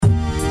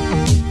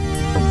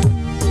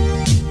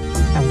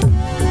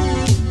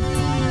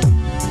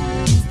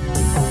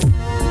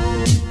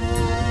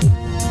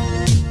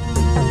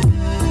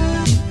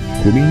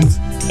Cool beans.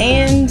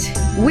 And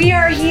we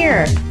are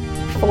here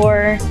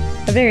for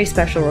a very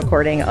special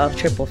recording of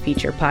Triple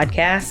Feature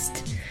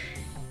Podcast.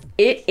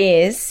 It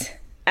is,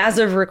 as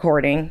of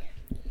recording,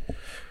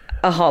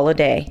 a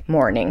holiday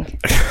morning.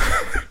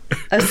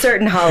 A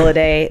certain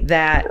holiday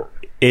that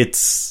it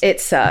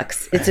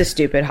sucks. It's a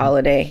stupid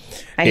holiday.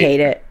 I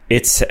hate it.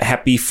 It's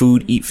Happy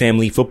Food Eat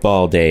Family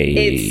Football Day.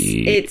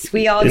 It's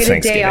we all get a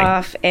day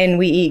off and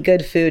we eat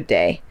good food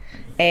day.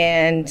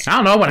 And I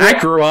don't know, when I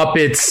grew up,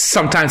 it's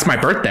sometimes my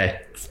birthday.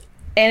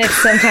 And it's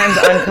sometimes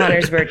on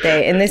Connor's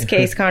birthday. In this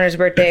case, Connor's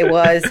birthday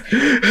was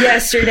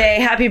yesterday.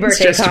 Happy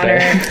birthday, Connor.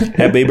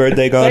 Happy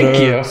birthday, Connor. Thank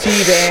you.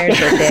 T-Bear's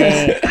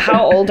birthday.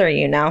 How old are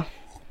you now?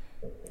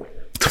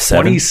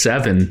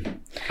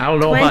 27. I don't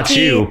know about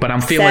you, but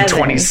I'm feeling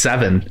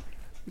 27.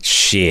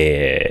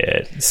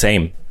 Shit.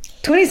 Same.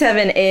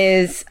 27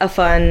 is a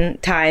fun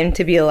time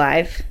to be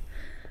alive.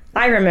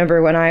 I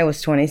remember when I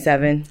was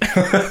 27.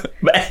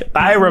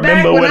 I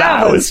remember when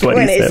I was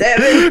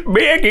 27.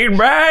 Back in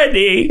my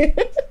day.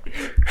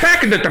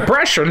 Back in the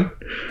Depression.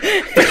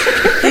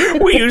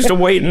 We used to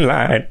wait in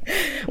line.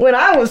 When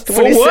I was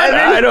 27, for what?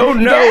 I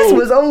don't know. Gas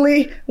was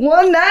only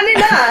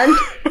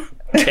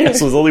 $1.99.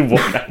 Gas was only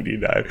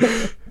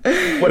 $1.99.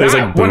 There's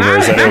like when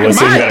boomers that are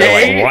listening that are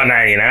day, like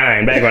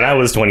 $1.99. Back when I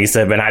was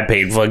 27, I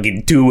paid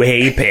fucking 2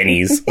 hay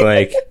pennies.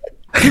 Like,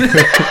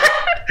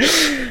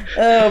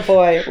 oh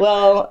boy.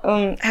 Well,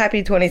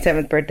 happy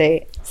 27th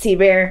birthday,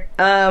 Seabear.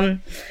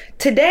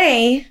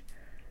 Today,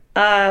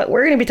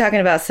 we're going to be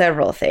talking about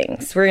several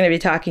things. We're going to be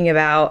talking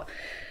about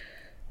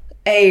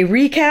a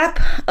recap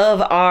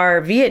of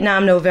our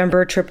Vietnam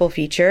November triple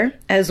feature,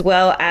 as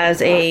well as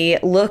a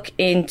look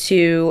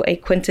into a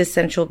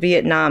quintessential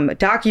Vietnam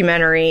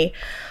documentary,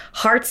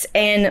 Hearts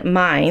and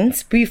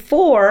Minds,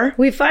 before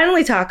we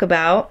finally talk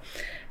about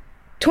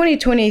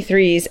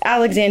 2023's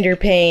Alexander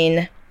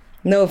Payne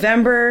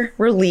November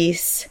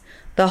release,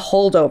 The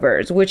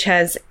Holdovers, which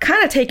has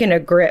kind of taken a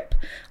grip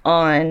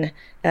on,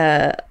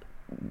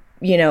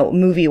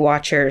 movie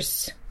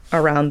watchers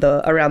around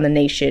the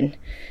nation.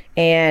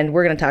 And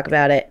we're going to talk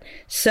about it.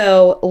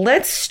 So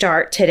let's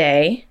start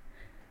today.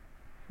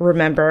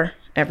 Remember,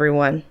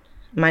 everyone,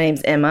 my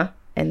name's Emma,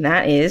 and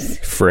that is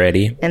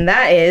Freddie. And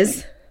that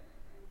is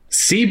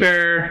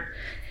Seabear.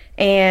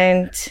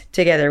 And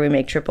together we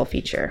make Triple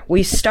Feature.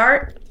 We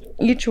start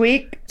each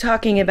week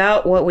talking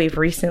about what we've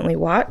recently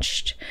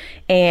watched.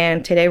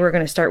 And today we're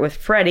going to start with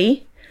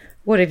Freddie.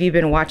 What have you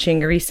been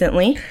watching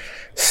recently?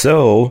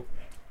 So,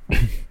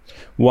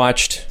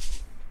 watched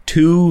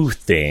 2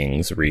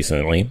 things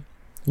recently.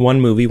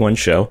 1 movie, 1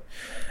 show.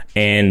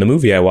 And the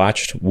movie I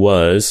watched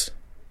was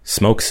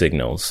Smoke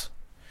Signals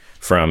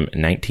from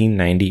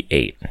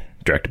 1998,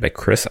 directed by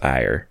Chris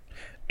Iyer.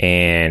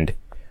 And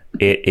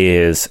it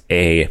is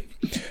a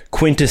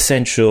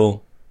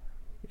quintessential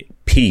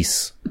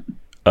piece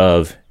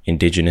of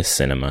indigenous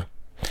cinema.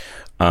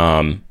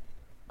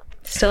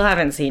 Still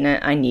haven't seen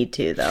it. I need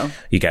to, though.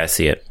 You gotta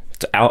see it.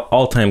 It's an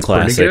all-time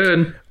classic.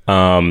 Pretty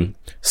good.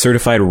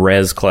 Certified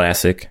res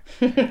classic.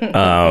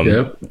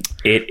 Yep.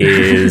 It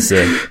is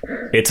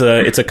it's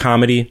a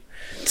comedy.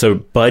 It's a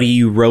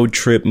buddy road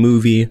trip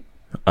movie.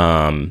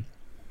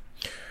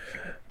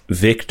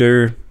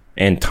 Victor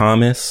and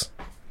Thomas,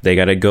 they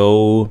gotta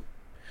go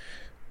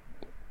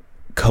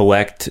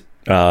collect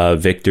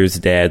Victor's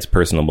dad's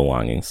personal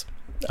belongings.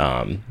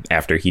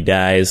 After he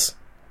dies,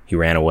 he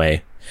ran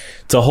away.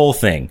 It's a whole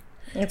thing.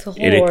 It's a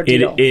whole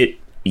ordeal.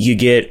 You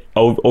get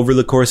over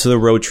the course of the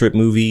road trip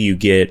movie, you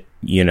get,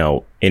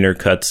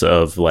 intercuts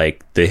of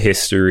like the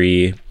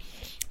history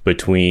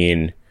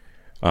between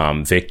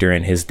Victor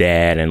and his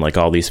dad and like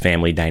all these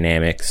family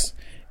dynamics.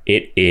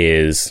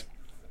 It's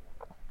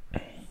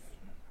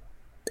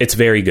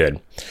very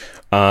good.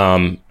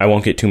 I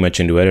won't get too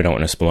much into it. I don't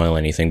want to spoil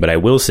anything, but I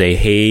will say,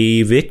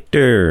 hey,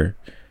 Victor,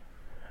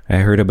 I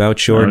heard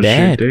about your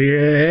dad. Shoot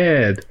your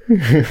head.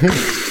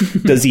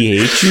 Does he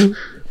hate you?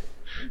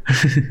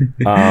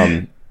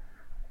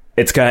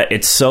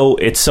 It's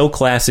so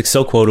classic,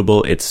 so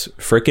quotable. It's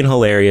freaking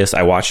hilarious.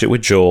 I watched it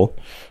with Joel,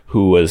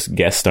 who was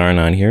guest starring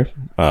on here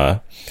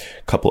a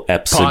couple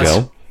eps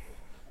ago.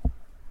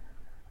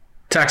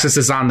 Texas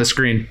is on the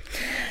screen.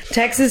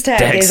 Texas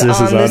Tech is on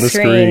the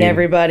screen,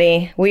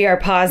 everybody. We are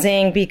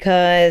pausing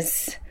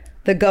because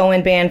the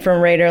Going band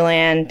from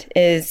Raiderland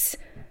is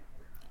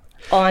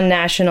on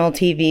national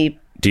TV.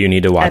 Do you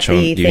need to watch them?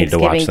 Do you need to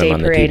watch them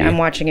on the TV? I'm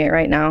watching it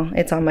right now.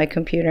 It's on my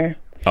computer.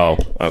 Oh,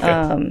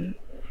 okay.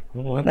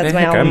 That's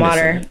my alma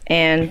mater,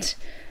 and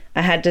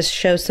I had to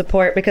show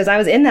support because I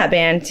was in that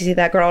band. You see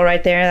that girl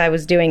right there? I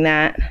was doing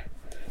that.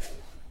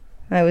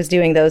 I was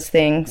doing those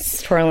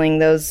things, twirling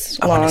those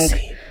long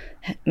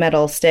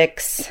metal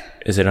sticks.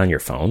 Is it on your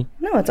phone?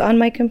 No, it's on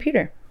my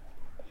computer.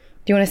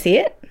 Do you want to see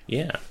it?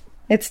 Yeah.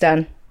 It's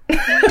done.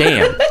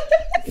 Damn.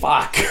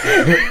 Fuck.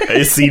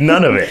 I see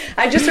none of it.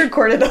 I just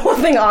recorded the whole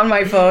thing on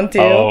my phone too.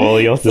 Oh,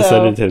 well, you'll have to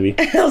send it to me.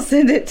 I'll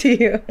send it to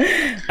you.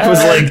 I was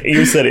like,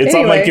 you said it's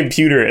on my anyway.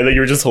 computer, and then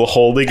you were just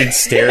holding and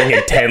staring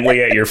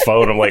intently at your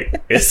phone. I'm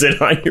like, is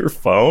it on your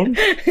phone?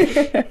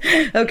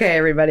 Okay,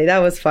 everybody, that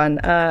was fun.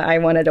 I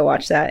wanted to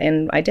watch that,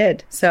 and I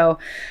did. So,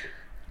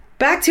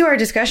 back to our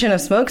discussion of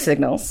smoke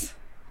signals.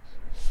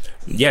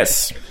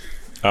 Yes.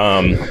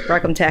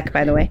 Rockham Tech,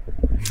 by the way.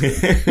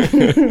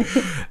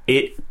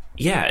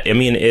 I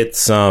mean,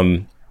 it's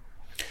one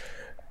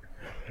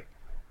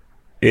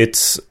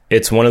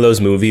of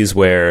those movies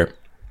where,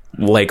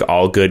 like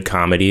all good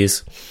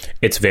comedies,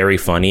 it's very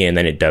funny, and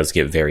then it does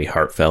get very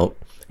heartfelt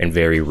and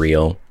very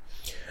real.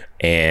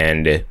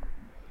 And it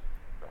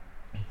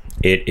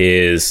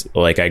is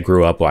like, I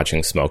grew up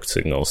watching Smoke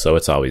Signals, so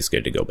it's always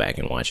good to go back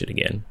and watch it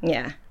again.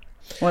 Yeah.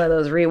 One of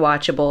those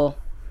rewatchable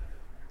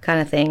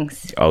kind of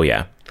things. Oh,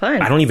 yeah.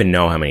 Fun. I don't even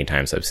know how many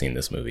times I've seen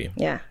this movie.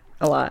 Yeah,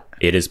 a lot.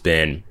 It has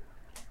been...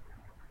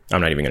 I'm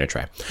not even going to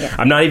try. Yeah.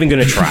 I'm not even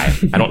going to try.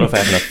 I don't know if I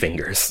have enough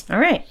fingers. All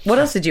right. What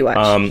else did you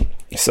watch?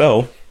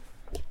 So,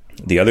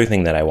 the other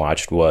thing that I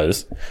watched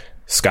was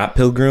Scott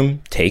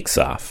Pilgrim Takes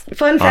Off.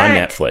 Fun fact. On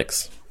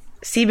Netflix.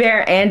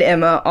 Seabear and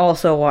Emma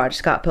also watched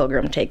Scott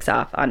Pilgrim Takes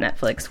Off on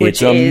Netflix,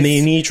 which It's a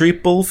mini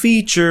triple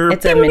feature.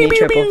 It's a mini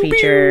triple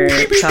feature.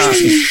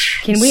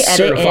 Can we edit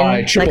Certified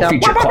in triple like a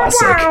feature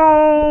classic.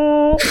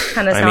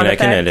 kind of sound I mean, I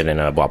effect? can edit in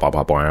a blah, blah,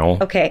 blah, blah.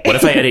 Okay. What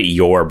if I edit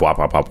your blah,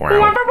 blah, blah, blah?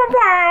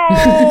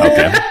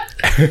 Okay.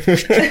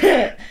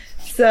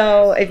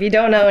 So, if you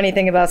don't know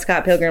anything about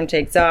Scott Pilgrim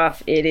Takes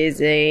Off, it is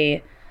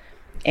a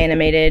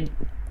animated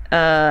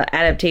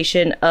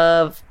adaptation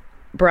of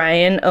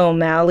Brian Lee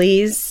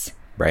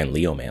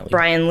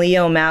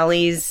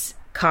O'Malley's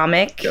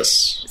comic,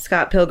 Yes.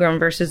 Scott Pilgrim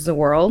versus the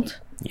World.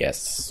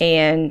 Yes.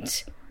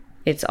 And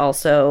it's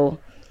also,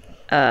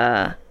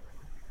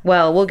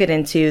 we'll get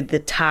into the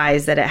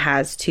ties that it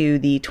has to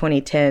the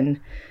 2010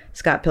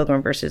 Scott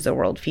Pilgrim versus the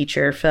World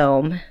feature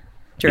film,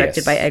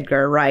 directed by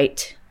Edgar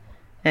Wright.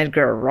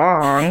 Edgar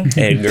Wrong.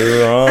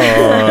 Edgar Wrong.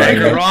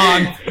 Edgar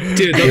Wrong.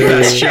 Dude, the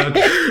best joke.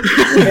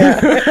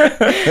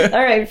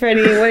 All right,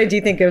 Freddie, what did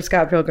you think of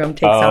Scott Pilgrim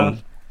Takes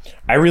Off?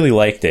 I really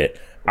liked it.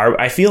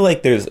 I feel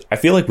like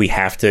we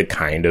have to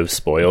kind of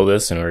spoil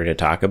this in order to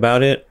talk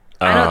about it.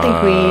 I don't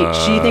think we.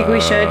 Do you think we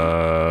should?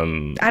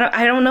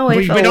 I don't know if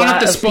We a don't lot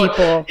have to of spoil.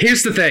 people.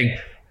 Here's the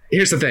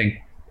thing.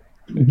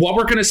 What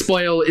we're going to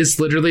spoil is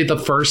literally the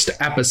first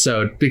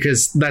episode,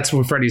 because that's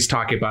what Freddie's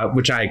talking about,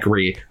 which I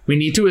agree. We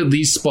need to at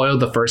least spoil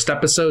the first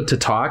episode to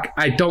talk.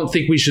 I don't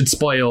think we should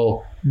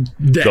spoil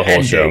the whole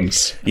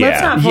endings. show. Yeah.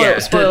 Let's not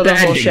spoil the the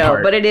whole ending show,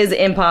 part. but it is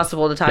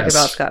impossible to talk Yes.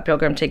 about Scott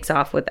Pilgrim Takes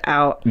Off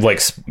without Like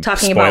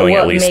talking about spoiling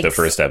what at least the makes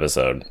first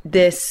episode.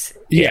 this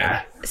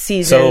Yeah.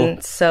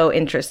 season so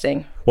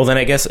interesting. Well, then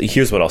I guess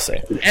here's what I'll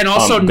say. And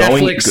also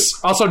Going-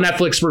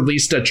 Netflix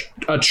released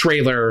a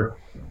trailer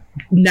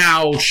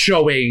now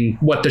showing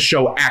what the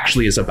show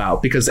actually is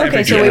about, because Okay,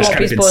 every so we trailer's won't kind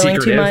be of been spoiling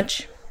too secretive.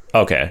 much.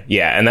 Okay,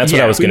 yeah, and that's what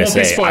I was going to We won't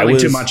be say. spoiling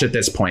too much at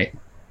this point.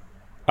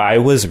 I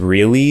was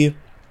really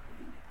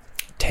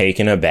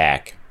taken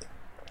aback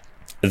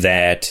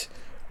that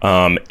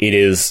it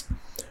is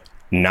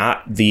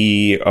not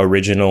the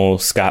original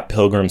Scott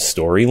Pilgrim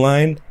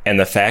storyline, and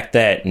the fact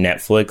that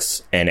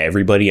Netflix and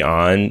everybody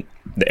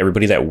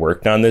that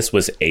worked on this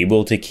was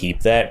able to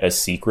keep that a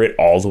secret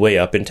all the way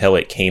up until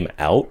it came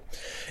out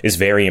is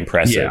very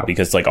impressive. Yeah.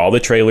 Because like all the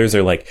trailers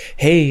are like,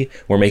 hey,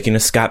 we're making a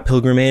Scott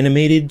Pilgrim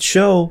animated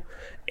show,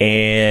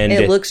 and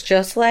It looks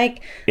just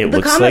like the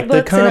looks comic like the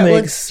books, and it comics.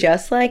 looks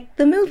just like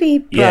the movie.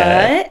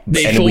 But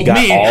They and we fooled got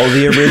me. all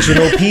the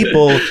original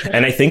people,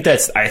 and I think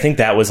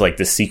that was like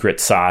the secret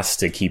sauce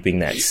to keeping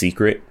that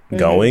secret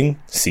going.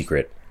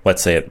 Secret.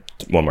 Let's say it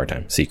one more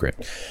time. Secret.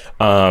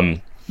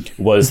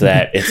 Was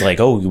that it's like,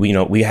 oh,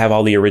 we have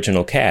all the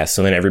original cast,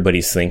 so then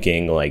everybody's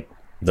thinking like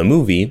the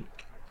movie,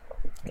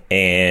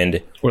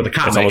 and Or the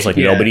comic. it's almost like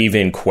yeah. nobody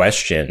even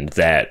questioned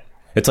that.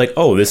 It's like,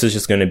 oh, this is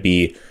just going to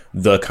be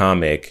the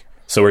comic.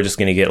 So we're just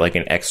going to get like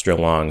an extra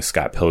long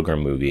Scott Pilgrim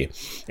movie.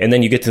 And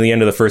then you get to the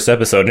end of the first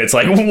episode and it's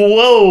like,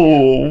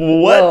 whoa,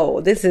 what?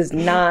 whoa, this is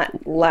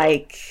not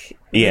like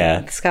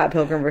Yeah. Scott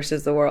Pilgrim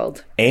versus the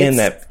World. And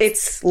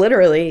it's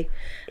literally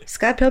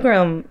Scott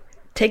Pilgrim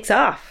takes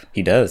off.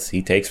 He does.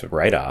 He takes it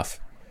right off.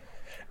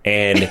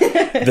 And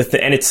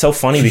and it's so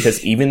funny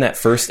because even that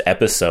first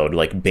episode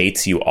like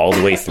baits you all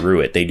the way through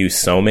it. They do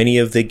so many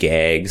of the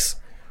gags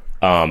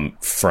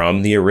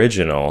from the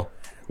original.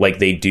 Like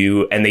they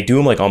do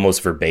them like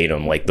almost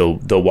verbatim, like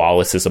the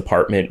Wallace's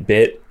apartment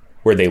bit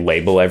where they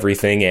label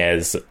everything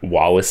as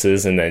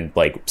Wallace's and then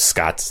like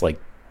Scott's like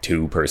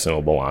 2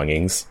 personal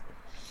belongings.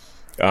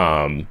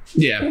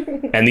 Yeah.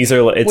 And these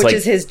are Which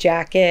is his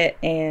jacket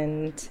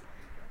and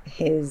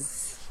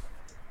his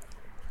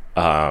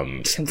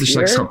computer. Just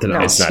like something No.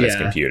 else. It's not his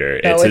Yeah.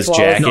 computer. No, it's his Wallace.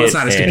 jacket. No, it's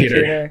not his and-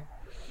 computer.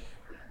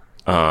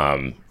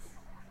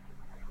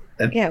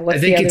 Yeah, what's I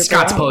the think other it's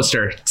Scott's belonging?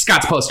 poster.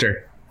 Scott's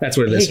poster. That's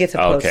what it He is. gets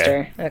a Okay.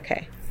 poster.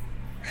 Okay.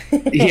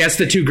 He has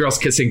the 2 girls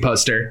kissing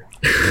poster.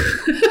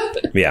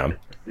 Yeah.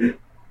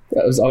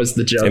 That was always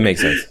the joke. It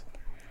makes sense.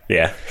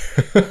 Yeah.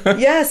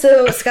 Yeah,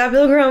 so Scott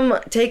Pilgrim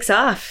takes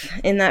off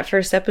in that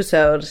first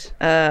episode.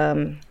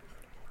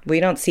 We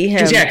don't see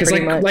him. Because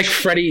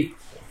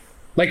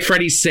like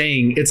Freddie's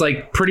saying, it's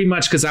like pretty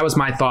much, because that was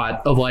my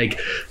thought of like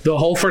the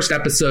whole first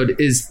episode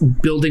is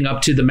building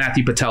up to the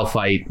Matthew Patel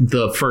fight,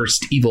 the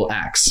first Evil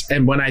X.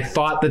 And when I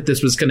thought that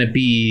this was going to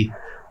be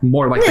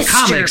more like the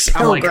comics,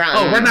 I'm like,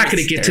 oh, we're not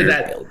going to get to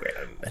that.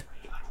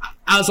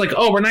 I was like,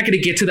 oh, we're not going to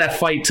get to that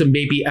fight to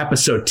maybe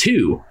episode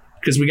 2,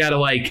 because we got to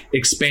like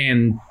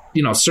expand,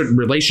 certain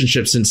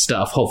relationships and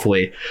stuff,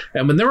 hopefully.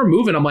 And when they were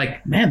moving, I'm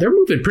like, man, they're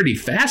moving pretty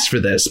fast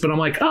for this. But I'm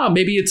like, oh,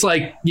 maybe it's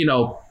like,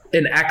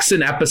 an X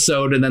an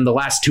episode, and then the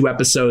last 2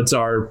 episodes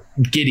are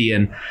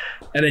Gideon.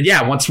 And then,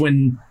 yeah, once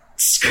when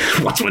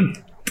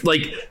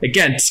like,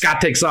 again, Scott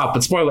takes off,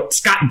 but spoiler,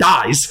 Scott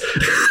dies.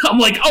 I'm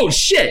like, oh,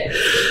 shit.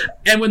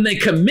 And when they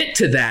commit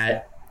to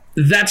that,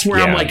 that's where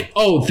I'm like,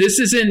 oh, this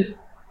isn't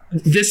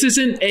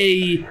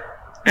a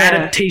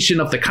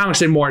adaptation of the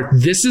comics anymore.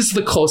 This is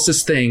the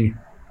closest thing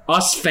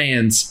us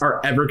fans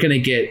are ever going to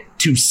get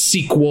to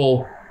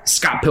sequel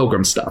Scott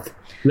Pilgrim stuff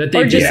that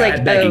they've just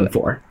like begging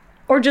for.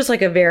 Or just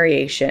like a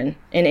variation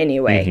in any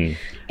way. Mm-hmm.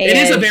 It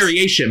is a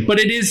variation, but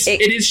it is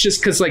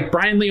just because like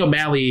Brian Lee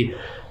O'Malley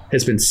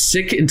has been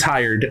sick and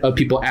tired of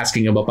people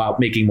asking him about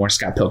making more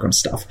Scott Pilgrim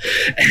stuff.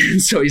 And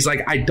so he's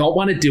like, I don't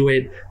want to do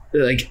it.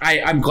 Like,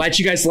 I'm glad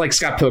you guys like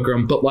Scott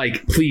Pilgrim, but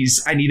like,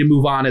 please, I need to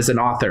move on as an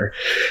author.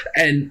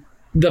 And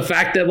the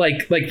fact that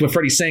like what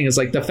Freddie's saying is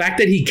like the fact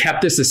that he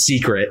kept this a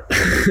secret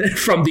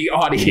from the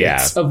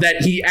audience of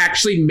that he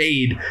actually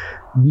made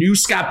new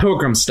Scott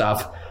Pilgrim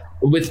stuff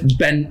with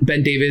Ben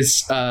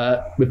Davis,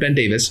 like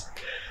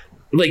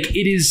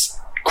it is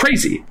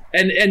crazy.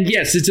 And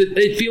yes,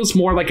 it feels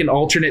more like an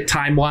alternate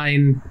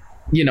timeline,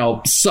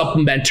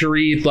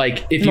 supplementary.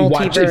 Like if you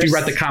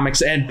read the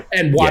comics and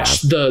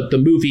watch the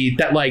movie,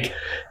 that like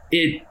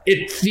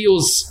it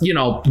feels,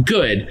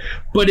 good,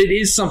 but it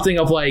is something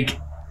of like,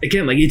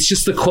 again, like it's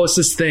just the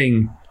closest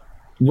thing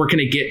we're going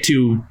to get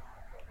to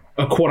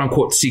a quote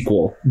unquote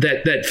sequel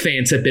that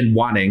fans have been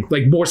wanting,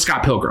 like more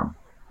Scott Pilgrim.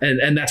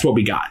 And that's what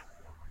we got.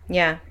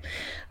 Yeah.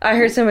 I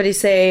heard somebody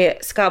say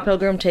Scott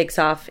Pilgrim Takes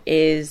Off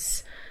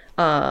is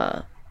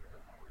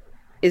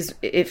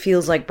it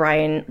feels like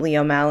Brian Lee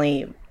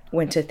O'Malley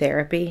went to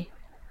therapy.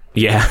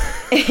 Yeah.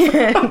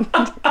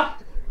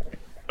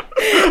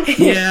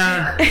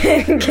 Yeah.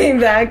 And came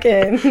back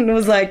and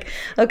was like,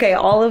 okay,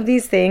 all of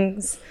these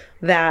things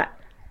that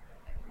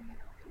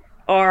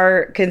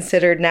are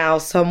considered now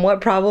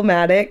somewhat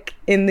problematic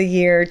in the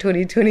year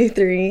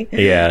 2023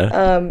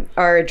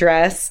 are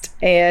addressed,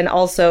 and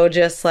also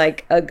just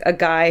like a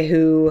guy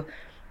who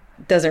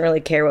doesn't really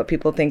care what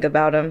people think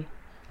about him.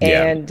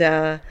 And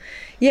I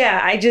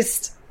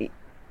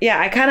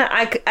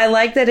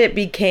like that it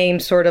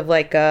became sort of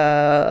like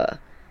a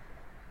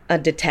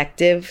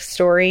detective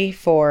story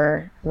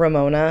for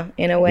Ramona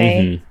in a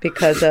way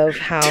because of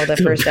how the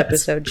first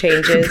episode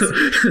changes.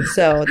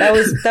 So that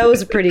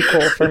was pretty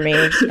cool for me.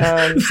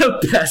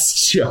 The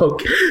best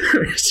joke.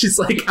 She's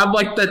like, I'm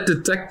like that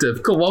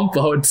detective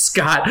Columbo and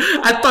Scott.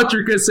 I thought you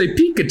were gonna say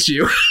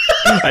Pikachu.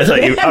 I was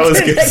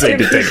gonna say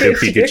Detective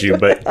Pikachu,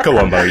 but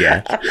Columbo,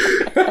 yeah.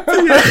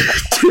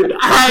 Dude,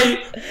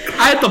 I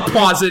had to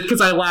pause it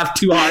because I laughed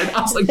too hard.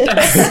 I was like,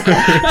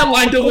 that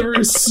line delivery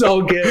is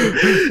so good.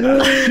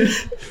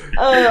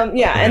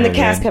 And the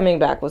cast coming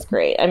back was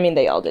great. I mean,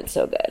 they all did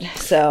so good.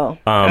 So,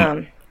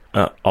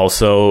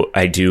 also,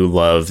 I do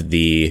love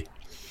the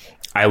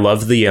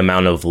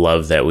amount of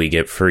love that we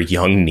get for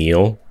young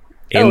Neil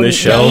in the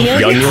show.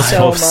 Young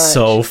Neil's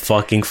so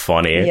fucking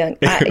funny.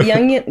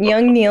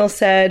 Young Neil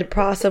said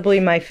possibly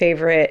my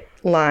favorite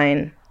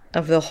line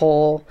of the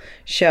whole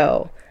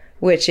show,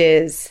 which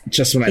is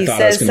just when I thought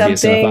says I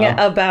was going to be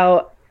something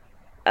about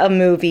a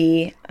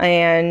movie,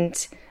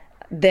 and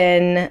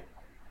then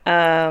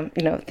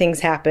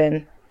things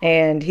happen,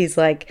 and he's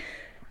like,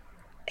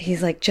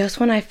 just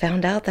when I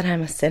found out that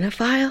I'm a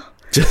cinephile.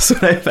 Just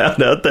when I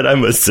found out that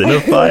I'm a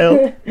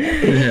cinephile.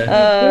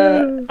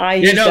 I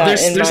used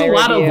that in there's my a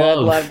lot review. of love.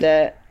 I loved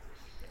it.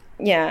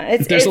 Yeah,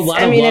 there's a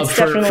lot of love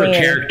for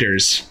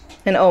characters.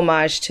 An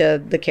homage to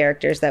the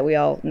characters that we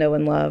all know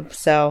and love.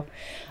 So,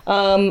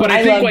 but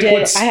I loved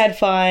it. I had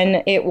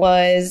fun. It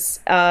was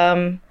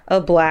a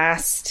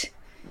blast,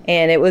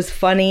 and it was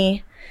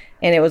funny,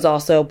 and it was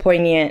also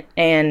poignant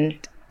and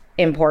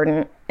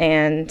important.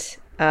 And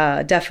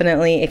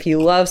definitely, if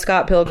you love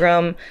Scott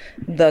Pilgrim,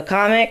 the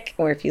comic,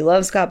 or if you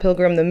love Scott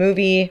Pilgrim, the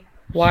movie,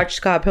 watch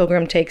Scott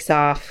Pilgrim Takes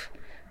Off,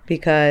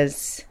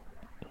 because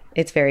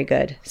it's very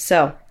good.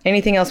 So,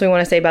 anything else we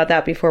want to say about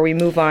that before we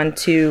move on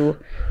to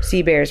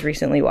Sea Bears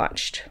recently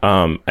watched?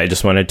 I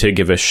just wanted to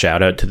give a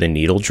shout out to the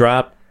needle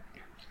drop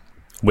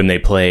when they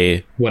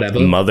play whatever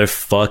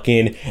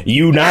motherfucking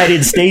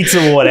United States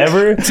or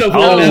whatever.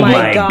 Oh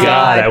my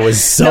god, I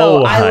was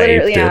so hyped. I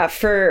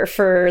literally,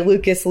 for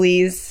Lucas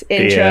Lee's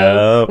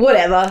intro,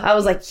 whatever. I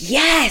was like,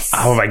 yes.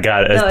 Oh my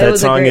god, that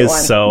song is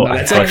so.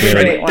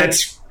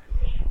 That's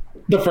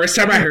the first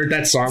time I heard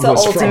that song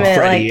was from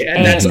Freddie,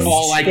 and that's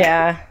all I.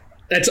 Yeah.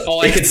 That's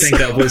all I could think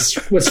of was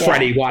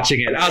Freddie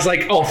watching it. I was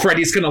like, oh,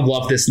 Freddie's gonna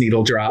love this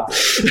needle drop.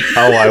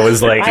 Oh, I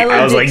was like,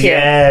 too.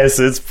 yes,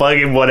 it's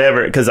fucking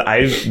whatever. Because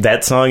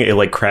that song, it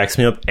like cracks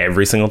me up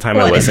every single time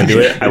I listen to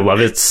it. I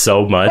love it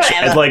so much.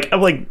 And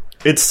I'm like,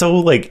 it's so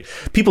like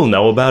people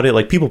know about it.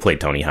 Like people play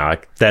Tony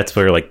Hawk. That's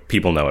where like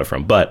people know it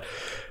from. But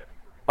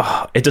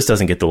it just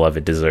doesn't get the love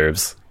it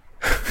deserves.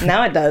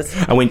 Now it does.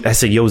 I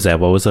said, yo,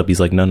 Zab, what's up? He's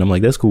like, none. I'm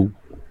like, that's cool.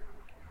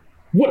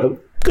 What?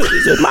 Because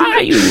it's in my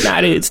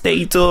United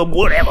States or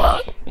whatever.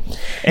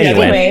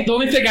 Anyway. The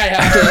only thing I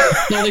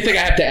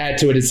have to add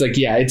to it is like,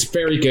 yeah, it's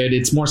very good.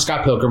 It's more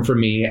Scott Pilgrim for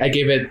me. I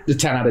gave it a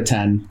 10 out of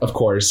 10, of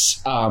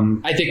course.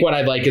 I think what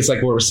I like is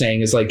like what we're saying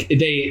is like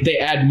they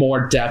add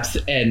more depth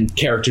and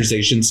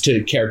characterizations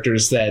to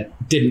characters that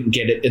didn't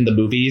get it in the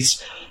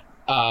movies.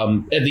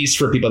 At least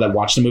for people that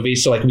watch the movie.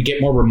 So like we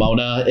get more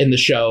Ramona in the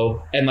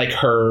show and like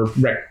her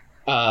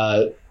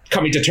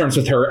coming to terms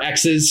with her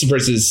exes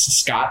versus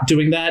Scott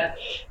doing that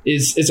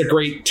is a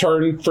great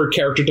turn for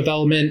character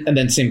development. And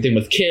then same thing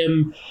with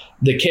Kim.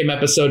 The Kim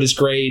episode is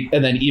great.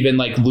 And then even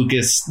like the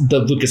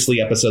Lucas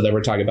Lee episode that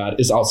we're talking about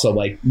is also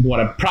like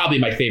one of probably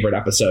my favorite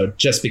episode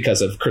just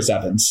because of Chris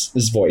Evans'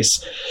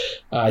 voice.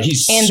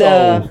 He's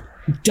so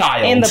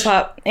dialed.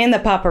 And the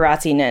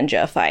paparazzi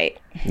ninja fight.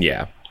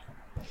 Yeah.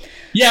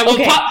 Yeah, well,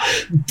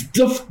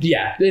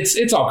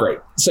 it's all great.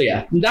 So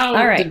yeah. Now,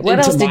 all right. What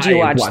else did you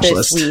watch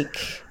this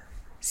week,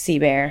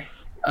 Seabear?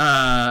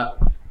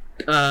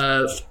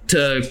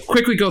 To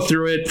quickly go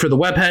through it for the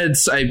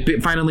webheads, I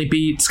finally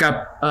beat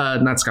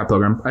not Scott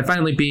Pilgrim. I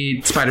finally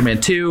beat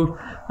Spider-Man 2.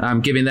 I'm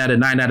giving that a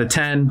 9 out of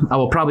 10. I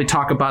will probably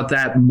talk about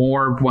that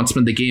more once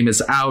when the game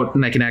is out,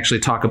 and I can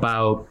actually talk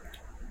about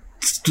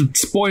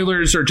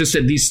spoilers or just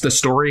at least the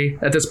story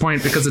at this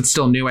point because it's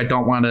still new. I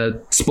don't want to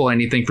spoil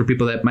anything for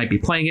people that might be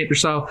playing it or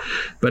so,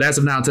 but as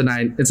of now it's a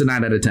 9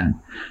 out of 10.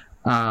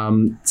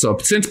 So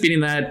since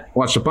beating that,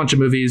 watched a bunch of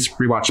movies,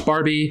 rewatched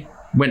Barbie,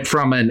 went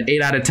from an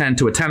 8 out of 10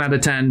 to a 10 out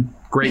of 10.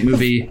 Great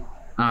movie.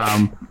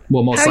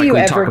 We'll most likely talk about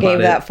it. How you ever gave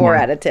that 4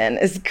 out of 10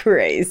 is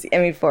crazy. I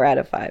mean 4 out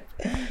of 5.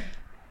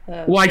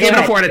 Well, I gave it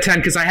a 4 out of 10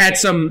 because I had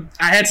some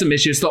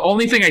issues. The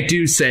only thing I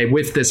do say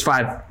with this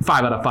 5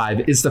 out of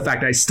 5 is the fact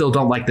that I still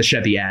don't like the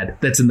Chevy ad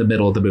that's in the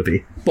middle of the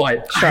movie.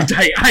 But sure.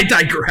 I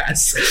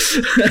digress.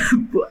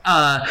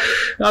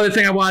 Other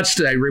thing I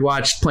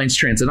rewatched Planes,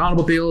 Trains, and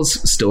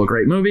Automobiles. Still a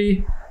great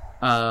movie.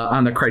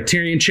 On the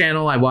Criterion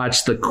Channel, I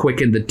watched The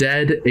Quick and the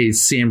Dead, a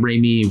Sam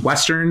Raimi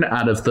Western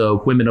out of the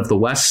Women of the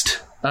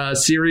West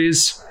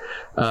series.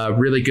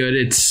 Really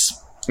good.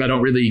 I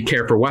don't really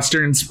care for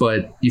Westerns,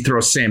 but you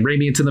throw Sam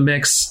Raimi into the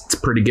mix, it's a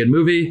pretty good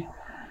movie.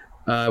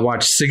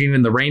 Watched Singing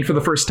in the Rain for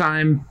the first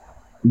time.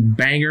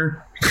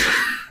 Banger.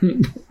 You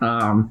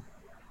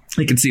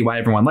can see why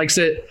everyone likes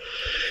it.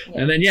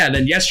 And then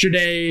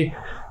yesterday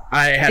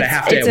I had a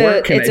half day at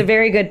work. It's a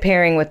very good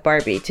pairing with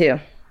Barbie, too.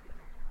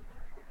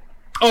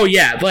 Oh,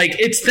 yeah. Like,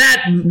 it's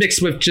that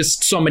mixed with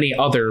just so many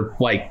other,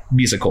 like,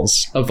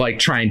 musicals of, like,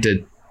 trying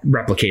to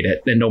replicate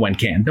it, and no one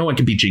can. No one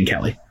can beat Gene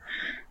Kelly.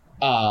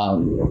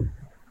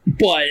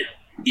 But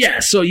yeah,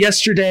 so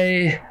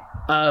yesterday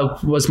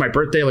was my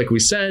birthday, like we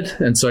said,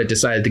 and so I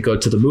decided to go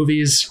to the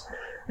movies,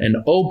 and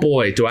oh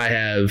boy, do I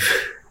have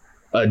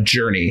a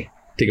journey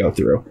to go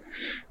through.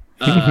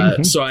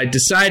 So I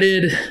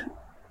decided,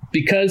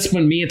 because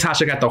when me and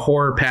Tasha got the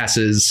horror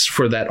passes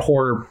for the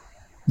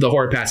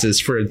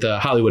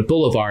Hollywood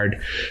Boulevard,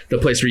 the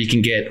place where you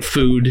can get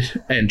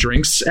food and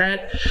drinks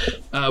at,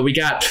 we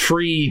got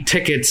free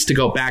tickets to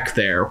go back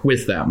there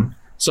with them.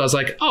 So I was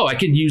like, oh, I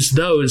can use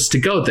those to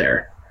go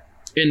there.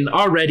 And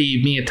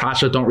already me and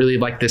Tasha don't really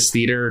like this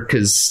theater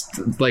because,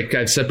 like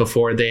I've said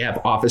before, they have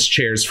office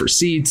chairs for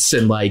seats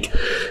and like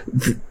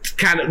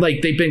kind of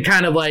like they've been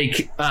kind of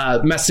like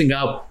messing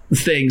up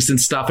things and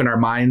stuff in our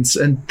minds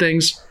and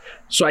things.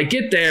 So I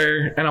get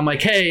there and I'm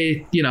like,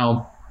 hey,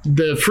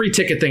 the free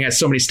ticket thing has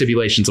so many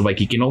stipulations of like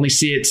you can only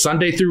see it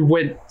Sunday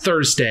through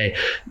Thursday.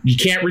 You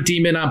can't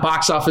redeem it on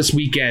box office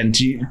weekend.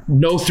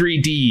 No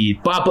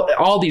 3D, blah, blah,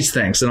 all these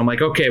things. And I'm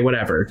like, okay,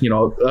 whatever.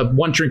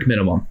 One drink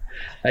minimum.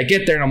 I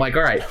get there and I'm like,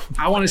 all right,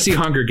 I want to see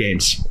Hunger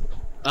Games.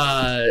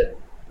 And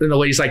the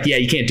lady's like, yeah,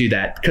 you can't do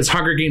that because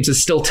Hunger Games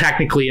is still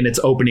technically in its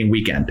opening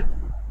weekend.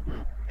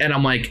 And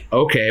I'm like,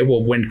 okay,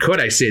 well, when could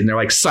I see it? And they're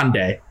like,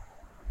 Sunday.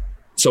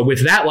 So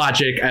with that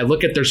logic, I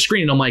look at their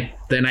screen and I'm like,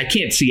 then I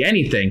can't see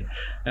anything.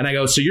 And I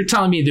go, so you're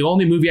telling me the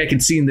only movie I can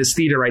see in this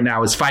theater right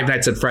now is Five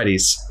Nights at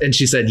Freddy's? And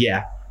she said,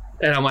 yeah.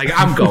 And I'm like,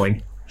 I'm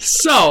going.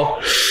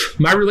 So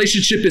my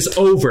relationship is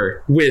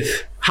over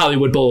with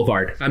Hollywood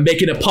Boulevard. I'm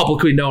making it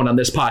publicly known on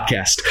this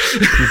podcast.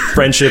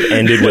 Friendship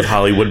ended with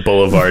Hollywood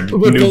Boulevard.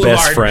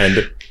 Best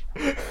friend.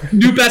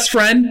 New best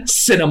friend,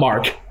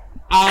 Cinemark.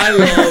 I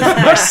love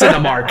my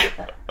Cinemark.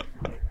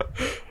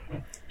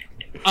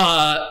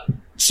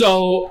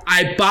 So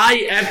I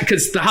buy,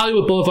 because the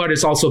Hollywood Boulevard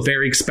is also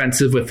very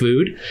expensive with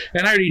food.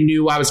 And I already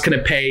knew I was going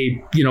to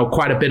pay,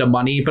 quite a bit of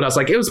money. But I was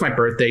like, it was my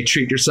birthday.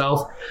 Treat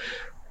yourself.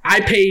 I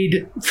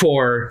paid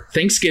for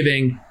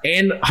Thanksgiving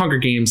and Hunger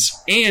Games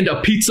and a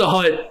Pizza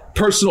Hut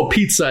personal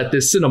pizza at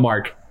this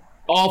Cinemark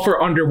all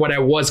for under what I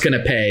was going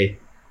to pay,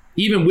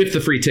 even with the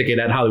free ticket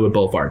at Hollywood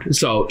Boulevard.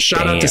 So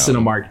shout out to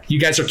Cinemark. You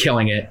guys are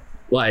killing it.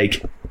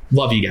 Like,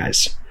 love you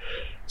guys.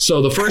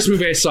 So the first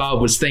movie I saw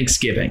was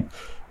Thanksgiving.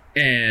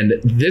 And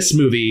this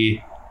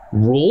movie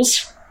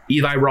rules.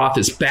 Eli Roth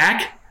is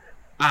back.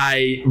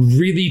 I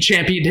really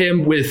championed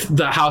him with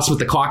The House with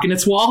the Clock in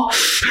its Wall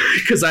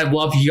because I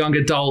love young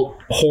adult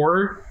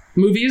horror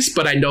movies,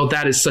 but I know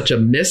that is such a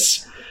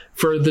miss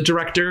for the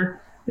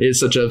director. It is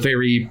such a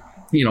very,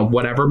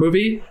 whatever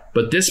movie.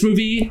 But this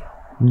movie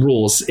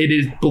rules. It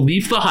is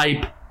Believe the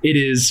Hype. It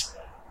is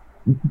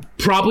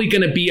probably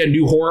going to be a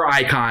new horror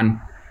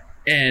icon,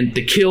 and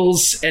the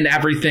kills and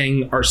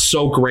everything are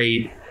so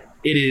great.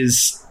 It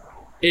is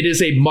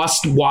a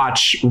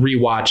must-watch,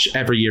 rewatch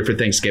every year for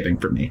Thanksgiving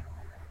for me.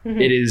 Mm-hmm.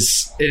 It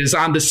is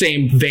on the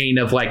same vein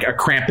of like a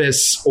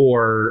Krampus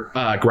or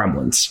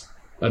Gremlins.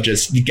 Of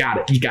just you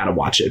gotta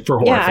watch it for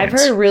horror fans. I've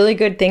heard really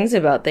good things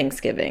about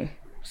Thanksgiving,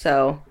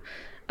 so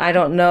I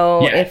don't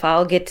know if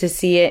I'll get to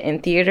see it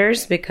in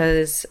theaters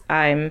because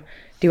I'm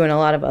doing a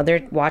lot of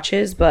other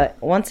watches. But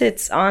once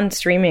it's on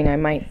streaming, I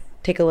might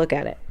take a look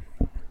at it.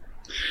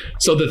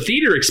 So the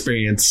theater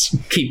experience,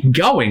 keep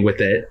going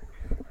with it.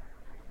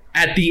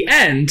 At the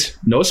end,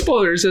 no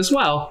spoilers as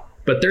well,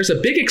 but there's a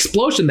big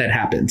explosion that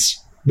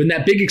happens. When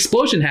that big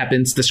explosion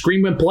happens, the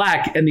screen went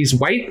black and these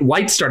white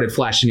lights started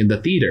flashing in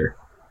the theater.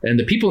 And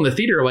the people in the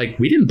theater are like,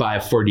 we didn't buy a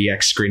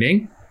 4DX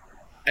screening.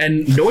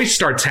 And noise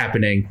starts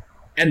happening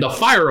and the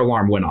fire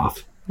alarm went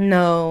off.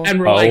 No. And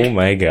we're like, oh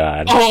my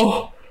God.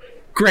 Oh,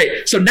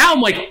 great. So now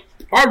I'm like,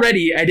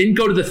 already I didn't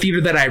go to the theater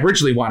that I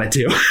originally wanted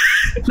to.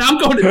 Now I'm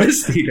going to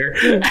this theater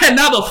and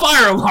now the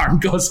fire alarm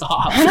goes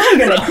off. I'm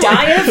going to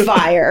die in a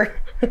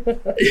fire.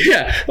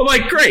 Yeah. I'm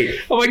like, great.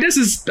 I'm like, this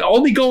is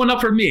only going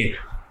up for me.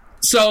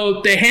 So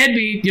they hand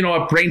me,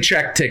 a brain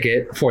check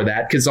ticket for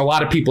that because a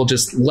lot of people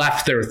just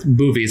left their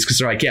movies because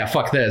they're like, yeah,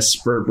 fuck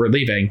this. We're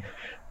leaving.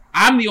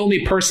 I'm the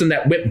only person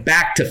that went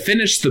back to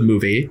finish the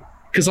movie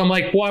because I'm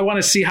like, well, I want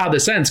to see how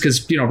this ends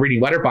because,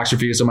 reading Letterboxd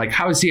reviews, I'm like,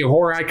 how is he a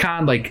horror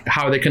icon? Like,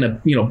 how are they going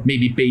to,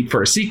 maybe bait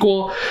for a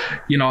sequel?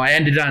 I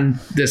ended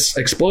on this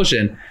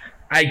explosion.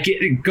 I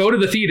go to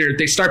the theater.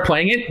 They start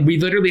playing it. We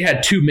literally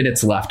had 2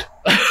 minutes left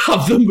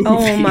of the movie.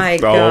 Oh my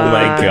God. Oh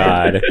my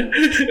God.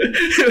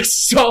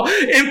 So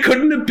it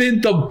couldn't have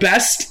been the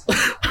best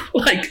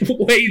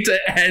way to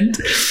end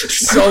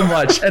so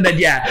much. And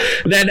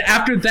then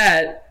after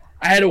that,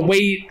 I had to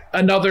wait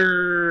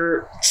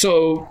another.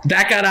 So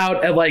that got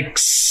out at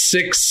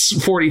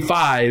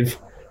 6:45.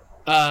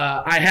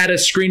 I had a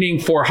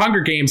screening for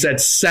Hunger Games at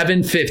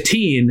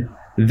 7:15.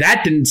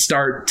 That didn't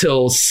start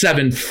till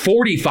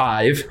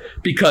 7:45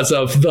 because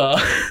of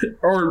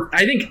or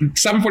I think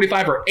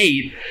 7:45 or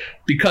 8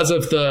 because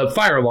of the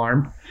fire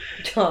alarm.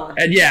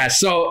 And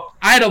so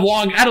I had a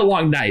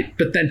long night.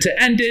 But then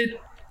to end it,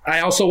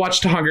 I also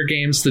watched Hunger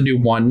Games, the new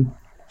one,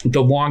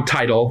 the long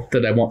title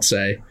that I won't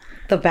say.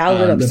 The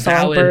Ballad of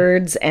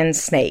Songbirds and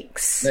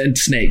Snakes.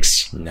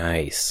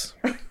 Nice.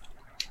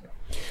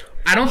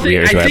 I don't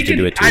think I think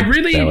I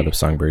really Ballad of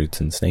Songbirds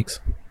and Snakes.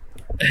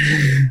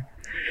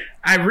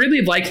 I really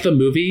like the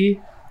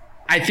movie.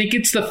 I think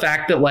it's the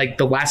fact that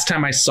the last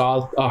time I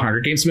saw a Hunger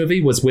Games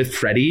movie was with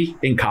Freddie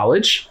in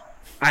college.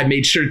 I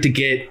made sure to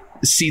get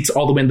seats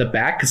all the way in the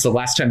back because the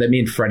last time that me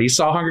and Freddie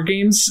saw Hunger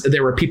Games,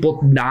 there were people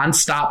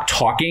nonstop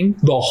talking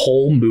the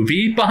whole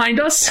movie behind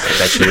us.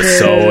 That shit was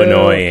so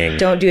annoying.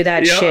 Don't do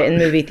that shit in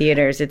movie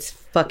theaters. It's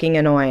fucking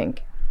annoying.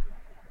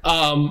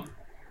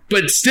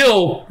 But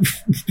still,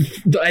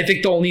 I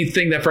think the only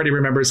thing that Freddie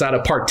remembers out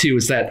of part 2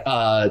 is that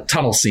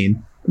tunnel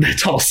scene. That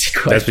tunnel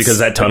sequence. That's because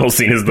that tunnel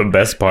scene is the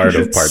best part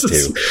of part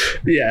 2.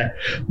 Yeah.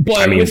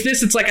 But with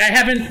this, it's like I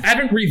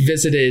haven't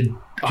revisited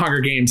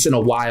Hunger Games in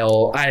a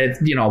while. I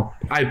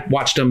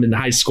watched them in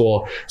high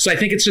school. So I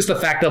think it's just the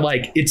fact that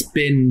it's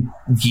been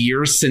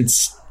years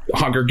since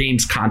Hunger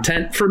Games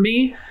content for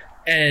me.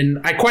 And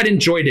I quite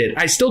enjoyed it.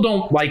 I still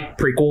don't like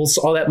prequels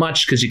all that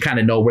much because you kind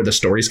of know where the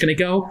story's going to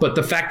go. But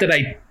the fact that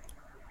I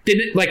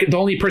didn't the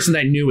only person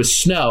I knew was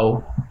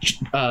Snow,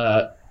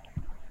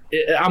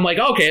 I'm like,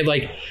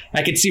 okay,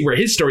 I can see where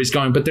his story's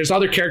going, but there's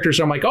other characters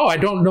where I'm like, oh, I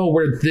don't know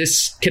where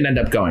this can end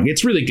up going.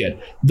 It's really good.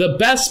 The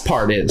best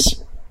part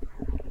is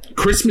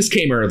Christmas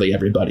came early,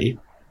 everybody,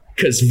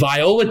 because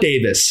Viola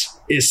Davis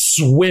is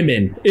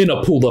swimming in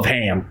a pool of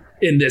ham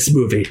in this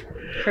movie.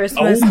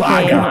 Christmas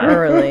came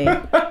early.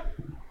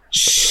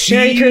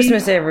 Merry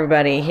Christmas,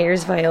 everybody.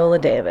 Here's Viola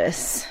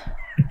Davis.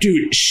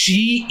 Dude,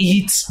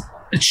 she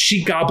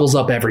gobbles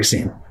up every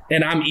scene,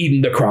 and I'm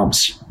eating the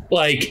crumbs.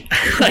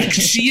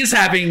 She is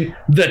having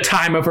the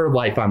time of her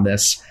life on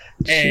this.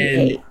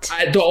 And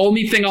the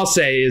only thing I'll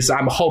say is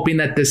I'm hoping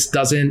that this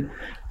doesn't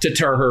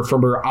deter her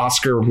from her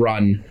Oscar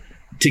run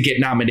to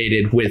get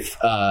nominated with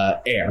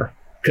Air.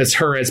 Because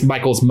her as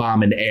Michael's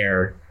mom in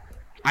Air,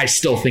 I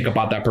still think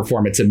about that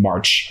performance in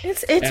March.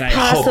 It's and possible.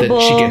 I hope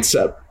that she gets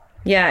up.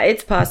 Yeah,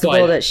 it's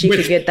possible that she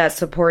could get that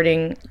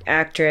supporting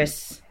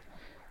actress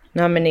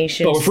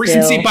nomination. But with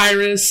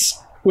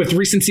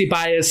recency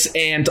bias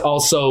and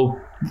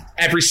also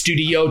every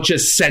studio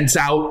just sends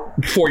out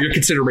for your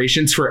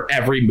considerations for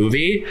every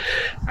movie.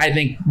 I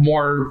think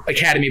more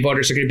Academy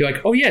voters are going to be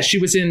like, oh yeah, she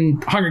was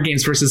in Hunger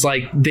Games, versus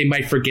like they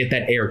might forget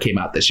that Air came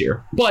out this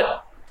year.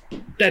 But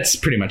that's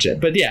pretty much it.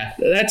 But yeah,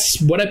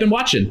 that's what I've been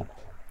watching.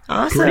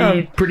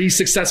 Awesome. Pretty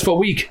successful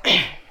week.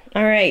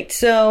 All right.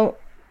 So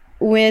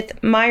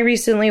with my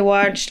recently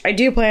watched, I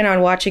do plan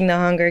on watching the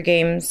Hunger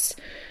Games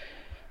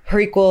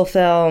prequel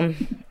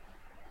film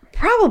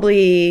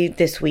probably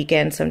this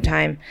weekend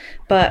sometime.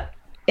 But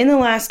in the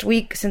last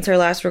week since our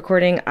last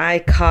recording, I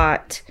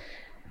caught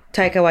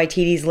Taika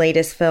Waititi's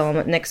latest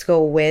film,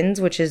 Mexico Wins,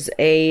 which is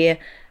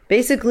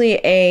basically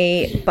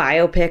a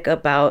biopic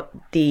about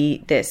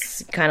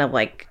this kind of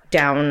like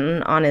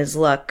down on his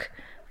luck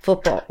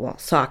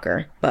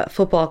soccer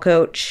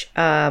coach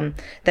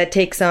that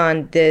takes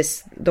on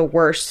the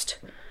worst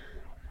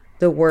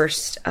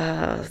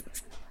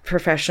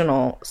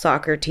professional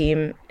soccer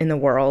team in the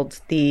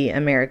world, the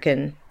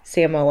American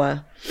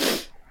Samoa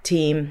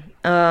team.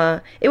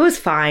 It was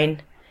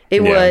fine.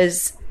 It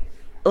was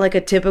like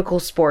a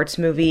typical sports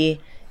movie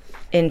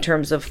in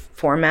terms of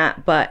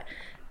format, but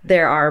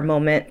there are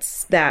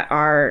moments that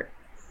are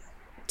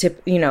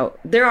Taika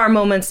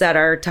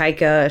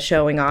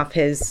showing off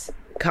his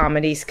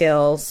comedy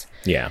skills.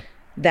 Yeah.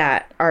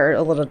 That are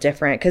a little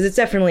different because it's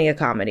definitely a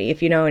comedy.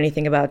 If you know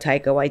anything about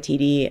Taika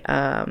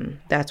Waititi,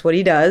 that's what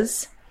he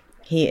does.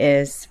 He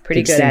is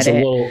pretty good at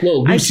it. A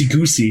little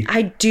loosey-goosey.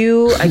 I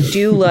do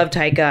love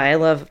Taika. I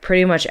love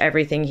pretty much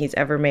everything he's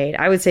ever made.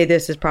 I would say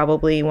this is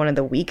probably one of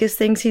the weakest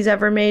things he's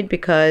ever made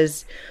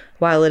because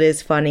while it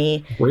is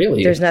funny,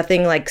 really, there's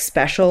nothing like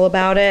special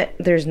about it.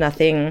 There's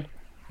nothing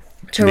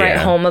to write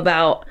home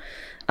about.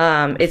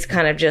 It's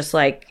kind of just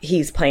like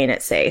he's playing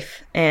it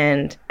safe.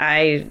 And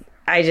it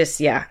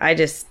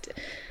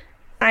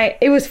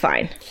was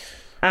fine.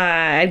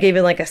 I gave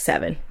it like a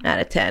 7 out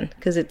of 10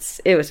 because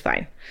it was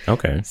fine.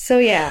 Okay. So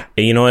yeah.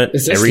 You know what?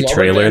 Every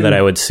trailer that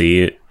I would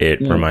see, it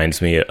reminds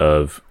me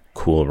of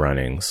Cool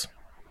Runnings.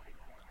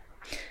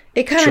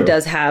 It kind of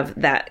does have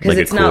that because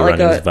it's not like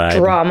a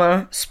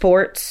drama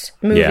sports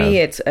movie. Yeah.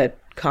 It's a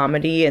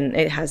comedy and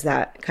it has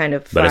that kind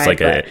of vibe. But it's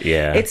like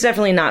it's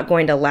definitely not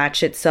going to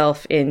latch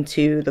itself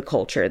into the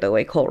culture the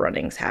way Cool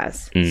Runnings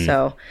has.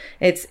 So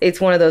it's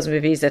one of those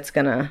movies that's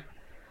gonna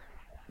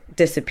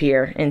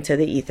disappear into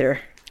the ether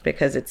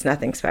because it's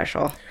nothing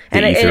special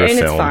and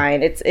it's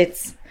fine.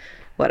 It's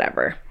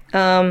whatever.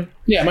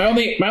 Yeah,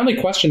 my only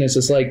question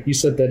is like you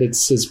said that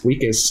it's his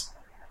weakest.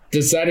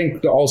 Does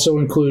that also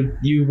include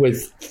you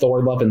with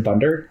Thor: Love and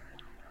Thunder?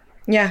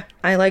 Yeah,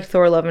 I like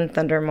Thor: Love and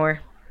Thunder more.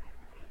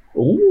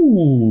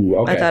 Ooh,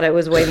 okay. I thought it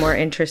was way more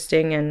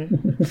interesting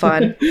and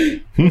fun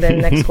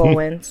than Mexico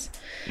Wins.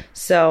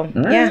 So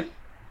yeah,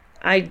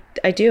 I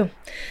do.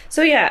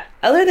 So yeah,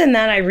 other than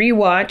that,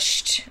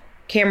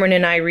 Cameron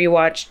and I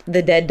rewatched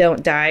The Dead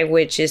Don't Die,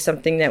 which is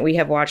something that we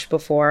have watched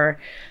before.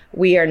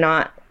 We are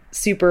not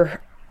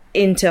super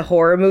into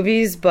horror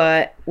movies,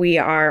 but we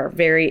are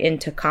very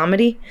into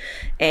comedy,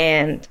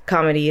 and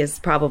comedy is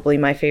probably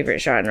my favorite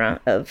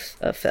genre of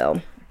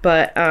film.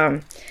 But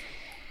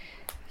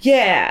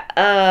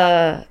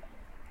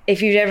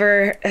if you've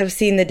ever have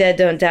seen The Dead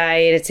Don't Die,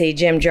 it's a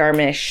Jim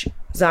Jarmusch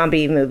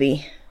zombie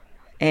movie,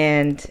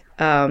 and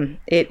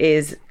it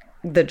is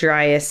the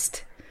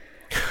driest.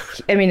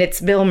 I mean, it's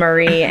Bill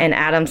Murray and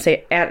Adam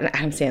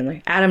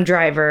Sandler, Adam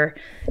Driver.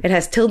 It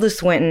has Tilda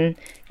Swinton.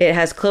 It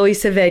has Chloe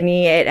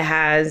Sevigny. It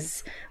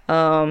has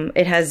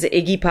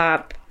Iggy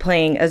Pop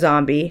playing a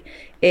zombie.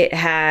 It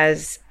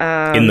has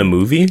in the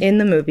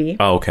movie.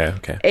 Oh, okay.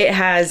 It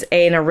has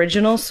an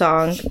original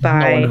song by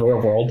No One in Her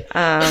World.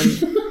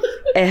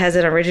 It has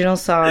an original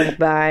song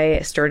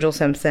by Sturgill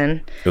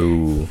Simpson.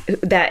 Ooh.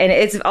 And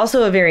it's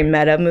also a very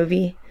meta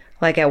movie.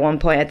 Like at one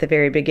point at the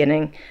very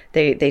beginning,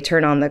 they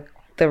turn on the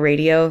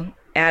radio.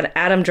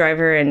 Adam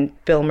Driver and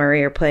Bill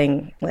Murray are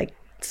playing like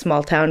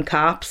small town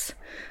cops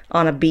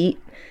on a beat,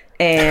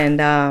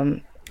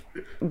 and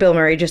Bill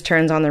Murray just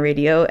turns on the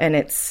radio and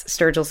it's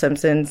Sturgill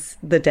Simpson's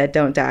The Dead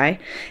Don't Die,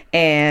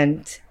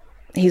 and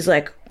he's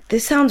like,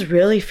 this sounds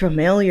really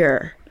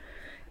familiar,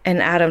 and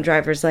Adam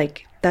Driver's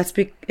like,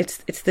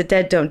 it's The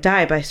Dead Don't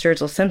Die by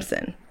Sturgill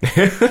Simpson.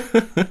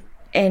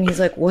 And he's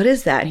like, what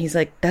is that? And he's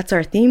like, that's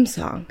our theme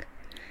song.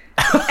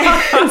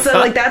 So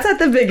like that's at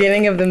the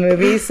beginning of the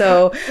movie,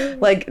 so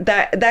like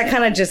that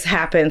kind of just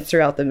happens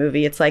throughout the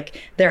movie. It's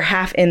like they're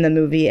half in the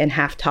movie and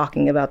half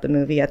talking about the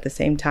movie at the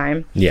same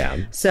time. Yeah.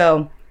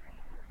 So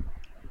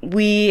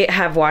we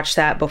have watched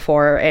that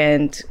before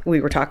and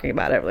we were talking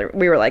about it.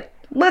 We were like,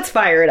 let's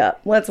fire it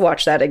up, let's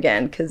watch that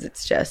again, because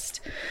it's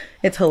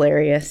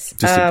hilarious.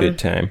 Just a good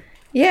time.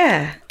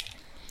 Yeah.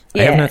 I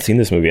have not seen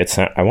this movie.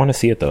 I want to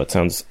see it though. It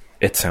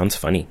sounds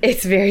funny.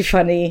 It's very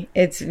funny.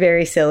 It's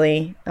very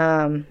silly.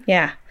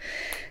 Yeah.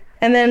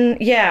 And then,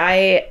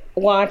 I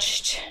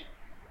watched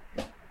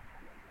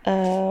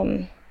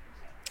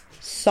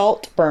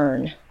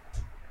Saltburn,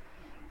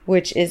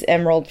 which is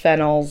Emerald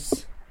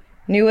Fennell's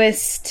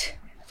newest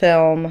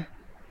film.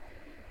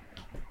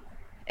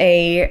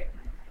 A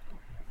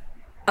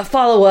a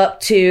follow-up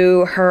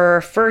to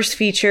her first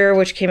feature,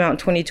 which came out in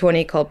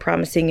 2020 called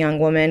Promising Young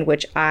Woman,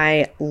 which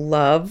I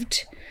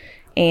loved.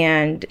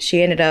 And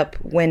she ended up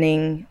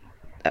winning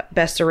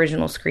Best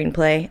Original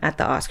Screenplay at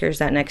the Oscars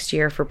that next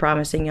year for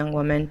Promising Young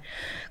Woman.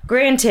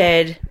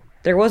 Granted,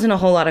 there wasn't a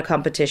whole lot of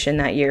competition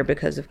that year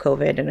because of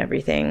COVID and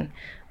everything.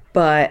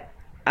 But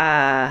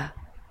I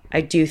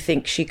do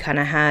think she kind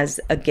of has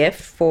a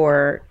gift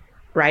for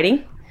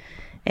writing.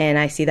 And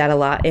I see that a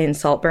lot in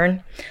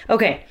Saltburn.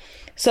 Okay,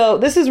 so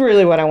this is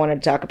really what I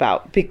wanted to talk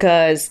about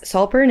because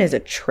Saltburn is a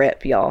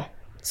trip, y'all.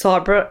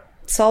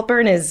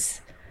 Saltburn is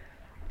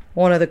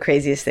one of the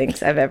craziest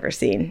things I've ever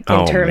seen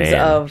in terms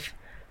of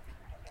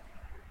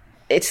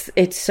it's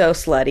so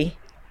slutty.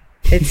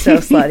 It's so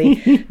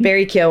slutty.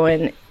 Barry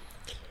Keoghan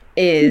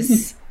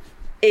is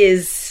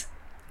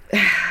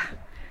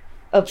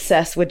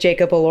obsessed with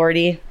Jacob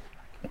Elordi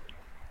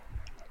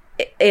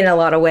in a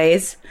lot of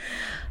ways.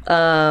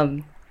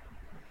 I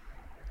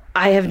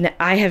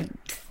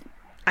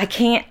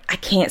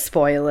can't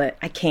spoil it.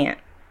 I can't.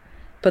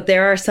 But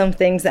there are some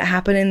things that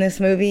happen in this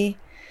movie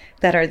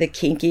that are the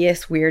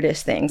kinkiest,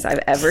 weirdest things I've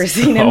ever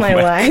seen in my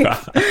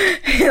life.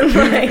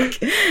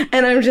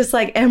 and I'm just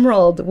like,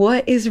 Emerald,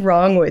 what is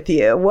wrong with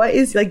you? What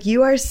is, like,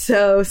 you are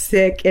so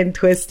sick and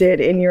twisted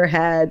in your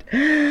head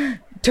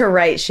to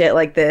write shit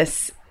like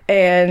this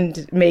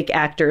and make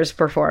actors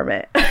perform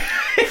it.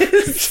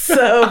 It's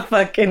so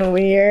fucking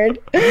weird.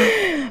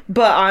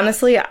 But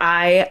honestly,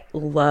 I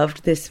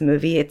loved this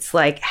movie. It's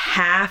like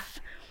half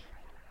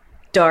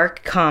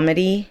dark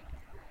comedy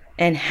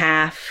and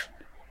half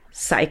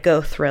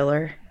psycho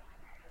thriller.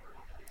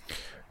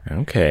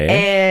 Okay.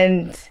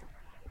 And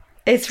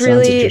it's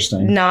really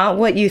not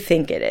what you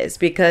think it is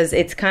because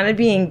it's kind of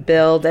being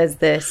billed as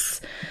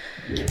this,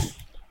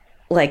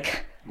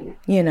 like,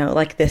 you know,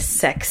 like this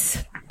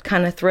sex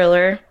kind of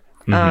thriller.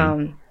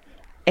 Mm-hmm.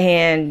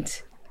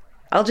 And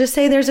I'll just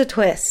say there's a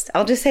twist.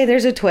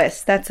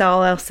 That's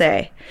all I'll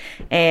say.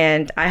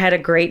 And I had a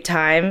great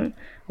time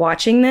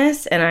watching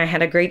this, and I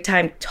had a great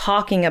time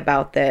talking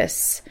about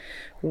this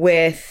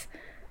with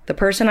the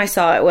person I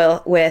saw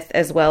it with,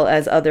 as well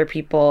as other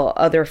people,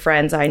 other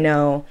friends I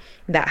know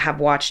that have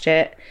watched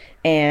it.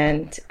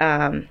 And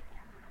it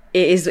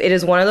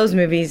is one of those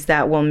movies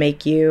that will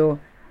make you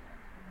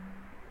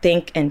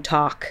think and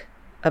talk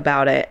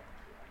about it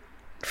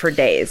for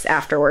days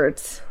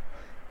afterwards.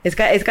 It's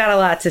got a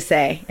lot to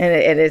say, and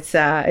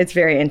it's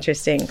very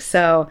interesting.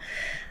 So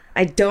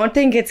I don't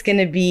think it's going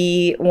to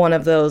be one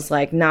of those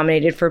like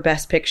nominated for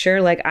Best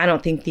Picture. Like, I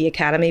don't think the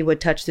Academy would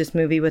touch this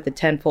movie with a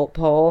 10-foot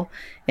pole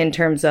in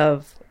terms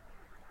of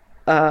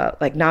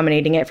like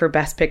nominating it for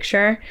Best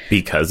Picture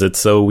because it's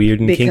so weird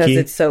and kinky. Because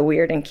it's so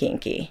weird and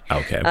kinky.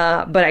 Okay.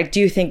 But I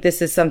do think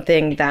this is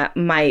something that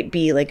might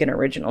be like an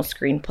original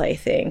screenplay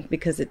thing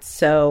because it's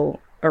so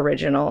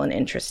original and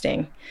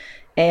interesting.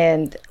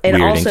 And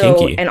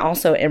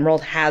also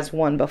Emerald has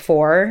one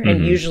before, mm-hmm.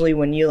 and usually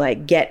when you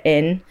like get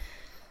in,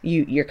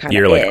 you're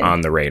like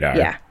on the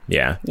radar.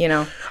 Yeah. You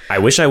know, I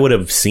wish I would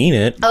have seen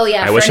it. Oh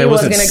yeah, I wish I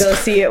was going to go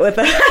see it with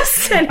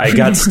us. I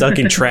got stuck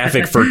in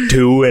traffic for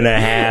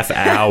 2.5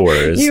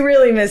 hours. You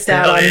really missed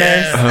out on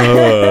this.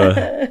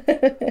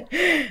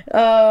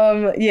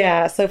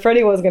 Yeah. So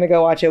Freddie was going to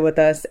go watch it with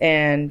us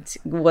and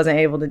wasn't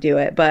able to do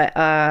it. But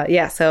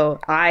yeah. So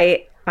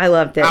I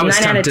loved it. 9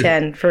 out of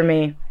 10 for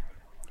me.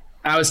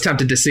 I was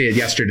tempted to see it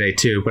yesterday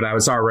too, but I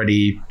was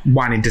already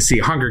wanting to see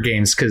Hunger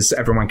Games because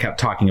everyone kept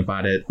talking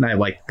about it, and I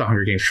like the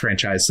Hunger Games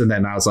franchise. And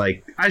then I was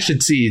like, I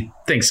should see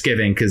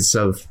Thanksgiving because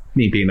of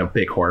me being a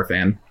big horror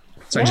fan.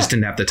 So I just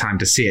didn't have the time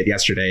to see it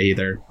yesterday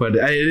either. But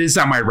it is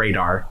on my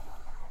radar.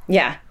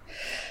 Yeah.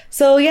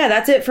 So yeah,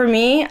 that's it for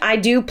me. I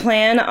do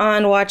plan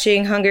on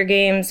watching Hunger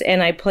Games,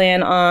 and I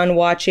plan on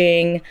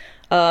watching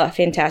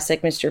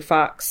Fantastic Mr.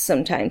 Fox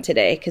sometime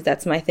today because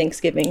that's my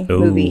Thanksgiving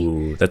movie.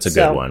 Ooh, that's a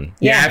good one.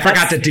 Yeah, I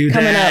forgot to do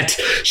that.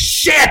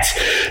 Shit!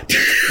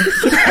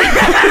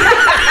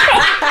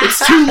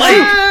 It's too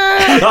late.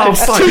 Oh,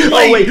 fuck.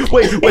 Oh, wait.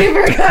 We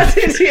forgot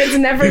to do It's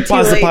never too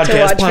late to watch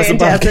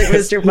Fantastic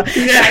Mr. Fox.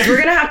 Guys, we're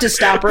going to have to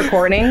stop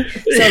recording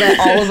so that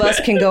all of us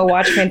can go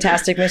watch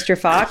Fantastic Mr.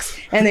 Fox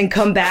and then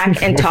come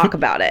back and talk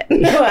about it.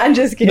 No, I'm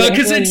just kidding. No,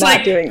 because it's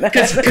like doing that.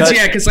 Because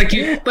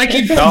you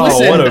oh,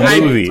 listen, what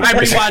a movie.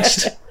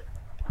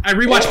 I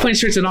rewatched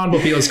Planes, Trains, and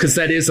Automobiles because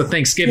that is a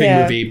Thanksgiving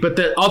movie. But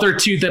the other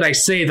two that I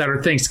say that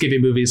are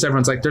Thanksgiving movies,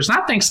 everyone's like, there's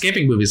not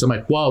Thanksgiving movies. I'm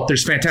like, well,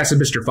 there's Fantastic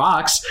Mr.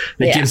 Fox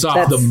that gives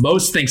off the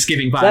most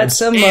Thanksgiving vibes. That's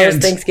the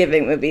most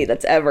Thanksgiving movie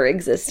that's ever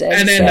existed.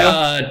 And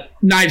then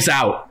Knives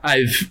Out,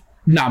 I've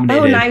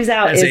nominated. Oh, Knives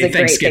Out is a great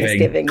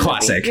Thanksgiving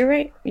classic.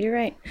 Movie. You're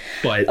right.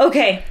 But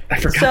okay, I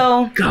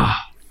forgot.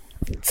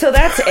 So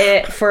that's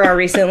it for our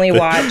recently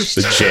watched.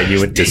 The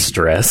genuine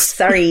distress.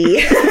 Sorry.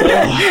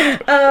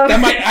 That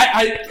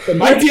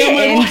might be on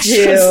my watch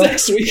list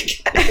next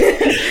week.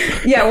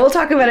 Yeah, we'll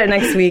talk about it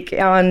next week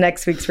on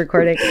next week's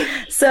recording.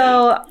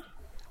 So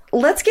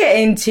let's get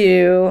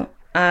into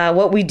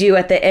what we do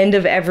at the end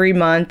of every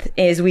month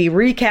is we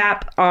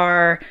recap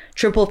our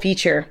triple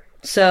feature.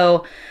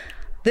 So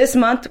this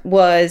month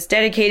was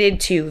dedicated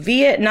to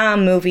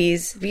Vietnam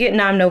movies,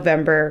 Vietnam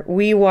November.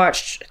 We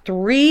watched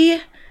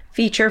 3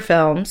 feature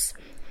films.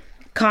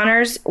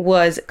 Connor's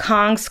was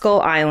Kong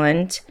Skull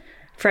Island,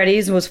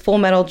 Freddie's was Full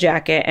Metal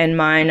Jacket, and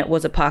mine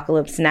was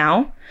Apocalypse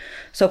Now.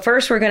 So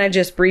first, we're going to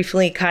just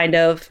briefly kind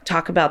of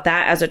talk about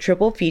that as a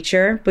triple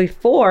feature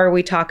before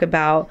we talk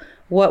about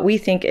what we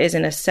think is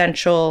an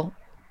essential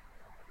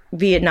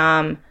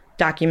Vietnam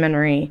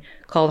documentary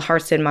called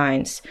Hearts and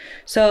Minds.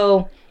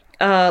 So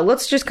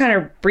let's just kind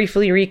of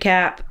briefly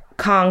recap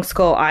Kong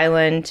Skull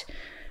Island.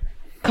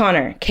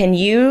 Connor, can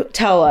you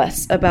tell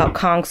us about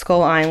Kong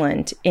Skull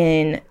Island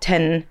in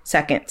 10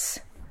 seconds?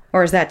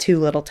 Or is that too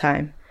little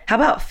time? How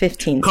about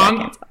 15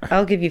 seconds?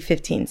 I'll give you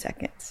 15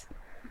 seconds.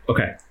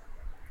 Okay.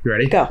 You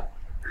ready? Go.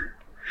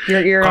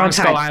 You're Kong on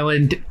time. Skull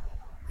Island.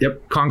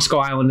 Yep. Kong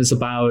Skull Island is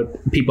about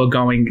people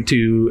going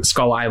to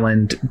Skull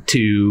Island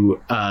to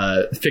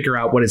figure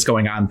out what is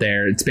going on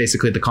there. It's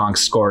basically the Kong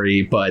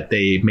story, but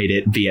they made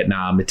it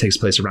Vietnam. It takes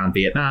place around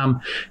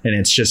Vietnam, and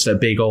it's just a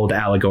big old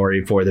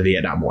allegory for the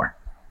Vietnam War.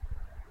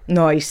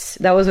 Nice.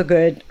 That was a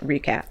good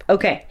recap.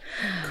 Okay.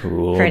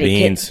 Cool Freddie,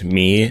 beans.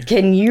 Me?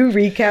 Can you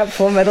recap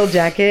Full Metal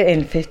Jacket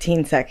in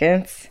 15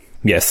 seconds?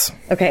 Yes.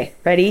 Okay.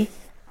 Ready?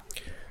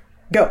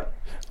 Go.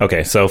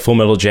 Okay, so Full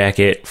Metal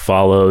Jacket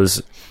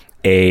follows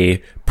a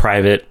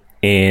private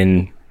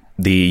in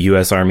the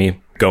U.S.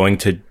 Army going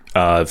to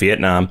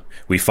Vietnam.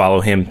 We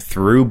follow him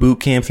through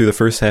boot camp through the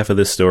first half of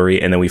the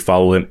story, and then we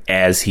follow him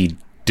as he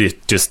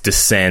just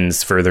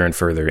descends further and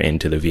further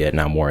into the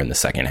Vietnam War in the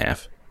second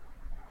half.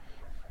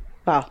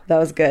 Wow, that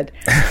was good.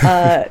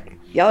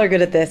 Y'all are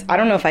good at this. I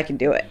don't know if I can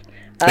do it.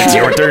 It's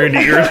your turn.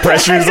 Your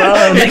pressure's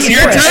on. It's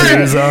your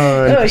pressure's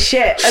on. Oh,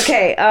 shit.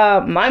 Okay,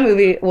 my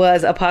movie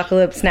was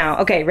Apocalypse Now.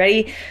 Okay,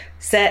 ready,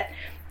 set,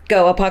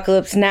 go.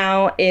 Apocalypse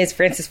Now is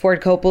Francis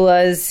Ford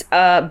Coppola's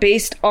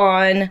based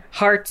on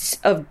Heart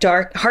of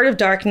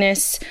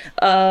Darkness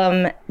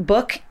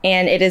book,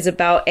 and it is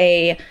about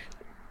a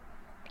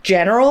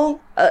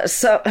general,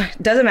 so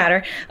doesn't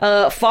matter,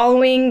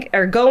 following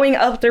or going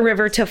up the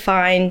river to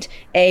find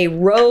a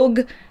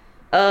rogue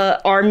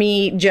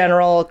army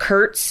general,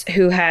 Kurtz,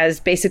 who has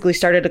basically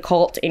started a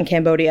cult in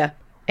Cambodia,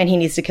 and he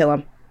needs to kill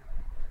him.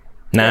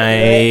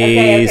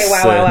 Nice. Okay.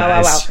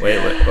 Wow.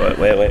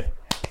 Wait.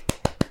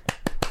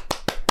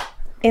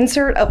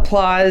 Insert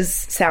applause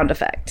sound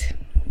effect.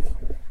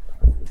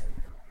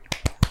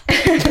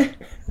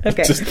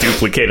 Okay. Just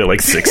duplicate it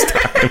like 6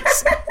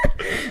 times.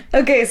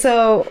 Okay,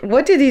 so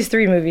what do these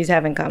 3 movies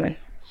have in common?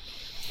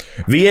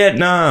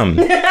 Vietnam.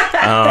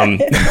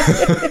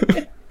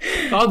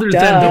 Other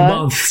than the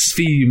month's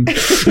theme.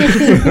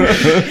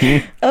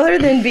 Other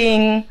than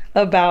being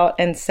about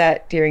and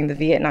set during the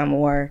Vietnam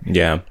War.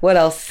 Yeah. What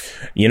else?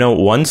 You know,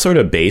 one sort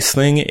of base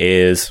thing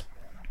is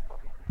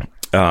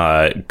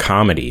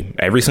comedy.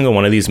 Every single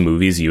one of these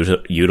movies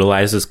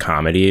utilizes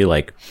comedy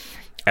like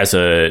as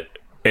a...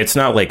 It's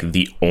not like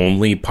the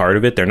only part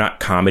of it. They're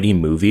not comedy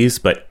movies,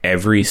 but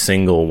every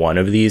single one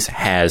of these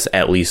has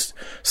at least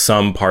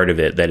some part of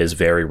it that is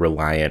very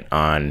reliant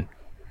on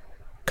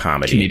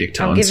comedy. Comedic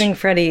tones.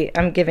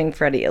 I'm giving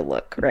Freddie a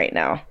look right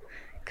now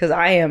because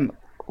I am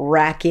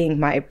racking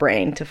my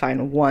brain to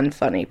find one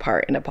funny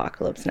part in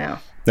Apocalypse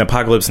Now.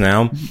 Apocalypse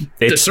Now,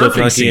 it's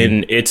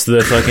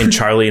the fucking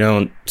Charlie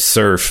Don't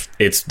Surf.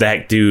 It's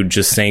that dude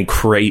just saying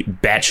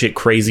batshit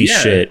crazy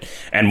shit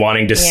and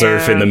wanting to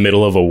surf in the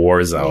middle of a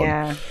war zone.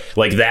 Yeah.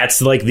 Like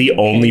that's like the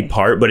only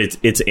part, but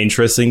it's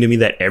interesting to me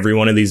that every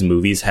one of these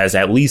movies has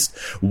at least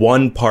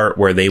one part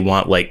where they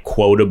want like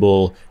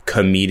quotable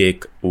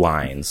comedic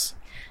lines.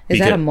 Is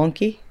that a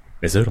monkey?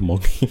 Is it a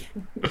monkey?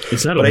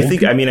 Is that a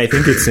monkey?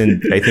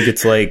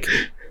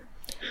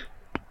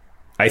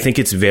 I think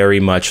it's very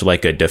much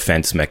like a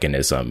defense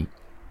mechanism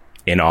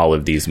in all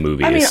of these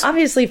movies. I mean,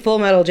 obviously, Full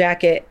Metal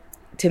Jacket,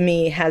 to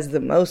me, has the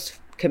most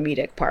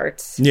comedic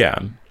parts. Yeah.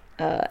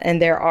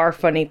 And there are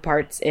funny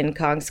parts in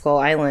Kong Skull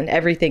Island.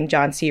 Everything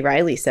John C.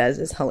 Reilly says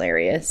is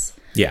hilarious.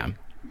 Yeah.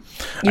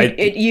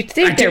 You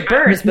think they're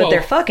birds, but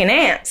they're fucking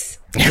ants.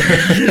 Dude,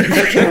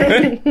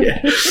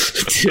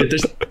 they're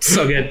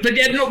so good. But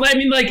yeah, no, I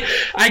mean, like,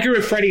 I agree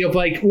with Freddie of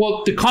like,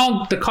 well, the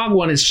Kong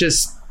one is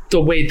just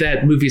the way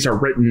that movies are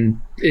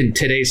written in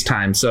today's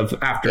times of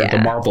after the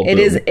Marvel boom. It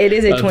is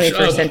a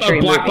 21st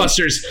century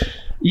blockbusters. Movie.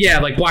 Yeah,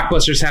 like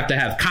blockbusters have to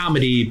have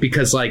comedy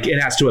because like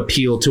it has to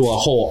appeal to a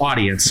whole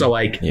audience. So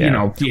like, you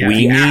know,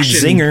 we need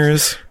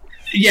zingers.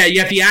 Yeah, you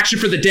have the action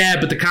for the dad,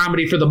 but the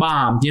comedy for the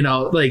mom. You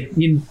know, like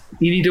you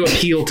need to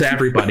appeal to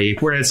everybody.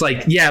 Whereas,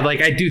 like,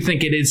 like I do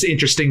think it is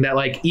interesting that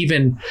like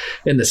even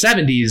in the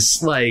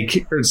 70s,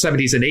 like or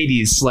 70s and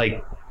 80s,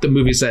 like the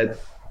movies that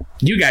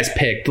you guys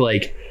picked,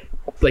 like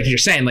you're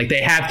saying, like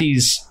they have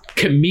these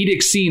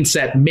comedic scenes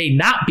that may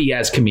not be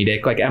as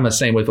comedic, like Emma's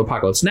saying with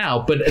Apocalypse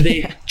Now, but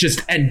they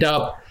just end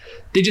up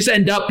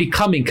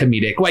becoming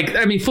comedic. Like,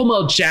 I mean, Full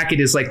Metal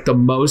Jacket is like the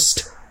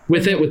most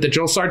with it with the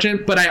drill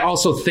sergeant, but I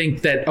also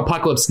think that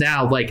Apocalypse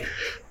Now, like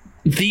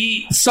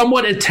the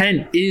somewhat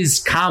intent is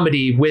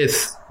comedy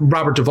with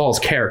Robert Duvall's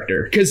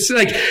character, because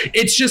like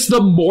it's just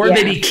the more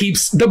that he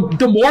keeps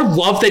the more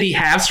love that he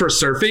has for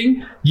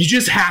surfing, you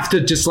just have to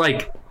just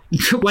like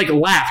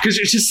laugh, because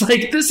it's just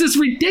like, this is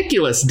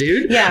ridiculous,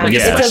 dude.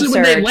 Especially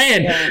when they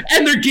land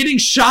and they're getting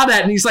shot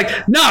at and he's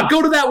like, nah,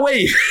 go to that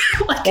wave.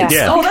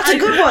 Oh, that's a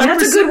good one.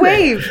 That's a good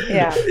wave.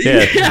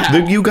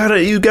 You gotta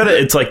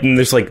it's like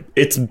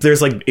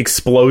there's like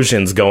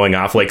explosions going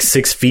off like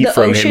 6 feet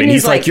from him, and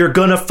he's like, you're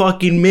gonna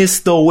fucking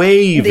miss the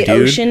wave, the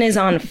dude. ocean is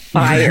on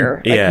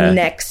fire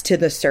next to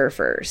the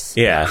surfers.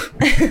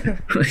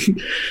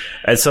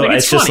 And so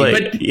it's just funny,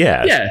 like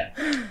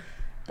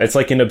it's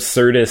like an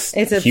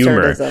absurdist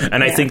humor,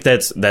 and I think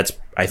that's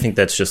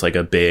just like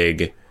a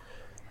big.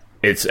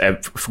 It's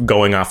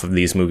going off of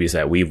these movies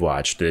that we've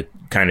watched. It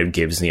kind of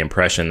gives the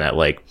impression that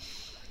like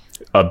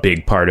a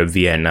big part of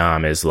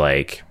Vietnam is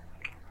like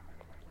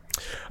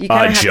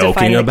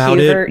joking about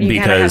it, because you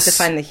kind of have to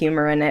find the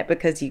humor in it,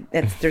 because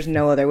there's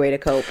no other way to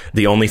cope.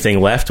 The only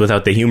thing left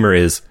without the humor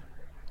is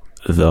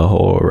the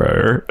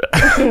horror.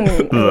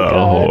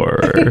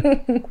 Horror.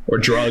 Or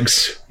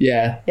drugs.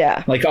 Yeah.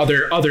 Like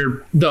the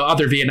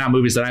other Vietnam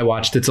movies that I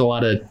watched, it's a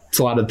lot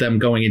of them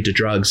going into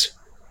drugs.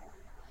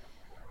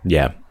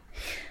 Yeah.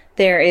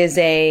 There is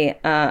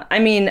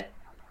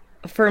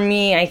for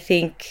me, I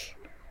think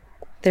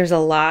there's a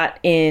lot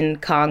in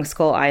Kong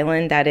Skull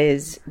Island that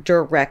is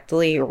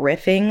directly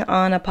riffing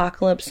on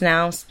Apocalypse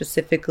Now,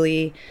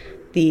 specifically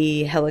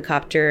the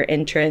helicopter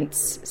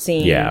entrance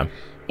scene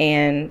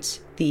and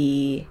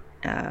the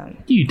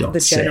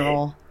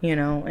general, and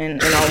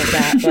all of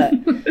that.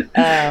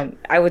 But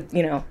I would,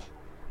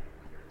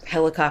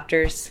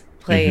 helicopters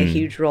play a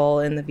huge role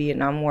in the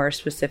Vietnam War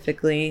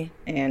specifically,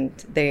 and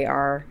they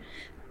are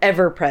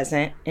ever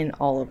present in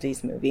all of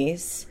these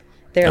movies.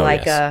 They're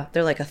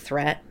they're like a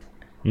threat,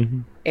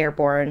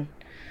 airborne.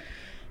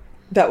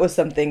 That was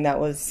something that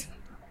was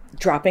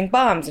dropping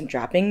bombs and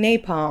dropping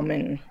napalm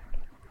and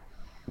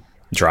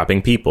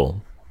dropping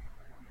people.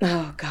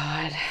 Oh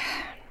God.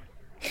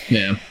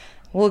 Yeah.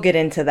 We'll get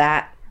into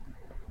that.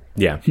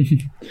 Yeah.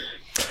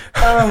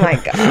 Oh my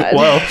God.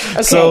 Well,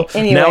 okay, so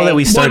anyway. Now that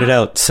we started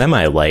out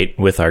semi-light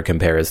with our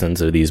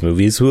comparisons of these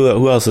movies,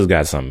 who else has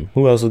got some?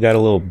 Who else has got a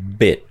little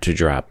bit to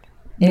drop?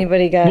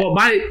 Anybody got? Well,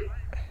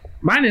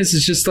 mine is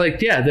just like,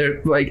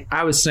 they're like,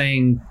 I was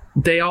saying,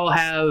 they all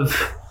have,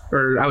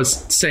 or I was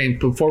saying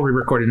before we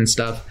recorded and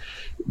stuff,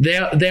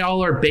 they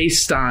all are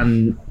based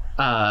on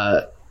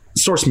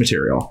source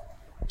material.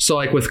 So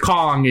like with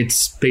Kong,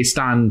 it's based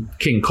on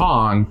King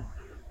Kong,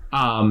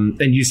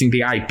 and using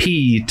the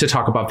IP to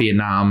talk about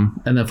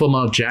Vietnam. And then Full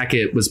Metal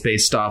Jacket was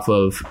based off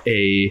of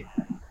a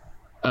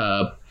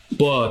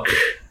book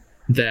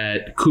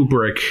that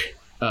Kubrick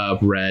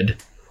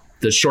read,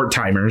 The Short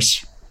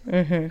Timers.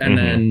 And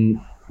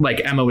then, like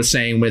Emma was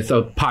saying, with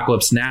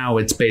Apocalypse Now,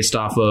 it's based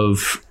off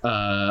of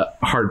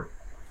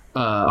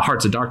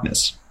Hearts of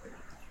Darkness.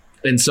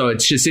 And so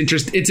it's just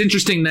it's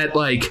interesting that,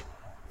 like,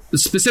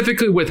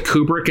 specifically with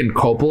Kubrick and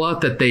Coppola,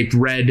 that they've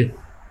read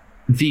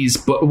these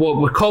books. Well,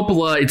 with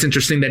Coppola, it's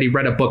interesting that he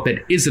read a book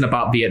that isn't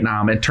about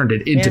Vietnam and turned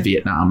it into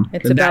Vietnam.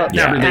 It's and about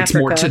that relates Africa,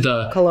 more to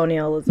the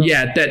colonialism.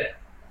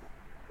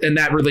 And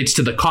that relates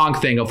to the Kong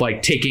thing of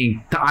like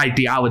taking the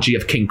ideology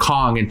of King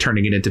Kong and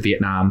turning it into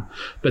Vietnam.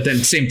 But then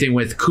same thing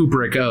with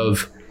Kubrick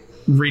of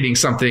reading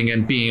something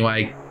and being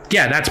like,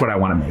 yeah, that's what I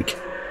want to make.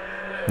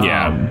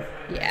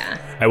 Yeah.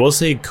 I will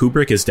say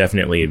Kubrick is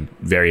definitely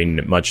very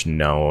much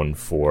known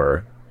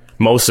for,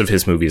 most of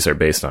his movies are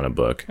based on a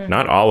book.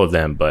 Not all of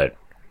them, but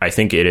I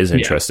think it is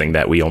interesting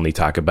that we only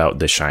talk about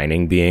The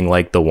Shining being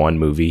like the one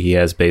movie he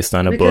has based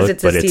on a book,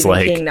 it's but a it's Stephen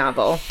like King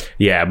novel.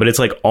 Yeah, but it's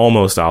like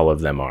almost all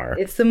of them are.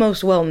 It's the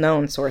most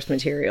well-known source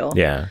material.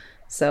 Yeah.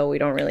 So we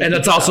don't really. And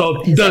that's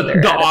also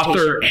the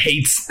author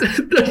hates.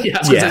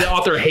 The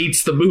author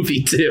hates the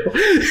movie too.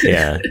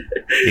 Yeah.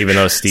 Even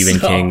though Stephen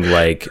King,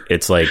 like,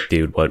 it's like,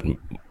 dude,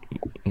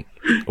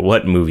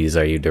 what movies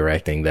are you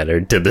directing that are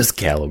to this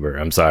caliber?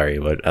 I'm sorry,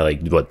 but I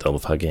like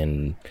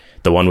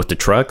the one with the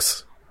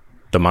trucks.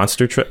 The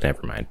monster truck?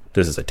 Never mind.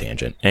 This is a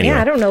tangent. Anyway.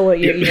 Yeah, I don't know what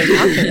you're even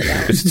talking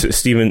about.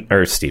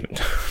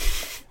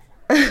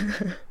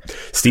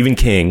 Stephen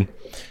King.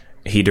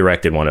 He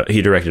directed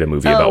a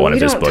movie about one of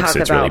his books.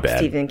 It's really bad.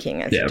 Stephen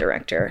King as a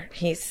director.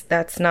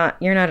 That's not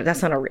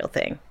a real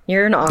thing.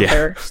 You're an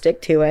author.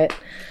 Stick to it.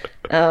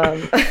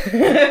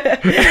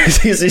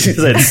 She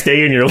said,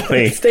 "Stay in your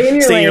lane. Stay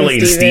in your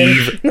lane,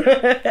 Steve."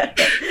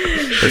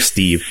 Or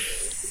Steve.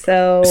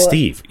 So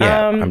Steve.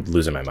 Yeah, I'm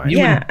losing my mind. You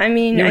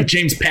and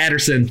James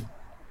Patterson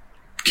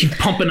keep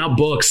pumping up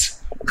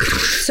books.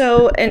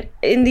 So,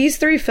 in these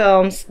three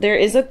films, there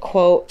is a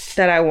quote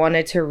that I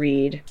wanted to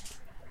read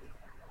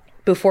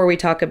before we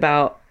talk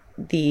about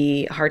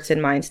the Hearts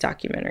and Minds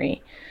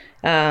documentary.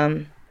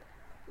 There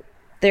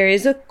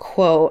is a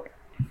quote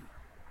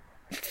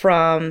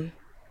from,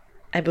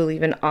 I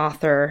believe, an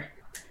author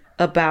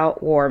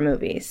about war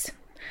movies.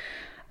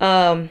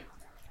 No,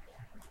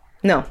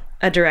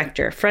 a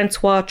director,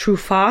 Francois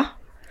Truffaut.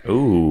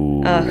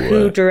 Ooh.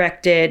 Who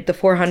directed The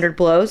 400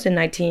 Blows in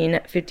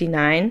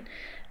 1959.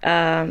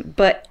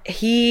 But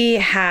he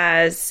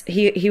was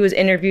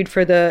interviewed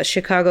for the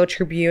Chicago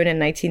Tribune in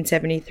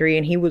 1973,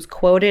 and he was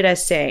quoted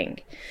as saying,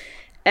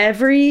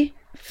 "Every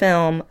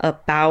film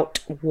about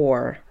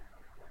war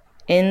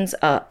ends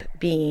up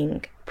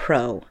being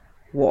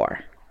pro-war."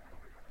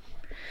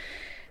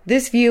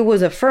 This view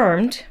was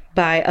affirmed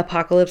by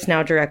Apocalypse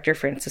Now director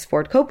Francis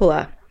Ford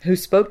Coppola, who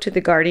spoke to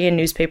the Guardian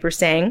newspaper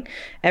saying,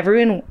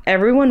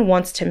 everyone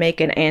wants to make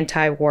an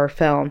anti-war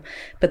film,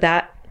 but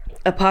that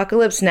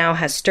Apocalypse Now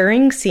has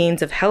stirring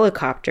scenes of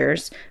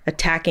helicopters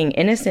attacking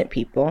innocent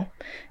people.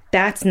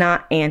 That's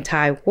not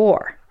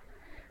anti-war.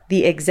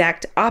 The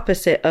exact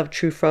opposite of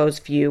Truffaut's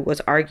view was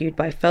argued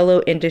by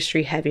fellow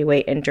industry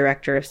heavyweight and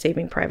director of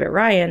Saving Private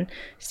Ryan,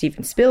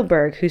 Steven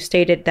Spielberg, who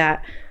stated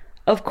that,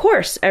 of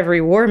course,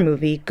 every war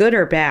movie, good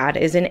or bad,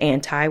 is an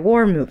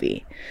anti-war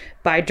movie,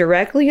 by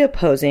directly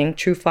opposing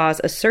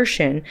Truffaut's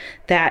assertion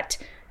that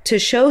to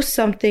show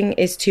something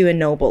is to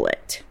ennoble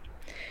it.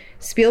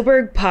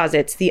 Spielberg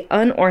posits the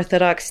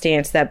unorthodox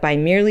stance that by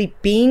merely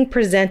being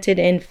presented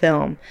in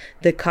film,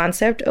 the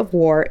concept of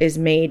war is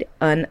made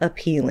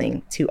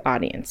unappealing to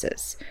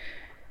audiences.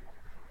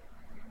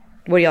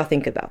 What do y'all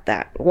think about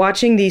that?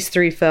 Watching these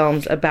three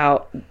films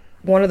about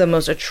one of the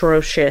most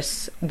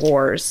atrocious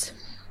wars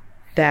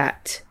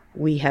that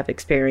we have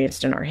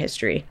experienced in our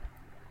history.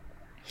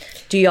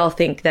 Do y'all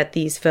think that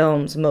these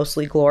films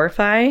mostly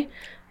glorify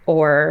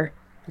war,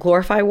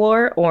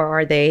 or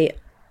are they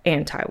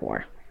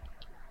anti-war?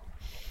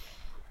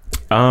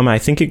 I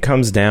think it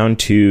comes down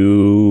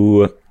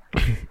to...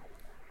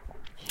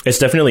 It's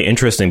definitely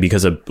interesting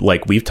because of,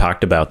 like, we've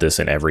talked about this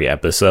in every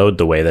episode,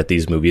 the way that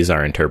these movies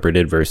are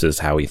interpreted versus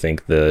how we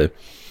think the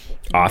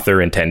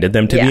author intended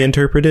them to be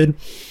interpreted.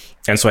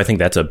 And so I think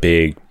that's a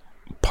big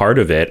part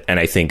of it. And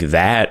I think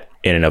that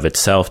in and of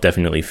itself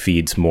definitely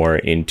feeds more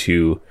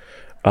into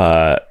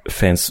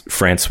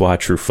Francois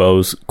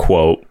Truffaut's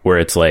quote, where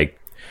it's like,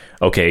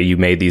 okay, you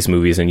made these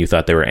movies and you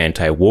thought they were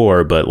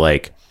anti-war, but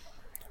like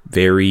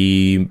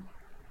very,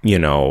 you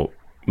know,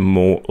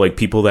 more like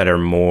people that are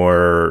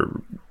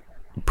more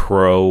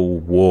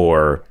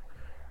pro-war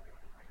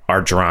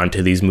are drawn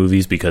to these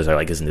movies because they're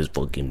like, isn't this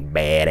fucking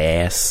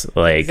badass?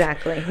 Like,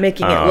 exactly,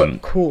 making it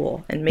look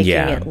cool and making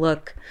it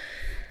look.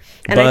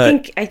 And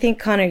I think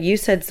Connor, you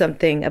said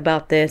something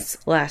about this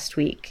last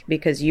week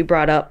because you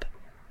brought up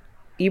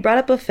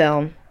a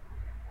film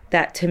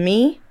that to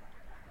me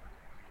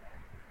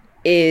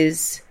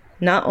is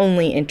not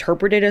only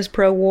interpreted as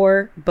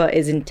pro-war but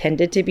is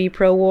intended to be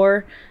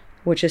pro-war,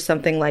 which is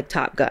something like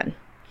Top Gun.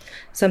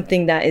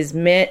 Something that is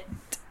meant,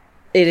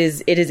 it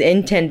is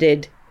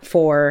intended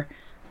for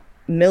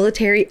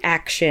military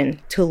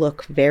action to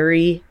look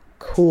very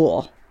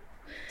cool.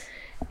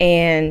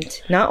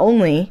 And not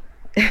only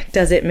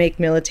does it make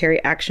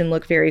military action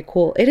look very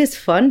cool, it is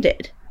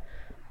funded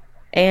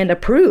and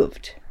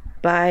approved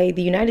by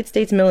the United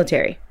States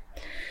military,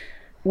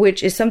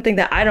 which is something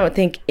that I don't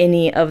think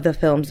any of the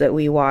films that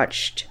we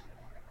watched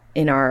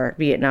in our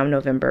Vietnam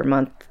November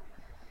month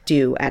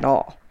do at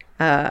all.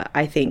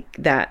 I think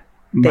that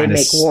they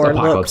make war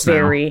look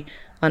very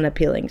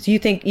unappealing. So you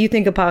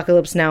think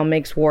Apocalypse Now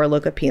makes war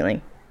look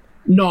appealing?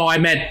 No, I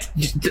meant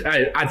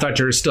I thought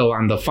you were still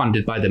on the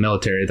funded by the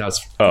military. That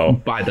was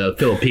by the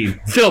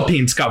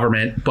Philippines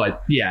government,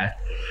 but yeah.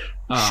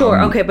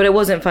 Sure, okay, but it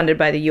wasn't funded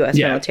by the U.S.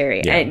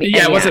 military.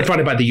 Yeah, it wasn't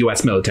funded by the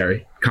U.S.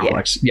 military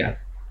complex. Yeah.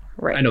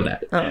 Right. I know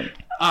that.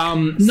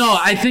 No,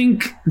 I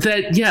think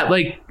that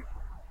like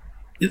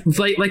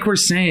we're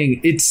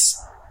saying,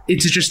 it's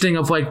interesting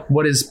of like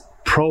what is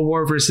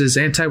pro-war versus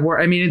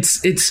anti-war. I mean,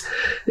 it's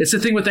the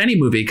thing with any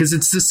movie because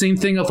it's the same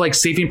thing of like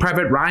Saving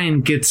Private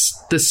Ryan gets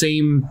the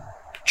same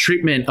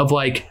treatment of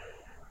like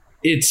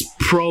it's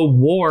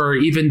pro-war,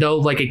 even though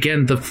like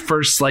again the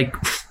first like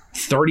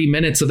 30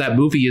 minutes of that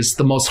movie is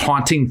the most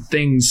haunting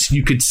things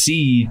you could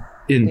see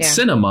in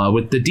cinema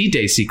with the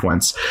D-Day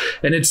sequence.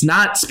 And it's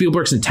not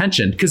Spielberg's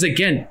intention because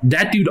again,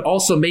 that dude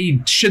also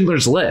made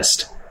Schindler's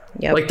List.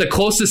 Yep. Like the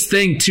closest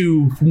thing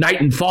to Night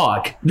and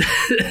Fog.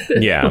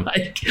 Yeah.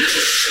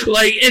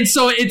 like and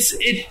so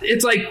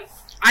it's like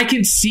I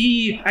can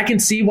see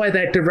why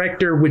that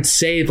director would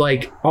say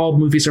like all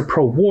movies are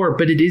pro-war,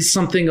 but it is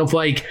something of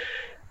like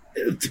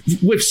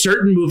with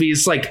certain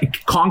movies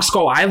like Kong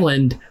Skull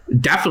Island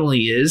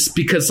definitely is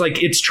because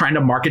like it's trying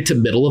to market to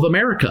middle of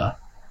America.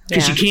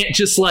 Because you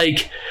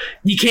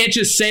can't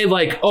just say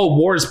like, oh,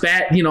 war's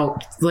bad, you know,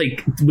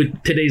 like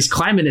with today's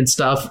climate and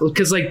stuff,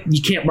 because like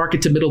you can't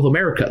market to middle of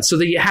America. So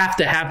that you have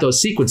to have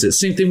those sequences.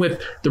 Same thing with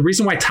the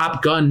reason why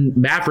Top Gun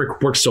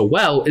Maverick works so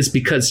well is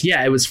because,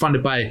 it was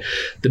funded by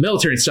the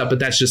military and stuff, but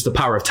that's just the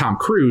power of Tom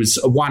Cruise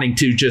wanting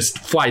to just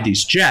fly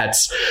these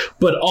jets.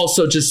 But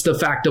also just the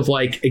fact of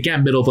like,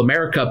 again, middle of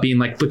America being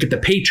like, look at the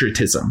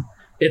patriotism.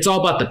 It's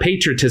all about the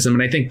patriotism.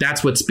 And I think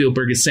that's what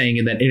Spielberg is saying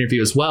in that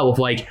interview as well of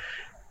like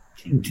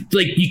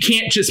you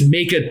can't just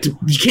make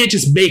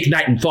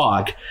Night and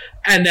Fog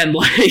and then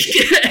like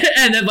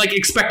and then like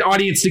expect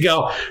audience to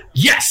go,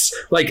 yes,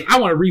 like I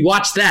want to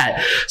rewatch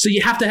that. So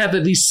you have to have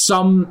at least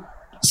some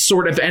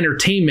sort of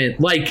entertainment,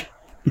 like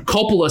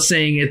Coppola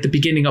saying at the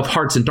beginning of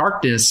Hearts and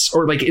Darkness,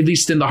 or like at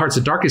least in the Hearts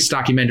and Darkness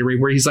documentary,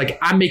 where he's like,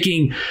 I'm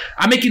making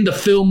the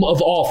film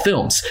of all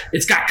films.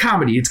 It's got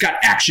comedy, it's got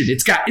action,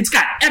 it's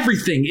got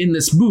everything in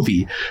this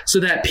movie,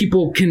 so that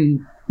people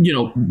can, you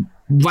know,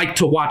 like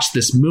to watch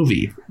this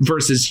movie,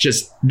 versus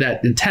just that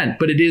intent.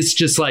 But it is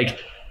just like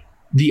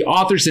the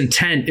author's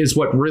intent is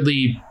what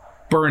really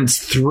burns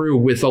through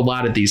with a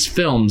lot of these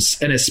films,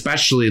 and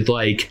especially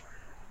like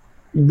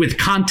with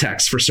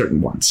context for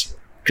certain ones.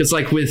 Because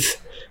like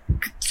with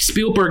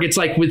Spielberg, it's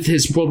like with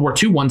his World War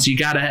II ones, you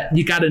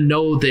gotta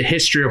know the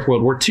history of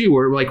World War II.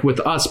 Or like with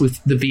us, with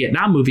the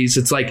Vietnam movies,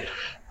 it's like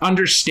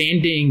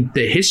understanding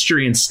the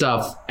history and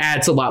stuff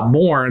adds a lot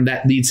more, and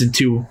that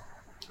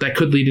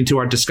could lead into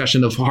our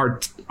discussion of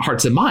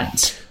Hearts and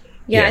Minds.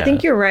 Yeah, I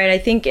think you're right. I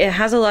think it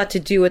has a lot to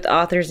do with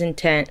author's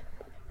intent.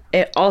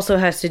 It also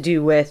has to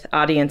do with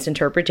audience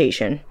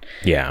interpretation.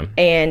 Yeah.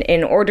 And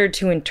in order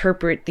to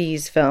interpret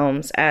these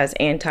films as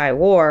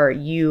anti-war,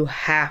 you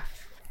have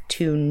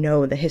to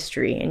know the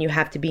history, and you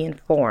have to be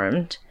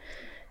informed,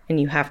 and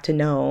you have to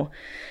know.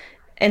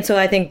 And so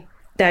I think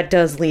that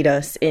does lead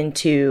us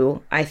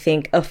into, I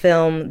think, a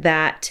film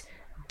that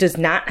does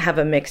not have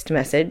a mixed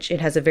message. It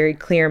has a very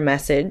clear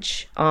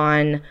message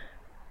on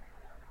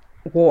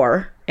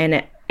war,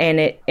 and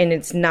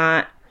it's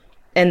not,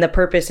 and the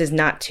purpose is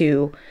not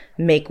to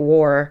make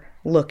war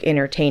look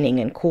entertaining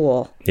and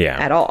cool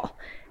at all.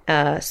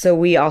 So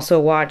we also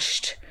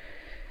watched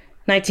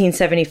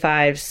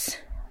 1975's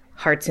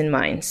Hearts and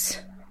Minds.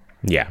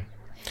 Yeah.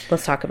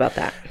 Let's talk about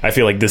that. I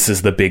feel like this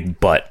is the big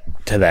but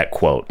to that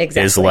quote.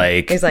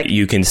 Exactly. Is like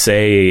you can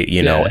say,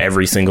 you know,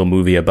 every single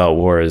movie about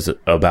war is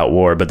about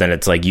war, but then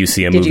it's like you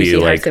see a movie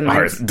like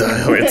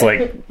it's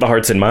like the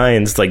Hearts and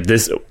Minds, like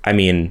this. I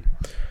mean,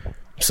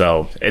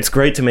 so it's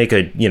great to make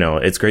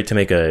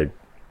a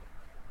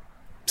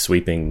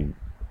sweeping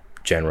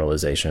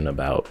generalization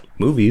about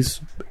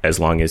movies, as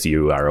long as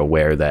you are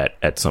aware that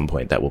at some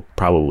point that will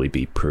probably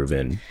be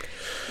proven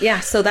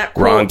so that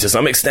quote, wrong to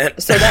some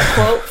extent. So that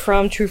quote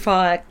from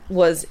Truffaut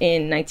was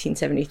in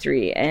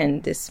 1973,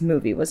 and this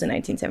movie was in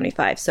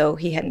 1975, so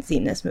he hadn't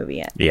seen this movie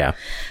yet. Yeah.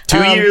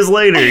 2 years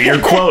later,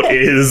 your quote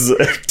is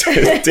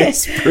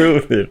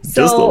disproven.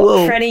 So, just a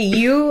little.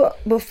 Freddie,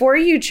 before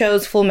you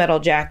chose Full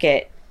Metal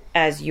Jacket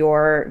as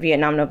your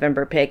Vietnam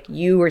November pick,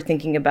 you were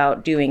thinking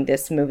about doing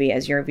this movie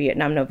as your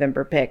Vietnam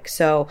November pick.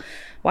 So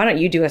why don't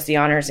you do us the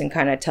honors and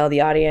kind of tell the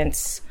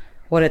audience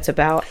what it's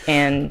about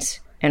and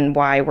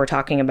why we're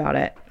talking about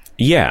it?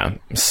 Yeah.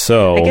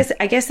 So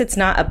I guess it's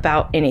not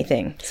about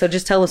anything. So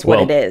just tell us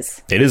what it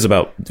is. It is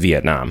about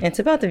Vietnam. It's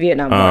about the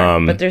Vietnam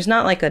War, but there's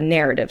not like a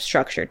narrative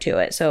structure to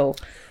it. So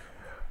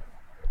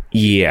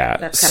yeah,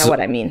 that's kind of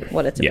what I mean,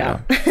 what it's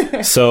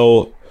about.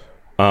 So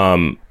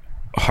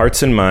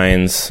Hearts and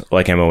Minds,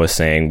 like Emma was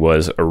saying,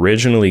 was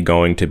originally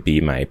going to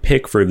be my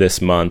pick for this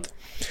month.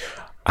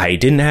 I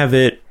didn't have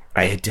it.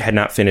 I had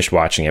not finished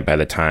watching it by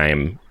the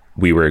time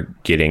we were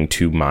getting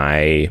to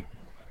my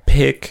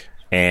pick.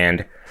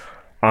 And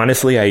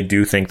honestly, I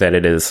do think that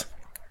it is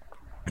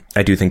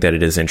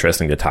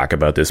interesting to talk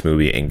about this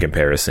movie in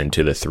comparison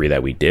to the three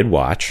that we did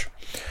watch.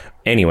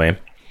 Anyway,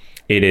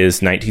 it is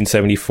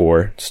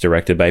 1974. It's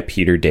directed by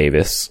Peter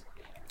Davis,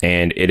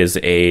 and it is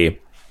a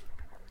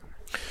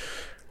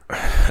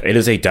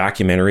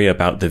documentary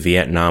about the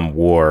Vietnam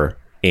War,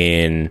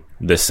 in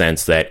the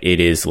sense that it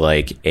is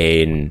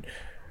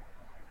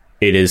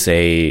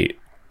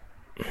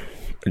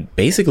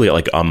basically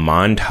like a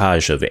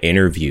montage of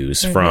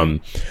interviews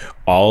from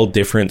all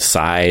different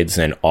sides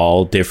and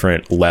all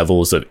different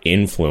levels of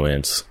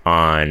influence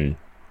on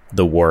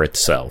the war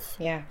itself.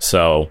 Yeah.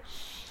 So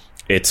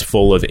it's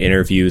full of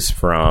interviews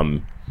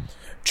from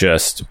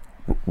just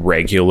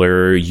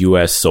regular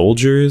U.S.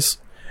 soldiers.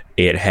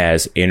 It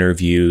has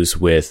interviews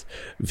with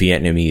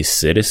Vietnamese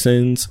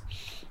citizens.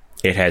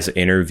 It has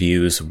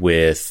interviews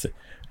with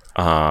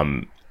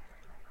Vietnamese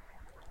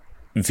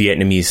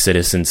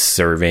citizens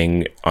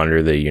serving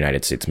under the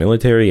United States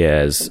military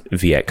as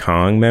Viet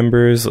Cong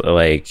members.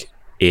 Like,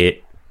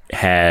 it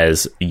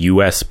has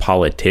U.S.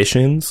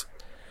 politicians.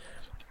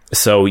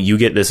 So you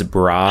get this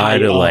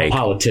broad,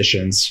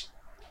 politicians.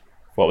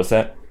 What was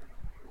that?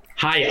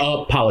 High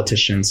up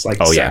politicians, like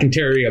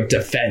Secretary of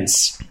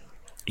Defense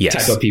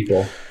type of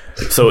people.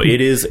 So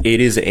it is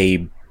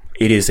a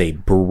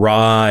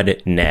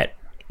broad net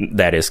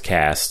that is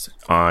cast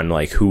on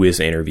like who is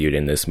interviewed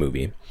in this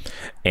movie,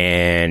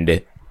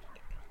 and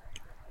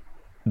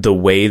the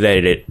way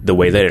that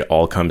it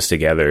all comes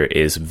together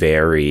is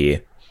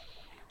very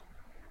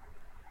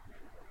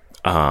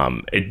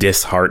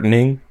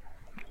disheartening,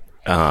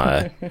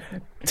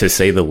 to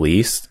say the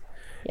least.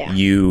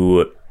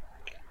 Yeah.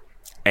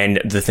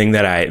 And the thing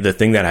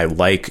that I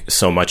like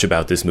so much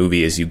about this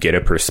movie is you get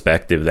a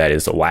perspective that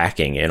is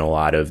lacking in a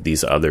lot of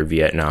these other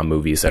Vietnam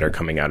movies that are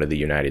coming out of the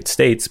United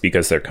States,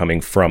 because they're coming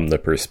from the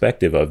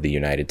perspective of the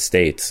United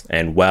States.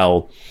 And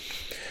while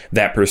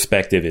that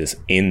perspective is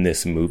in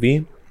this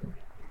movie,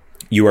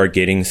 you're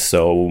getting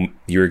so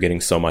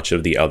much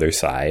of the other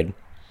side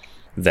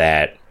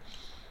that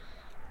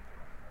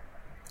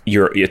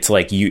it's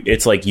like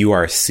you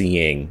are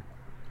seeing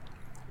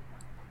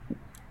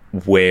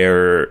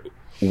where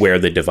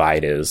the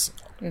divide is,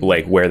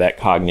 like where that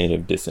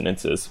cognitive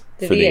dissonance is.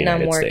 The for Vietnam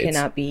the War States.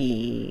 cannot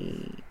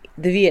be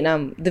the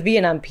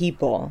Vietnam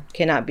people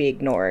cannot be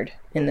ignored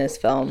in this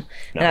film.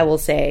 No. And I will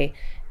say,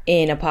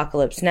 in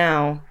Apocalypse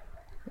Now,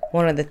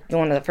 one of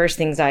the first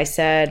things I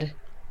said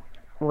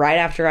right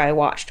after I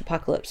watched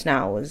Apocalypse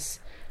Now was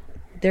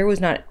there was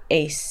not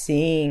a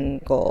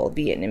single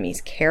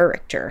Vietnamese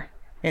character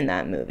in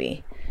that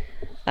movie.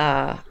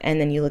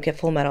 And then you look at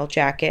Full Metal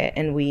Jacket,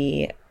 and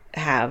we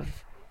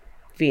have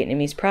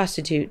Vietnamese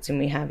prostitutes, and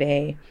we have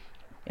a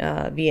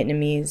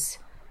Vietnamese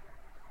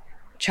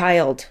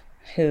child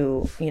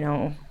who,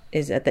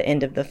 is at the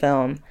end of the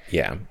film.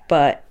 Yeah.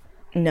 But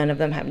none of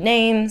them have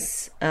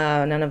names.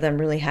 None of them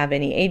really have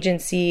any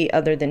agency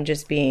other than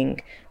just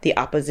being the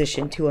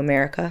opposition to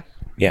America.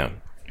 Yeah.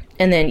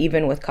 And then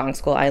even with Kong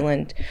Skull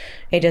Island,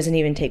 it doesn't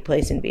even take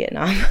place in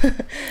Vietnam.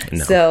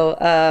 No. So,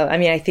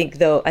 I think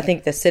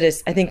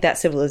that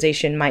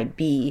civilization might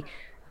be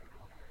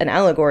an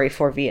allegory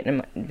for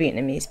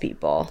Vietnamese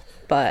people,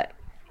 but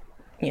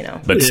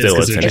But still,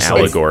 it's an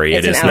allegory.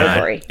 It is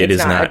not. It is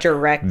not a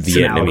direct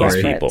Vietnamese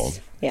reference. people.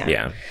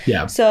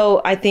 Yeah.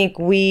 So I think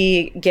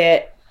we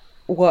get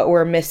what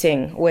we're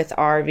missing with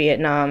our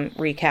Vietnam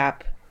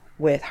recap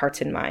with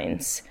Hearts and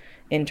Minds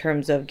in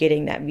terms of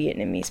getting that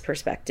Vietnamese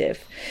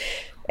perspective.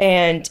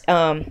 And,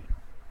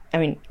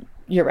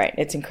 you're right.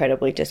 It's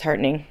incredibly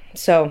disheartening.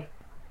 So,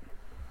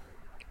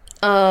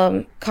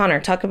 Connor,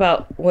 talk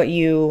about what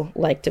you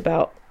liked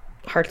about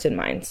Hearts and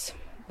Minds.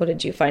 What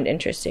did you find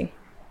interesting?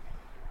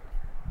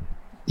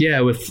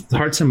 Yeah, with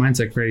Hearts and Minds,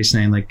 like Freddie's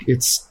saying, like,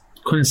 it's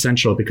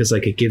quintessential because,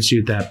 like, it gives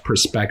you that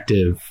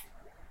perspective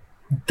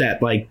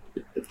that, like,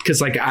 because,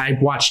 like, I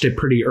watched it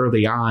pretty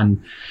early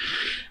on.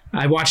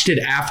 I watched it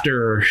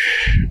after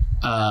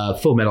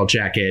Full Metal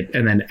Jacket,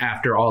 and then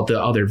after all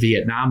the other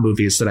Vietnam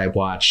movies that I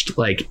watched.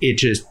 Like, it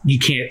just, you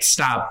can't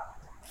stop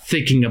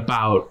thinking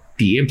about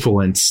the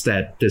influence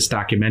that this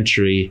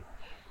documentary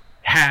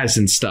has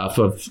and stuff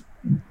of,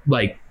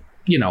 like,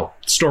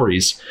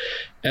 stories.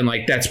 And,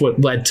 like, that's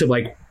what led to,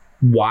 like,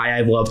 why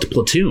I loved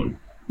Platoon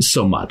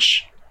so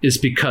much, is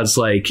because,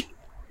 like,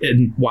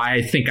 and why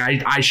I think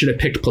I should have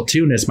picked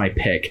Platoon as my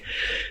pick.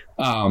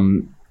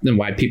 And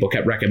why people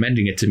kept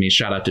recommending it to me.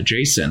 Shout out to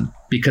Jason,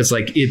 because,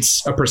 like,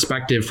 it's a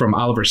perspective from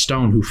Oliver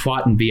Stone, who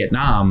fought in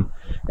Vietnam.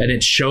 And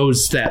it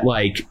shows that,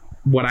 like,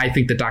 what I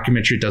think the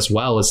documentary does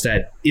well is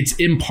that it's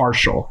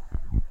impartial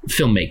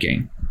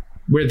filmmaking,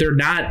 where they're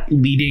not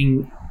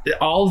leading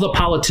all the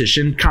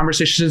politician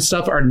conversations and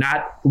stuff are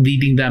not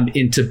leading them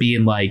into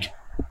being like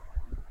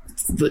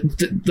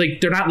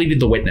they're not leading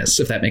the witness,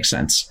 if that makes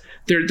sense.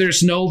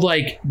 There's no,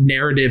 like,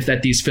 narrative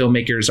that these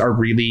filmmakers are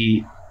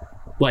really,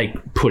 like,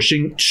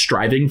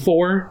 striving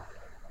for.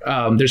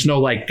 There's no,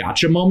 like,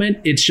 gotcha moment.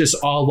 It's just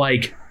all,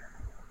 like,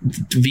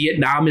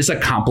 Vietnam is a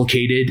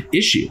complicated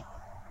issue.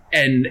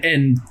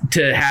 And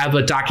to have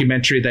a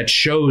documentary that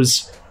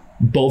shows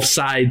both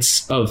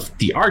sides of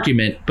the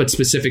argument, but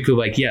specifically,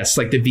 like, yes,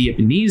 like, the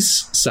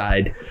Vietnamese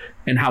side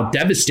and how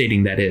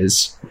devastating that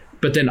is.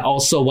 But then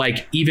also,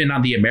 like, even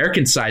on the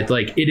American side,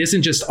 like, it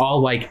isn't just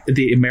all, like,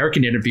 the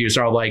American interviews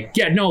are like,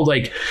 yeah, no,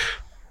 like,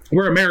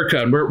 we're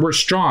America and we're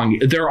strong.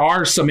 There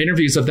are some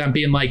interviews of them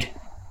being like,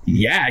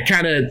 yeah, I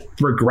kind of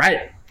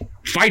regret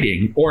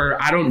fighting, or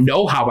I don't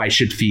know how I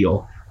should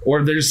feel.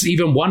 Or there's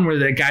even one where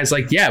the guy's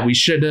like, yeah, we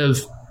should have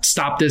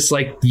stopped this,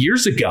 like,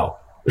 years ago.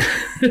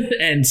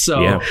 And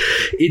so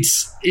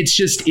it's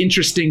just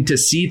interesting to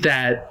see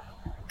that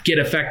get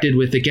affected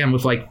with, again,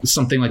 with, like,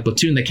 something like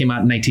Platoon that came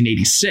out in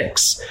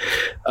 1986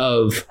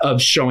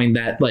 of showing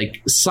that,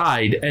 like,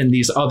 side, and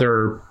these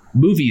other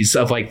movies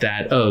of, like,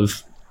 that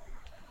of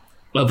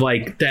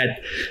like that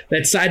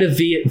side of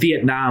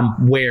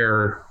Vietnam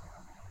where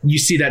you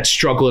see that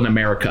struggle in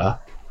America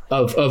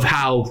of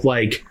how,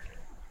 like,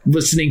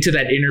 listening to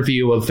that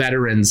interview of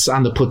veterans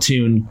on the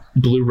Platoon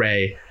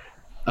Blu-ray,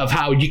 of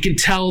how you can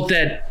tell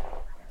that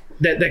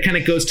kind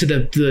of goes to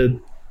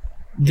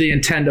the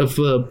intent of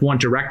the one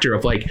director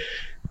of, like,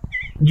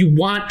 you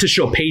want to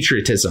show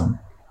patriotism.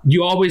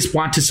 You always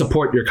want to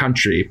support your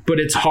country, but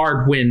it's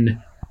hard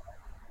when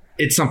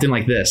it's something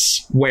like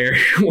this where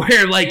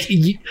like,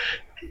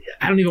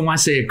 I don't even want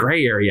to say a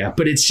gray area,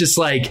 but it's just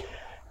like,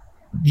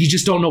 you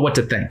just don't know what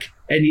to think.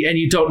 And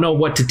you don't know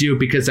what to do,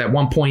 because at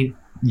one point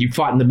you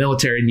fought in the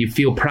military and you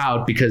feel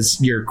proud because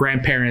your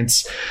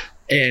grandparents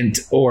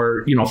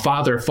or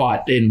father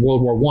fought in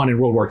World War I and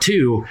World War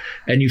II,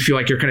 and you feel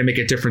like you're going to make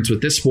a difference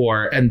with this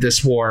war, and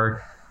this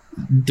war,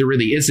 there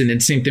really isn't.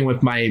 And same thing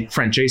with my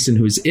friend Jason,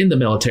 who's in the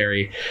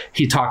military.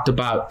 He talked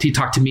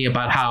to me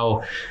about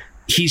how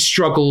he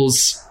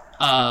struggles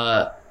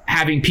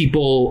having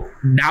people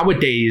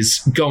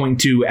nowadays going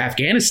to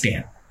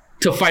Afghanistan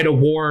to fight a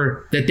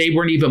war that they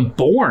weren't even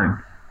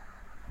born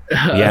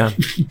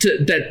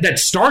that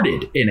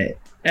started in it.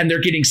 and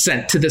they're getting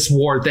sent to this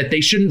war that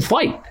they shouldn't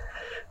fight.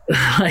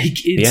 Like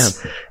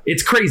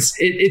it's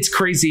crazy. It's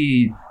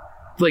crazy.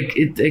 Like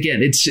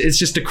it's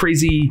just a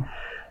crazy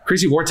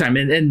wartime.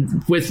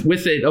 And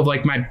with it, of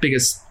like, my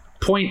biggest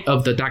point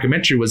of the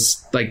documentary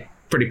was, like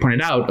Freddie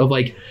pointed out, of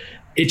like,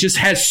 it just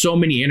has so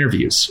many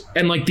interviews,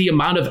 and like the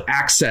amount of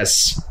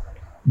access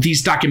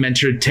these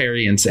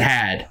documentarians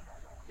had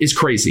is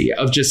crazy.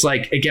 Of just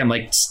like, again,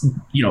 like,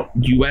 you know,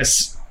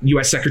 U.S.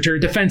 Secretary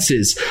of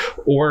Defense's,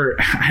 or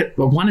I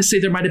want to say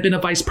there might have been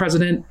a vice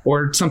president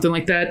or something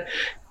like that.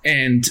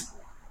 And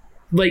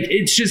like,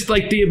 it's just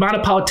like the amount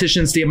of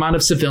politicians, the amount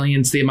of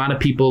civilians, the amount of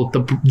people,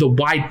 the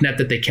wide net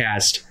that they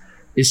cast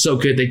is so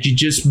good that you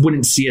just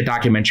wouldn't see a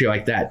documentary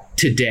like that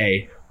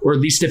today. Or at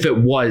least if it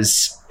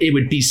was, it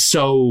would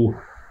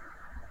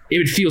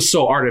feel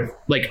so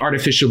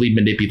artificially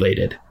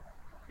manipulated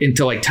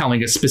into like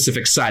telling a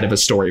specific side of a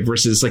story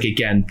versus, like,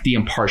 again, the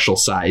impartial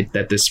side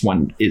that this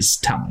one is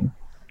telling.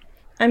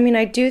 I mean,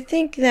 I do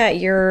think that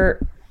you're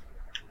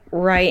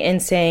right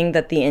in saying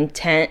that the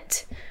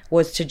intent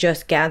was to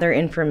just gather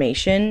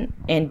information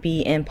and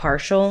be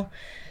impartial.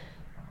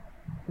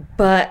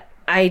 But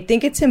I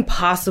think it's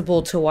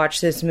impossible to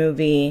watch this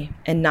movie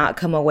and not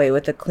come away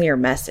with a clear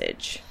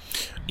message.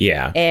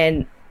 Yeah.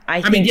 And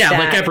I think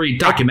like every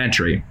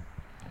documentary.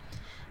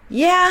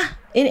 Yeah,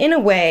 in a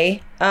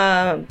way.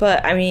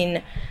 But I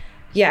mean,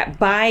 yeah,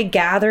 by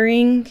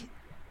gathering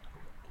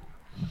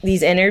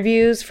these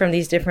interviews from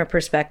these different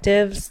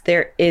perspectives,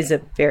 there is a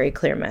very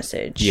clear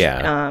message.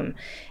 Yeah.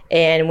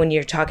 And when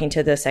you're talking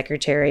to the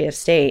Secretary of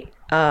State,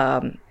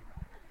 and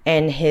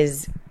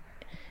his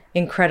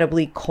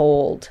incredibly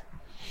cold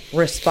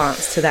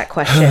response to that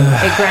question,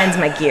 it grinds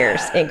my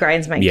gears. It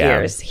grinds my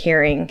gears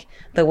hearing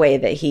the way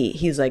that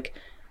he's like,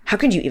 how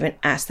could you even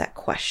ask that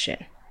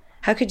question?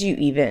 How could you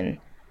even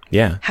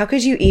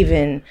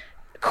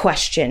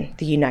question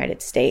the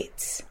United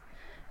States?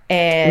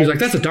 And he's like,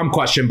 that's a dumb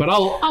question, but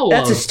I'll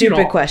that's a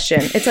stupid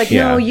question. It's like,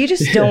 no, you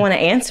just don't want to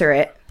answer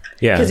it.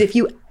 Yeah. Because if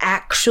you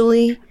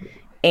actually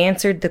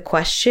answered the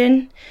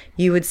question,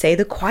 you would say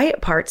the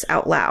quiet parts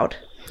out loud.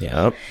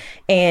 Yep.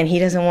 And he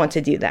doesn't want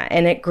to do that.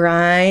 And it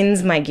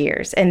grinds my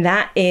gears. And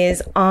that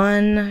is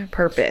on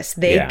purpose.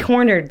 They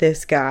cornered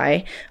this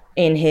guy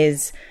in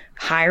his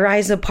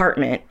high-rise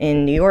apartment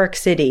in New York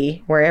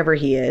City, wherever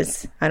he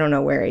is. I don't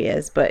know where he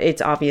is, but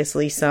it's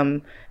obviously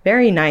some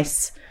very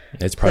nice...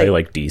 It's probably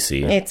like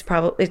DC. It's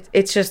probably...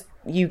 It's just...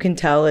 You can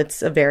tell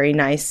it's a very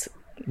nice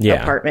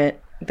apartment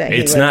that he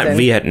lives in. It's not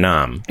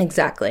Vietnam.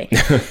 Exactly.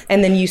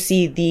 And then you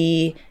see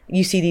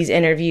these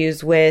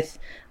interviews with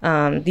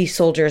these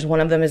soldiers. One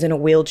of them is in a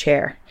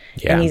wheelchair,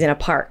 and he's in a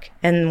park,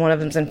 and one of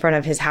them's in front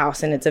of his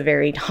house, and it's a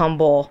very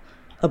humble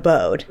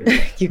abode,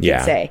 you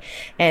could say.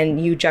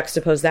 And you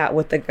juxtapose that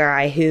with the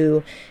guy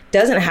who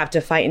doesn't have to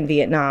fight in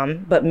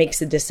Vietnam, but makes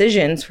the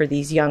decisions for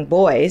these young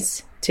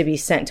boys to be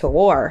sent to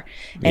war.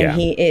 And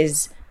he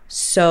is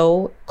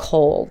so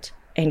cold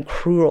and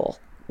cruel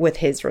with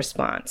his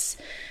response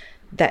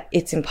that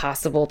it's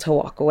impossible to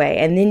walk away.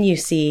 And then you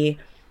see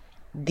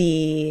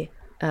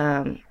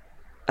a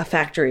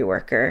factory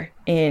worker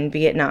in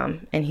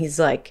Vietnam, and he's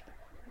like,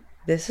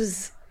 this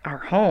is our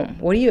home.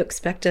 What do you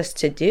expect us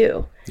to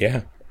do?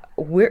 Yeah.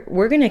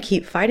 We're going to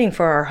keep fighting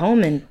for our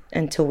home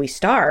until we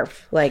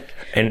starve. Like,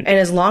 and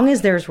as long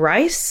as there's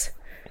rice,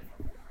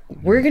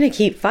 we're going to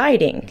keep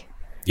fighting.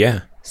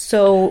 Yeah.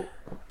 So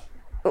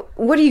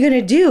what are you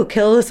going to do?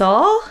 Kill us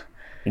all?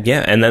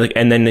 Yeah.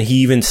 And then he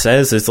even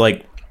says, it's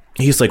like,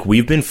 he's like,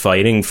 we've been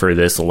fighting for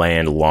this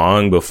land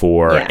long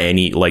before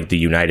the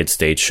United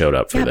States showed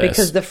up for this.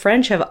 Because the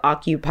French have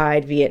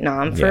occupied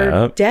Vietnam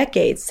for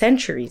decades,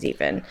 centuries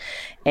even.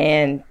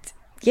 And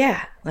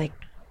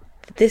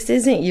this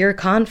isn't your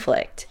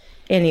conflict.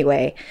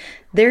 Anyway,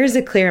 there's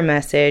a clear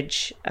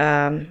message.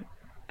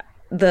 The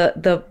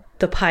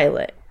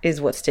pilot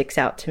is what sticks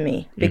out to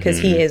me, because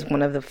he is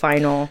one of the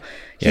final.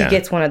 He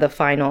gets one of the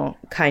final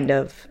kind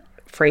of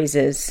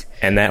phrases.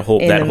 And that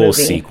whole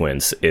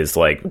sequence is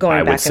like,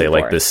 I would say,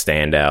 like the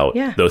standout.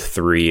 Yeah. Those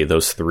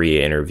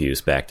three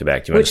interviews back to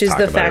back. Which is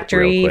the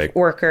factory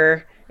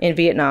worker in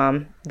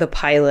Vietnam, the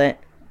pilot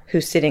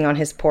who's sitting on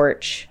his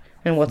porch.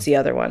 And what's the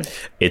other one?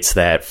 It's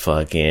that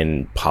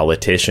fucking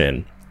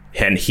politician.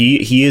 And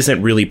he isn't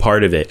really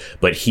part of it,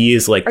 but he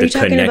is like the connecting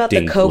glue. Are you talking about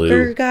the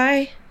Coker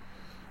guy?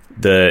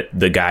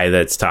 The guy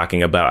that's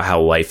talking about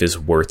how life is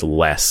worth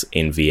less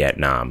in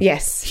Vietnam.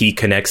 Yes. He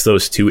connects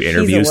those two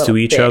interviews to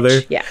each other.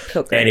 Yeah,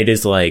 Coker. And it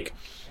is like,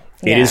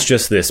 it is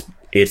just this,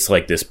 it's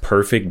like this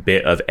perfect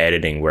bit of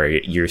editing where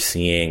you're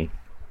seeing,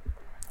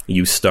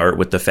 you start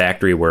with the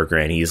factory worker,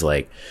 and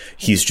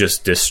he's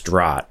just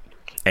distraught.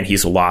 And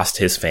he's lost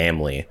his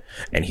family,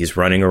 and he's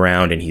running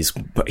around, and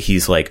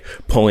he's like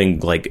pulling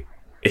like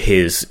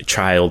his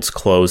child's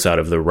clothes out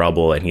of the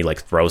rubble, and he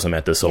like throws them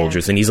at the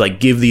soldiers, and he's like,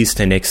 give these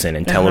to Nixon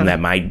and tell him that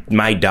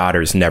my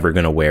daughter's never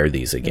going to wear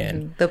these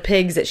again. The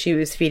pigs that she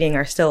was feeding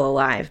are still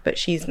alive, but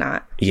she's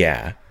not.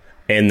 Yeah.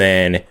 And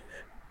then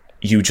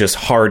you just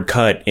hard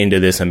cut into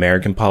this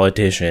American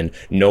politician,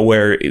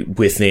 nowhere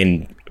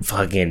within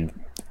fucking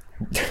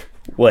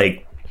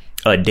like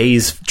a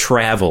day's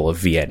travel of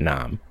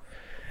Vietnam.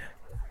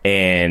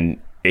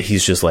 And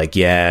he's just like,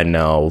 yeah,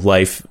 no,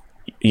 life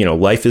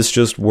is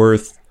just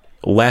worth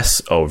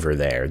less over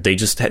there. They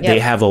just they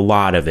have a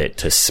lot of it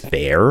to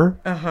spare.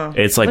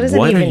 It's like,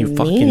 what are you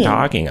fucking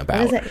talking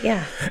about?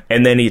 Yeah.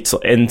 And then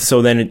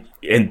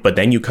but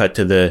then you cut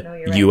to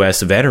the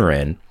U.S.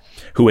 veteran,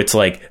 who it's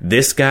like,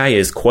 this guy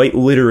is quite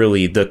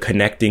literally the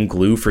connecting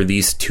glue for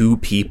these two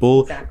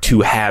people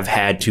to have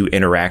had to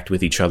interact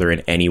with each other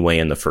in any way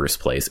in the first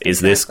place. Is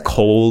this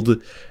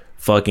cold,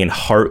 fucking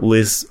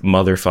heartless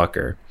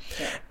motherfucker?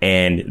 Yeah.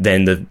 And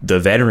then the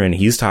veteran,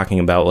 he's talking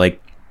about,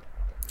 like,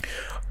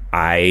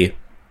 I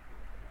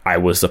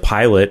was the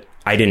pilot.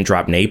 I didn't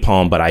drop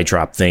napalm, but I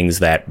dropped things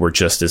that were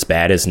just as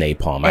bad as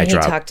napalm.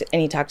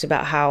 And he talked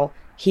about how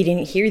he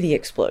didn't hear the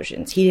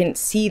explosions. He didn't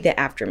see the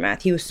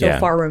aftermath. He was so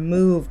far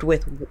removed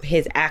with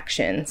his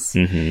actions.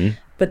 Mm-hmm.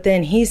 But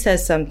then he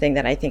says something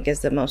that I think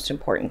is the most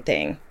important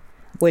thing,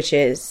 which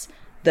is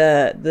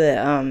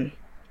the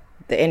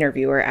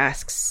interviewer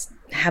asks,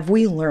 "Have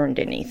we learned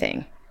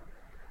anything?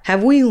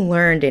 Have we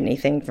learned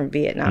anything from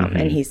Vietnam?" Mm-hmm.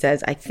 And he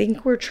says, "I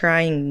think we're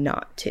trying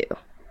not to."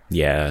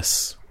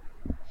 Yes.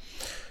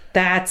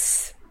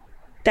 That's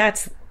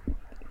the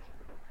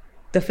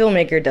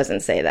filmmaker doesn't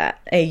say that.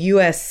 A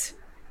U.S.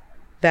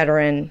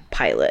 veteran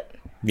pilot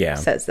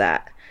says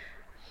that.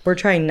 We're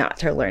trying not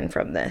to learn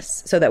from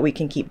this so that we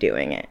can keep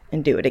doing it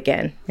and do it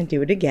again and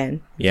do it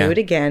again, do it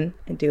again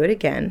and do it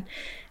again.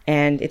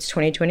 And it's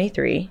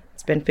 2023.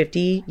 It's been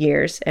 50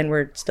 years and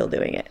we're still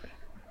doing it.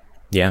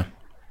 Yeah.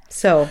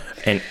 So.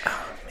 And,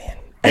 oh man,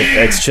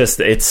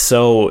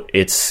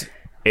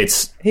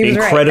 it's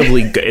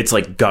incredibly good. It's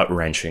like gut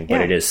wrenching,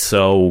 but it is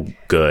so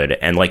good.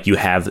 And like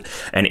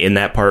and in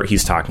that part,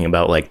 he's talking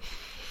about, like,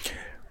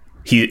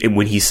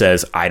 when he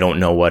says, "I don't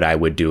know what I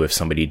would do if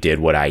somebody did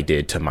what I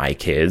did to my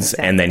kids."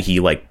 Exactly. And then he,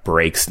 like,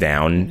 breaks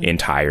down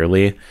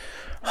entirely.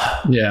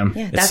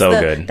 It's so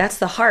good. That's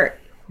the heart.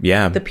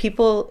 Yeah. The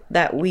people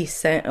that we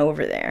sent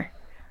over there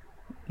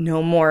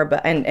know more,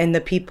 and the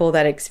people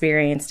that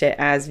experienced it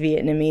as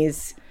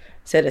Vietnamese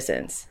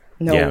citizens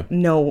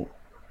know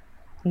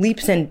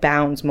leaps and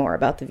bounds more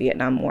about the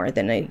Vietnam War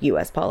than a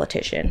U.S.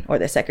 politician or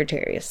the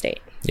Secretary of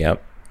State.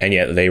 Yep. And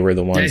yet they were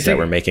the ones that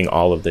were making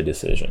all of the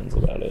decisions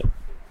about it.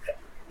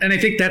 And I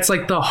think that's,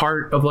 like, the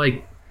heart of,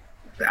 like,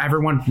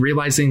 everyone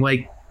realizing,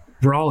 like,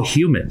 we're all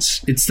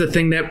humans. It's the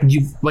thing that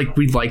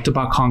we liked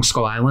about Kong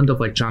Skull Island, of,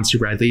 like, John C.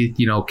 Reilly,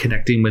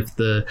 connecting with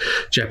the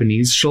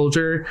Japanese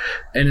soldier.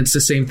 And it's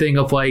the same thing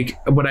of, like,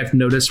 what I've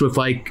noticed with,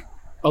 like,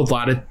 a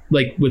lot of,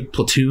 like, with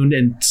Platoon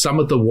and some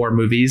of the war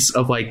movies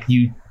of, like,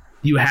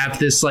 you have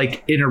this,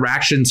 like,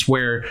 interactions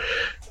where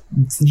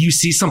you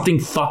see something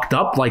fucked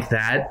up like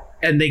that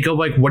and they go,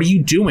 like, what are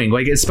you doing?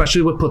 Like,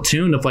 especially with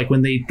Platoon, of, like,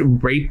 when they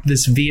rape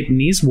this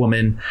Vietnamese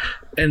woman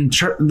and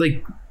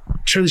Charlie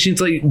Sheen's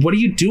like, what are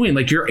you doing?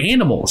 Like, you're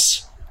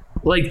animals.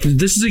 Like,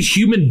 this is a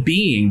human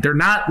being. They're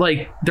not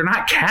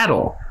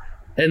cattle.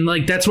 And,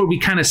 like, that's what we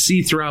kind of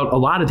see throughout a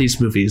lot of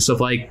these movies of,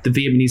 like, the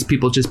Vietnamese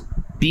people just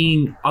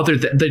being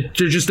they're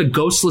just a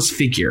ghostless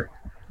figure.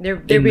 They're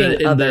being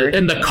othered.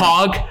 In the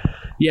cog.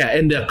 Yeah,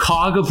 in the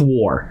cog of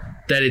war,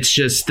 that it's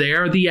just,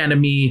 they're the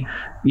enemy,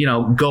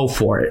 go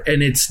for it.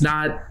 And it's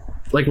not,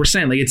 like we're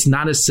saying, like, it's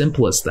not as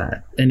simple as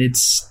that. And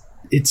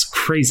it's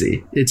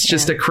crazy. It's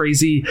just a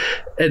crazy,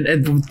 and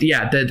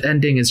that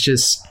ending is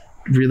just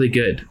really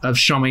good of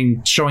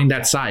showing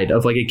that side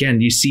of, like, again,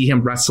 you see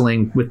him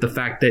wrestling with the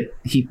fact that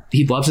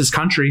he loves his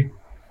country,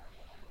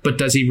 but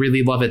does he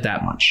really love it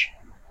that much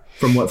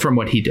from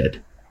what he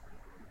did?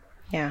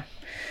 Yeah.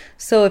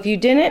 So if you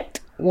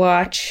didn't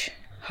watch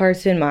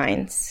Hearts and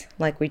Minds,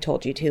 like we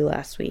told you to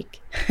last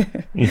week,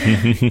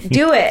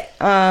 do it.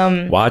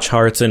 Watch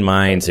Hearts and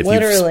Minds. If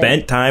you've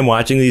spent time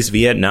watching these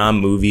Vietnam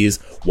movies,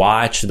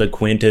 watch the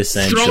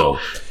quintessential.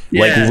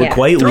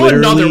 Quite throw literally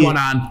another one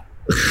on.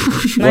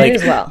 Might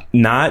as well.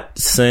 Not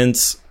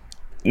since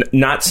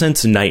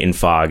Night and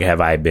Fog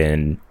have I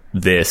been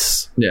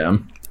this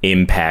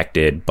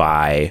impacted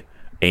by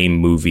a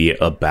movie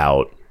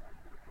about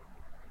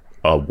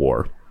a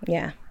war.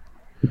 Yeah.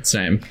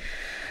 Same.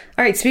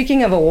 All right,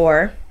 speaking of a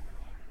war,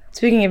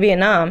 speaking of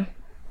Vietnam,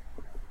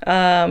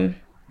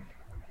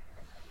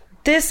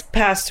 this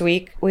past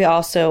week, we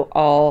also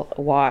all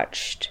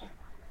watched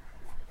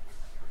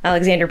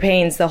Alexander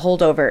Payne's The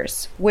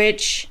Holdovers,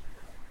 which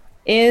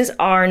is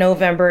our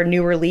November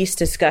new release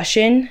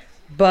discussion,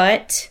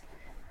 but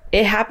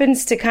it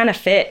happens to kind of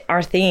fit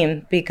our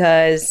theme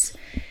because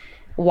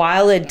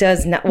while it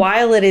is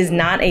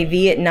not a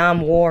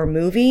Vietnam War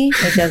movie,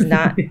 it does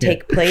not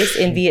take place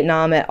in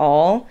Vietnam at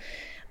all.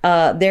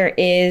 There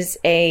is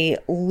a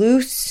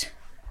loose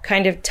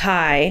kind of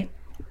tie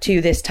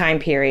to this time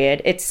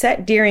period. It's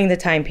set during the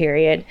time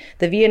period.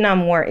 The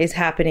Vietnam War is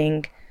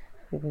happening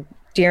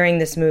during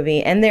this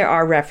movie, and there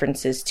are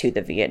references to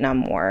the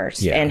Vietnam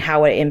Wars and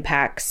how it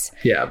impacts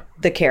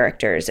the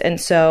characters.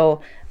 And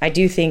so I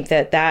do think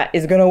that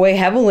is going to weigh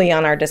heavily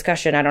on our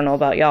discussion. I don't know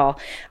about y'all.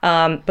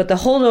 But The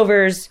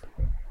Holdovers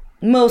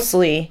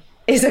mostly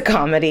is a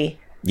comedy.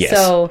 Yes.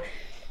 So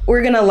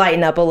we're going to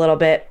lighten up a little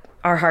bit.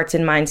 our hearts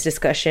and minds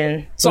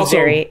discussion It's was also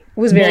very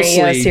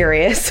mostly-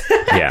 serious.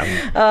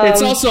 Yeah.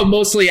 It's also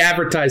mostly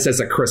advertised as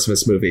a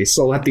Christmas movie,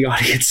 so let the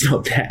audience know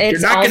that. You're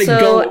It's not going to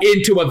also- go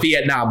into a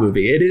Vietnam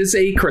movie. It is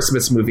a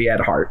Christmas movie at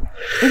heart.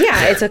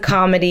 Yeah, it's a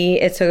comedy.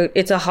 It's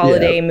a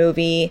holiday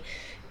movie.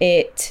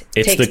 It's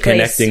It's the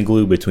connecting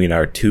glue between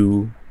our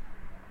 2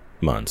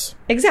 months.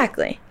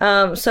 Exactly.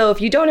 So if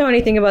you don't know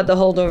anything about the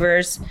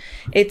Holdovers,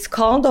 it's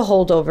called the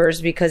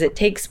Holdovers because it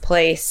takes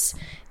place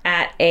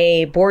at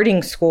a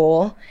boarding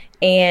school,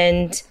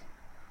 and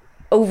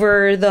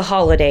over the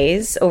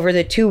holidays, over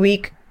the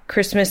 2-week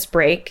Christmas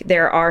break,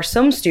 there are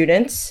some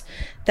students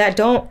that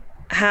don't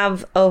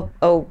have a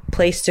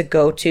place to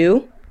go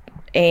to,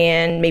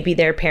 and maybe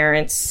their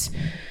parents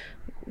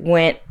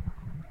went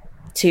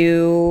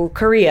to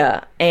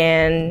Korea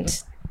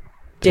and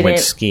Went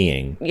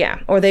skiing. yeah,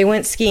 or they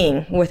went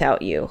skiing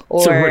without you,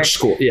 It's a or rich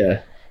school,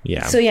 yeah.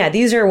 Yeah. so yeah,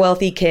 these are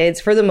wealthy kids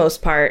for the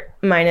most part,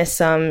 minus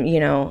some,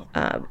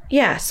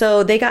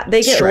 so they get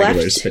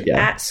Stragglers, left but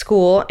yeah. at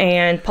school,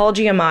 and Paul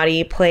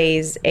Giamatti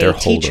plays a They're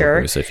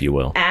teacher holdovers, if you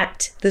will.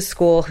 at the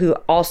school who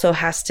also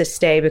has to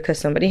stay because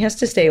somebody has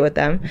to stay with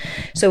them.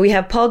 So we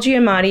have Paul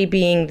Giamatti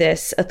being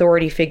this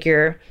authority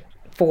figure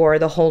for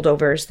the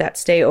holdovers that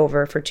stay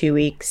over for 2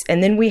 weeks.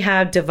 And then we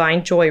have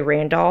Divine Joy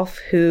Randolph,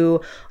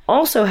 who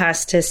also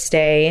has to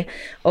stay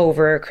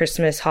over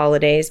Christmas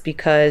holidays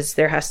because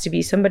there has to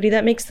be somebody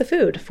that makes the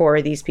food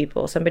for these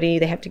people.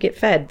 They have to get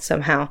fed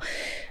somehow.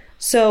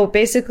 So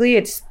basically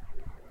it's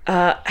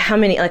how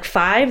many? Like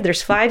 5?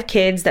 There's 5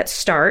 kids that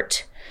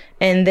start.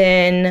 And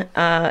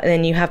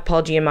then you have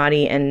Paul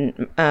Giamatti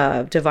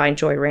and Divine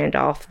Joy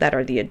Randolph that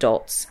are the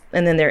adults.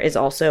 And then there is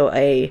also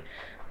a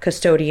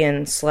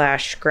custodian /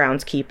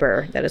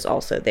 groundskeeper that is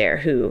also there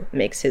who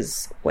makes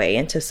his way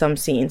into some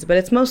scenes. But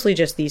it's mostly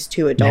just these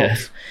 2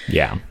 adults.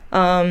 Yeah.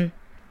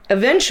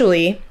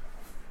 Eventually,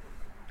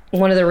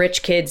 one of the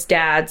rich kids'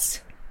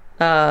 dads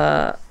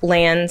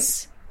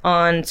lands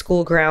on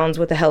school grounds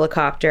with a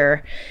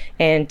helicopter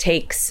and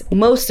takes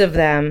most of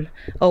them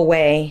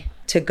away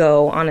to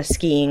go on a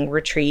skiing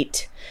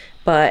retreat.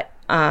 But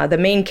the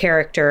main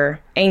character,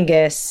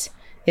 Angus,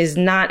 is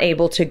not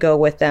able to go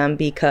with them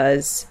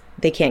because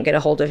they can't get a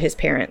hold of his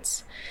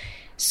parents.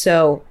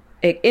 So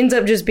it ends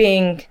up just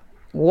being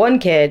one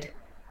kid,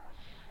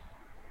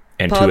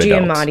 And Paul 2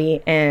 adults.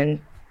 Giamatti, and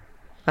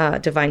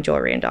Divine Joy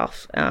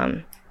Randolph.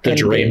 The and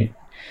dream.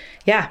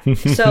 Yeah.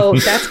 So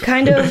that's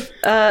kind of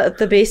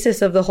the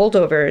basis of the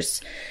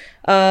Holdovers.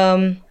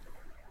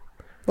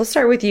 Let's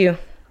start with you,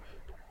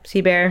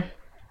 Seabear.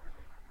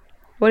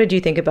 What did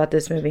you think about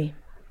this movie?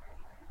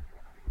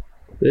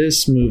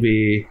 This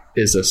movie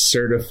is a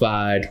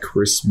certified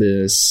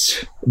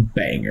Christmas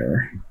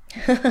banger.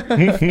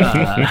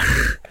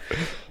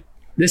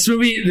 This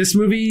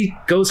movie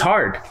goes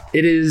hard.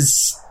 It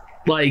is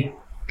like,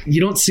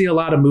 you don't see a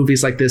lot of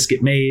movies like this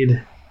get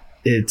made.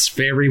 It's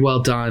very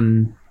well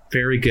done,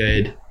 very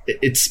good.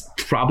 It's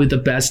probably the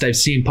best I've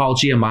seen Paul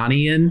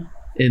Giamatti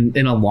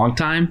in a long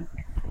time.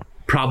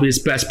 Probably his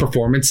best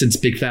performance since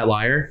Big Fat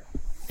Liar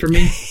for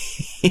me.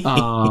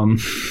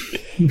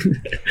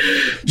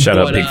 Shut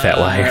up, Big Fat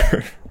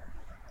Liar.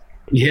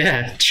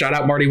 Yeah, shout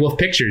out Marty Wolf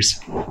Pictures.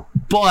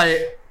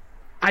 But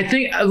I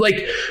think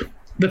like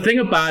the thing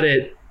about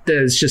it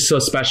that is just so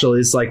special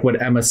is like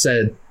what Emma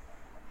said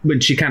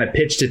when she kind of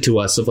pitched it to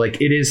us, of like,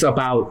 it is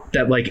about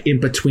that like in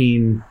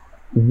between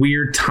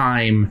weird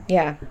time,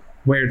 Yeah.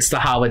 where it's the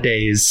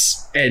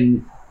holidays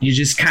and you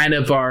just kind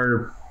of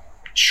are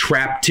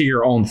trapped to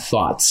your own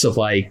thoughts of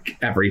like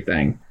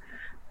everything.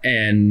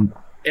 And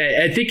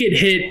I think it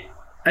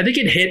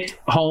hit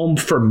home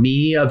for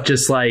me of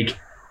just like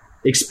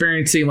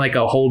experiencing like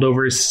a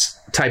holdovers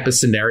type of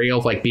scenario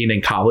of like being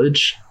in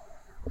college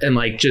and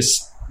like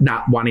just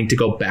not wanting to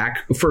go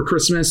back for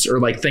Christmas or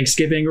like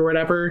Thanksgiving or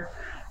whatever.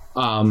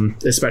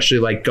 Especially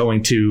like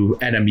going to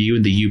NMU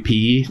and the UP,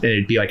 and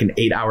it'd be like an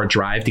 8-hour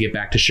drive to get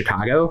back to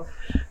Chicago.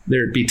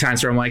 There'd be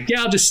times where I'm like,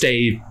 yeah, I'll just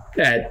stay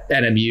at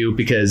NMU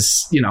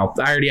because, you know,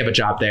 I already have a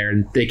job there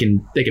and they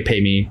can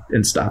pay me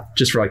and stuff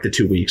just for like the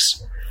 2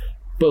 weeks.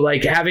 But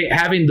like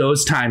having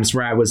those times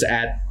where I was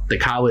at the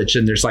college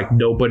and there's like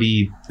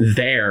nobody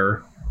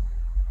there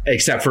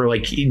except for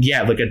like,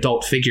 yeah, like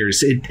adult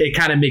figures, it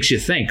kind of makes you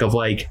think of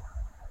like,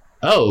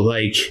 oh,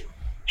 like,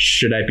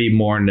 should I be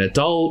more an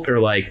adult,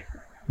 or like,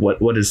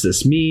 what does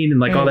this mean, and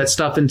like all that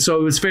stuff. And so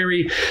it was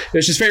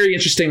just very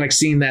interesting, like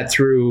seeing that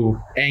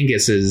through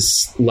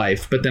Angus's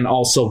life, but then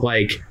also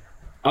like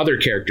other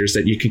characters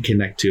that you can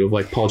connect to, of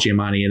like Paul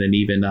Giamatti, and then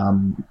even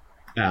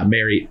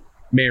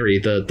Mary,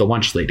 the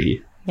lunch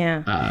lady.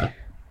 Yeah.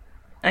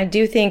 I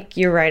do think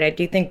you're right. I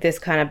do think this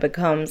kind of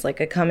becomes like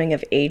a coming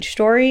of age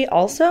story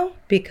also,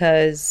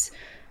 because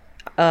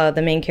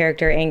the main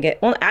character, Angus,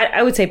 well,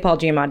 I would say Paul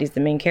Giamatti's the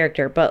main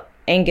character, but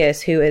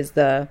Angus, who is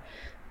the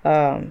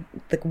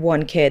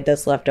one kid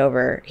that's left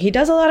over, he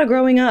does a lot of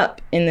growing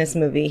up in this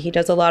movie. He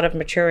does a lot of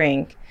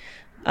maturing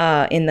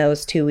in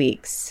those 2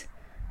 weeks.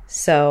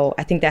 So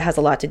I think that has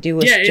a lot to do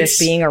with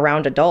just being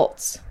around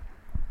adults.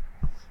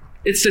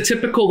 It's the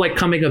typical like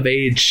coming of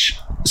age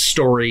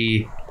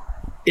story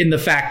in the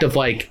fact of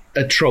like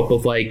a trope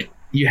of like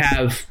you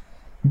have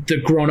the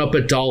grown-up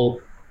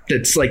adult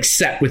that's like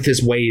set with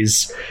his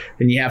ways,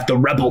 and you have the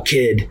rebel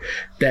kid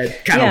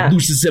that kind of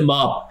looses him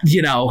up,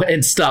 you know,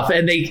 and stuff,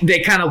 and they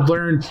kind of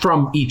learn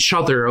from each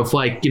other of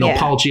like, you know,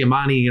 Paul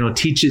Giamatti, you know,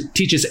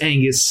 teaches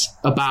Angus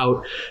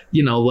about,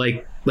 you know,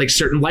 like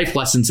certain life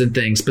lessons and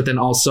things, but then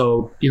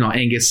also, you know,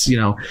 Angus, you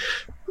know,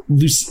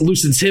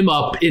 loosens him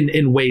up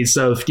in ways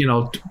of, you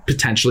know,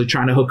 potentially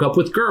trying to hook up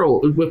with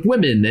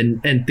women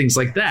and things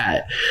like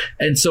that.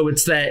 And so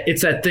it's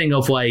that thing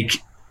of like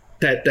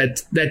that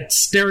not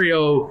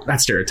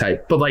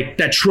stereotype, but like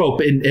that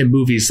trope in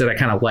movies that I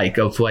kind of like,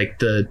 of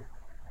like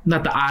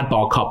not the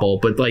oddball couple,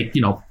 but like,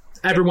 you know,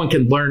 everyone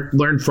can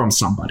learn from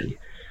somebody.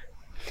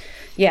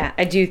 Yeah,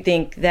 I do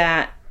think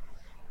that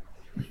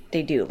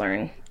they do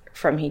learn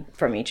from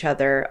each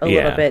other a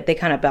little bit. They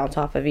kind of bounce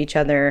off of each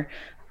other.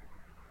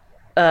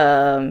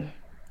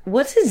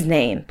 What's his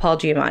name? Paul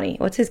Giamatti.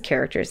 What's his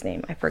character's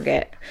name? I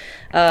forget.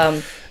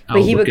 But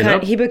he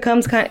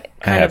becomes kind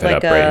of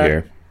like right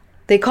here.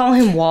 They call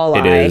him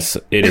Walleye.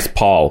 It is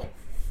Paul.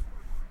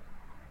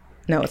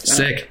 No, it's not.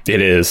 Sick. It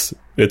is.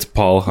 It's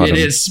Paul Hunnam. It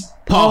is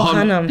Paul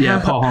Hunnam.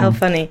 Yeah, Paul Hunnam. How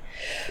funny.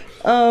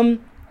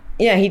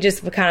 Yeah, he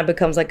just kind of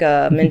becomes like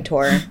a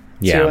mentor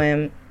to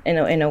him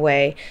in a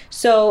way.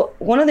 So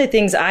one of the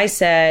things I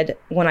said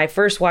when I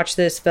first watched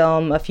this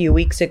film a few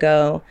weeks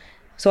ago,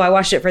 so I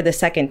watched it for the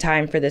second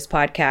time for this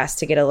podcast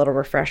to get a little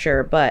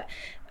refresher, but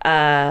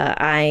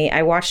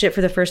I watched it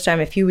for the first time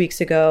a few weeks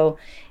ago.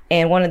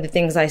 And one of the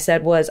things I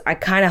said was, I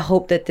kind of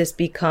hope that this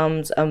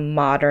becomes a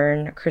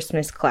modern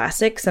Christmas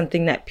classic,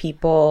 something that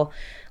people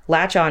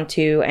latch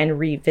onto and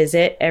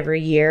revisit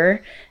every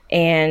year.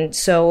 And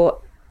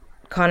so,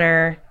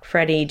 Connor,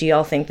 Freddie, do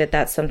y'all think that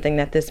that's something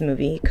that this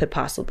movie could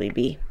possibly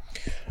be?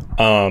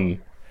 I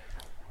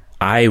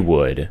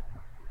would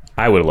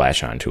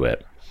latch onto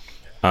it.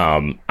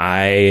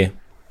 I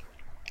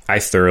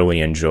thoroughly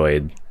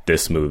enjoyed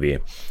this movie. I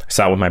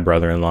saw it with my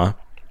brother-in-law.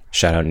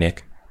 Shout out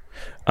Nick.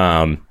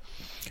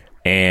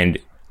 And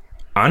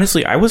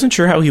honestly, I wasn't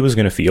sure how he was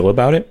going to feel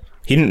about it.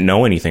 He didn't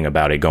know anything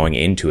about it going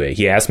into it.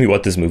 He asked me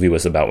what this movie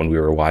was about when we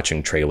were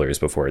watching trailers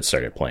before it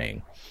started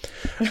playing.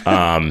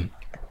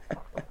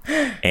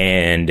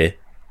 And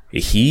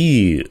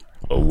he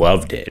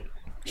loved it.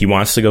 He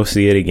wants to go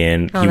see it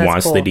again. He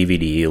wants the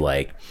DVD.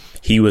 Like,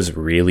 he was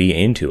really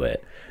into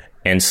it.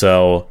 And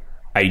so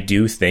I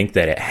do think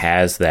that it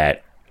has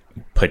that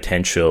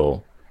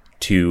potential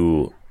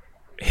to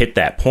hit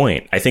that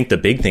point. I think the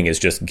big thing is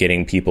just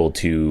getting people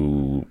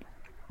to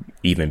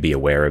even be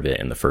aware of it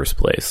in the first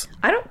place.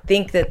 I don't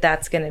think that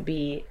that's going to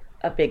be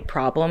a big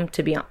problem,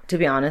 to be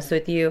honest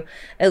with you,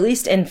 at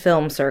least in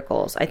film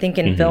circles. I think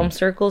in film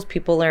circles,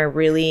 people are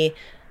really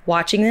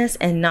watching this,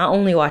 and not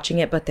only watching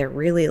it, but they're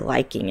really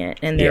liking it,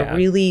 and they're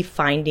really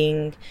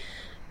finding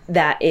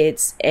that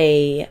it's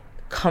a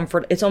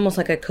comfort. It's almost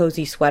like a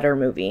cozy sweater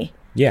movie.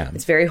 Yeah,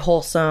 it's very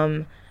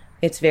wholesome.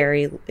 It's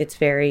very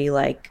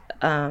like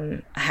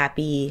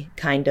happy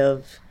kind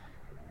of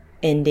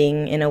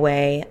ending in a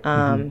way.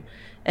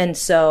 And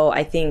so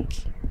I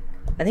think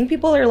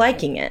people are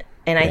liking it.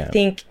 And I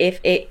think if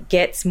it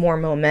gets more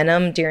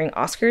momentum during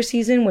Oscar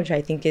season, which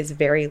I think is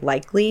very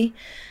likely,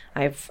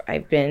 I've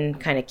been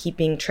kind of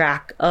keeping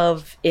track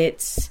of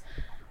its,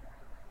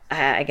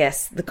 I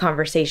guess, the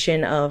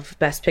conversation of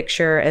Best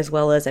Picture as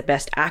well as a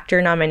Best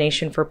Actor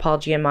nomination for Paul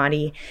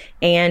Giamatti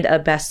and a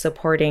Best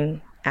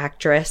Supporting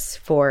Actress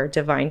for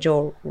Divine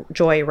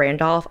Joy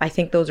Randolph. I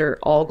think those are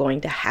all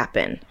going to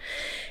happen.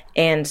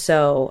 And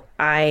so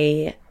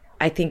I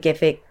think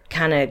if it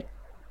kind of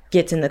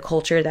gets in the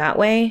culture that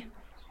way,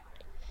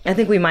 I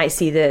think we might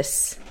see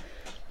this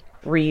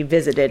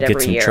revisited every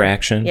year. Get some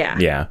traction.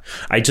 Yeah.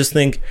 I just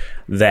think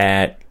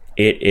that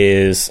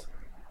it's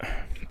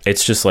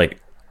just like,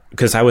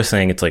 because I was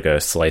saying it's like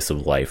a slice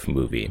of life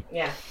movie.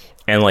 Yeah.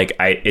 And like,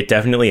 it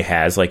definitely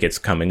has like its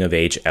coming of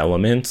age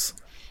elements,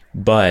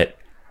 but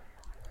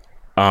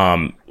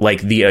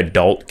like the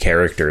adult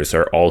characters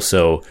are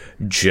also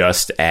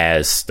just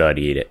as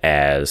studied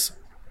as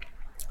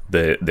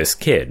this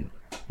kid.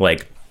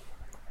 Like,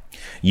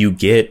 you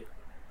get,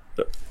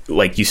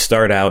 like, you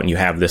start out and you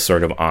have this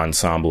sort of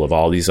ensemble of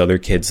all these other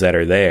kids that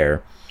are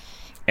there,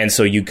 and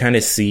so you kind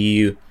of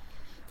see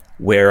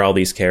where all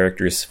these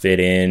characters fit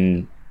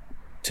in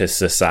to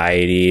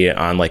society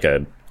on like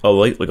a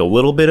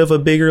little bit of a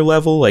bigger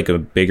level, like a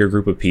bigger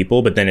group of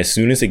people. But then as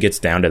soon as it gets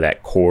down to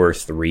that core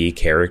three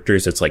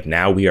characters, it's like,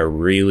 now we are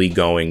really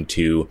going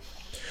to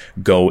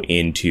go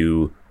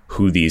into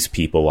who these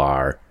people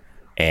are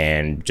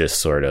and just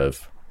sort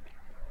of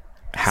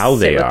how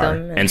they are.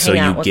 And so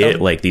you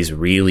get like these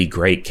really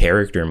great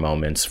character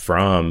moments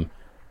from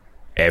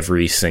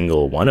every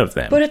single one of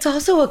them. But it's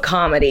also a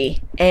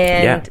comedy,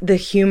 and the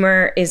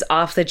humor is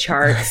off the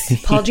charts.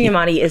 Paul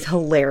Giamatti is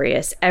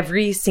hilarious.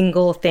 Every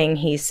single thing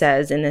he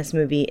says in this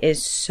movie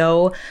is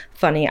so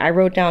funny. I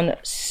wrote down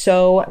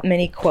so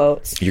many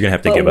quotes. You're gonna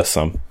have to give us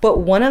some. But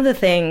one of the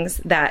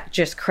things that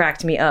just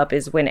cracked me up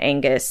is when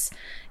Angus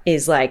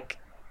is like,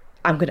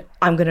 I'm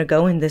gonna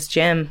go in this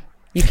gym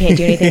You can't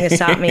do anything to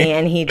stop me.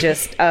 And he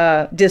just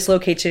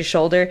dislocates his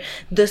shoulder.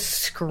 The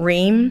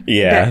scream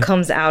that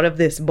comes out of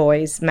this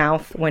boy's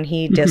mouth when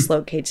he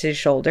dislocates his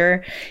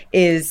shoulder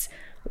is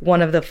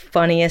one of the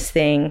funniest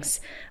things.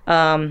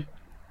 One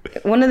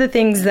of the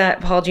things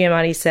that Paul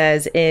Giamatti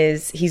says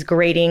is he's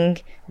grading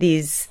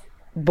these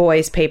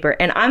boys' paper.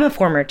 And I'm a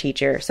former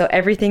teacher, so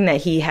everything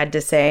that he had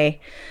to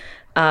say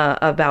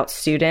about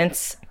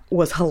students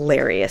was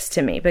hilarious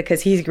to me,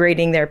 because he's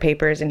grading their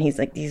papers and he's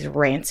like, these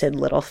rancid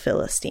little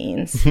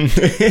Philistines. And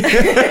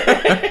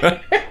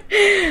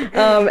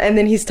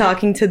then he's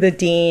talking to the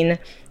dean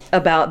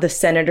about the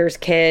senator's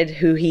kid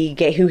who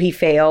he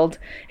failed,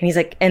 and he's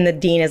like, and the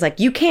dean is like,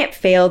 you can't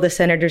fail the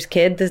senator's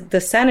kid.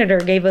 The senator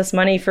gave us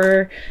money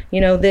for,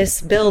 you know,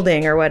 this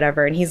building or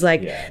whatever, and he's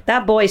like,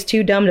 that boy's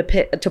too dumb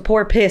to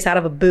pour piss out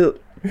of a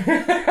boot.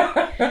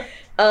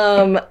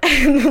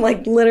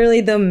 Like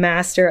literally the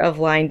master of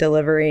line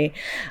delivery.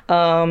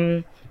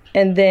 And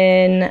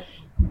then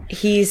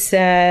he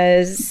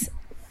says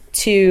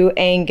to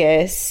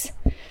Angus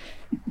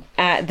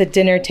at the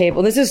dinner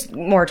table, this is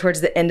more towards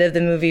the end of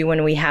the movie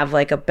when we have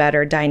like a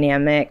better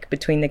dynamic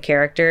between the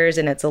characters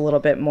and it's a little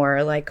bit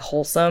more like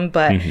wholesome,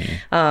 but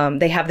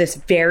they have this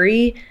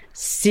very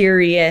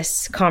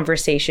serious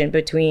conversation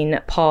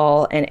between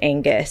Paul and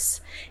Angus,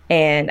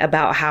 and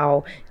about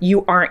how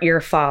you aren't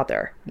your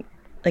father.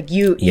 Like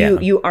you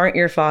aren't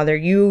your father.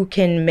 You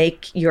can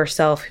make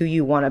yourself who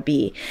you want to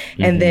be.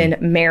 And then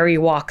Mary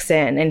walks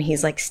in and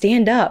he's like,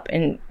 stand up.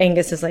 And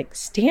Angus is like,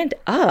 stand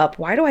up?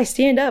 Why do I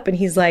stand up? And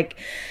he's like,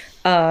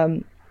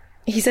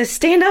 he says,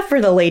 stand up for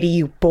the lady,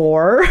 you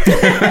bore.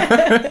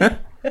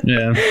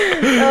 Yeah.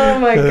 Oh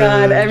my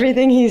God.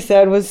 Everything he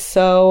said was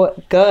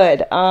so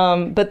good.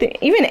 But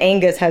even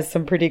Angus has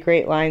some pretty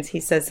great lines. He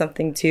says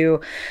something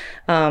to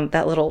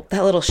that little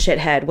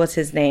shithead. What's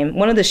his name?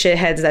 One of the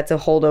shitheads that's a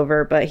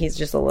holdover, but he's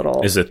just a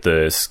little... Is it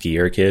the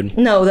skier kid?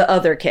 No, the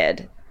other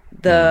kid.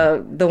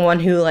 The one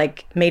who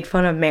like made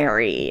fun of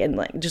Mary and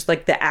like just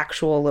like the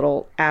actual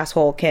little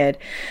asshole kid.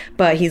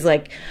 But he's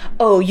like,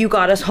 oh, you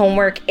got us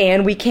homework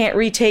and we can't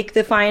retake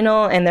the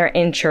final, and they're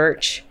in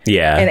church.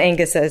 Yeah. And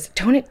Angus says,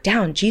 tone it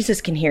down.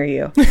 Jesus can hear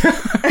you.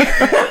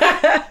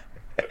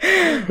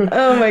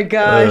 Oh my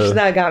gosh,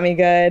 that got me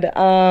good.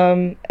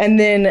 And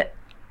then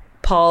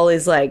Paul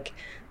is like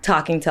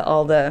talking to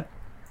all the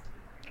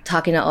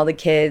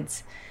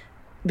kids,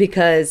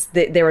 because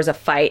there was a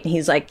fight, and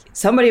he's like,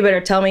 somebody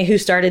better tell me who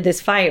started this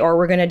fight, or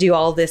we're gonna do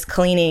all this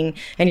cleaning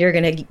and you're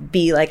gonna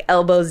be like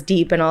elbows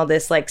deep in all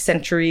this like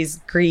centuries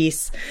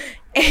grease.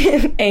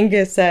 And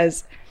Angus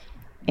says,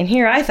 and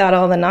here I thought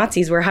all the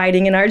Nazis were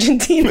hiding in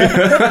Argentina.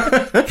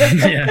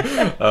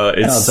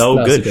 It's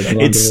so good.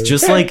 It's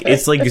just like,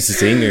 it's like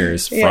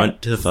singers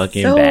front to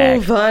fucking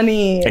back. So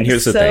funny. And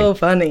here's the thing. So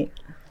funny.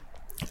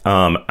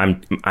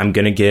 I'm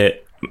gonna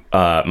get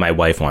my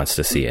wife wants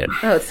to see it.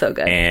 Oh, it's so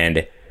good.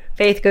 And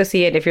Faith, go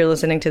see it if you're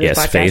listening to this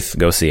podcast. Yes, Faith,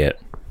 go see it.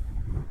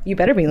 You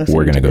better be listening.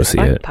 We're gonna to go this see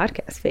it.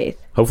 Podcast, Faith.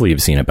 Hopefully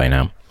you've seen it by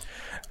now.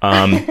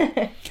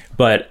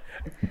 But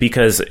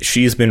because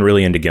she's been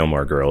really into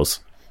Gilmore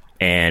Girls,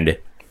 and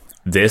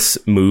this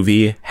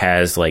movie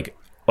has like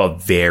a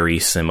very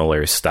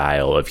similar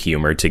style of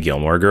humor to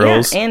Gilmore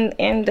Girls. Yeah,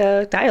 and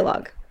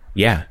dialogue.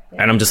 Yeah.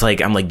 And I'm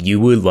like, you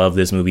would love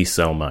this movie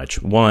so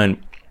much.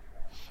 One,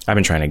 I've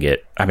been trying to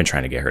get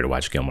her to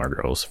watch Gilmore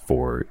Girls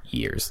for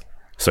years.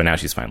 So now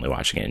she's finally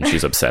watching it and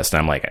she's obsessed. And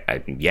I'm like,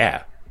 I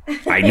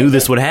knew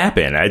this would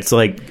happen. It's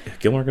like,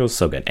 Gilmore Girls is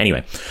so good.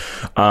 Anyway.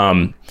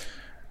 But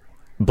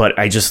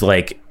it's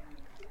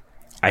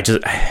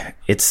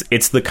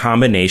the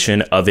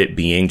combination of it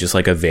being just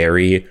like a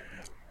very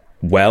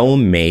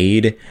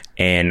well-made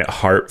and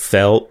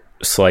heartfelt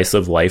slice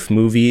of life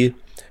movie.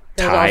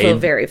 Also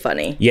very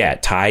funny. Yeah,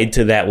 tied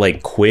to that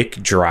like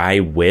quick,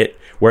 dry wit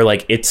where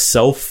like it's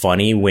so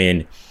funny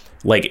when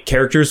like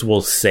characters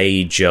will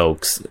say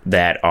jokes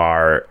that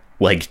are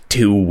like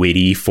too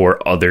witty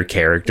for other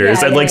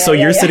characters. And like, so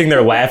you're sitting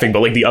there laughing,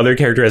 but like the other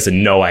character has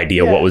no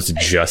idea what was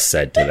just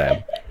said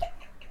to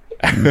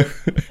them.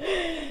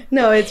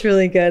 No, it's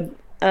really good.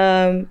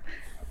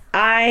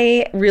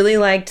 I really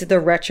liked the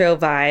retro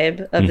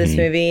vibe of this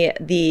movie.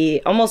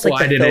 The almost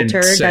like the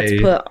filter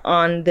that's put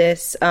on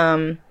this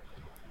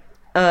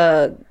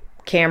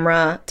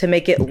camera to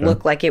make it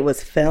look like it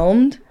was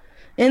filmed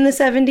in the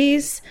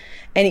 70s,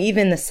 and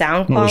even the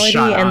sound quality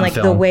and like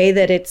the way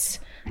that it's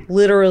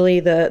literally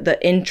the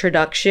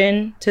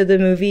introduction to the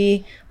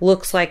movie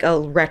looks like a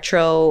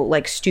retro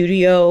like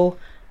studio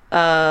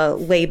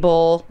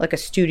label, like a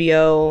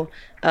studio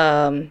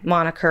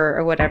moniker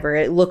or whatever.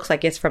 It looks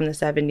like it's from the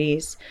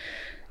 70s.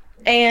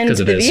 And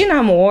the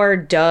Vietnam War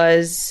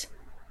does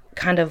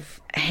kind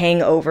of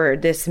hang over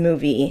this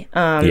movie.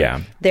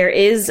 There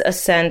is a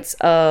sense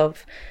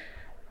of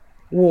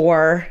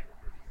war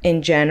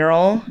in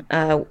general.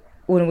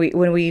 When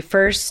we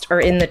first are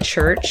in the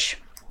church,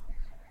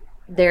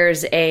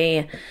 there's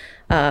in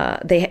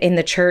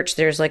the church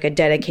there's like a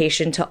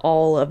dedication to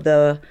all of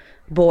the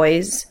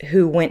boys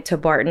who went to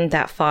Barton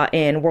that fought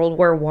in World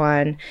War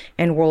I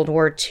and World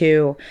War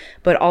II,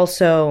 but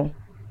also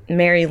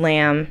Mary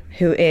Lamb,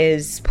 who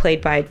is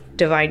played by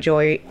Divine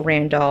Joy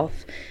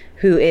Randolph,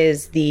 who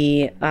is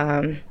the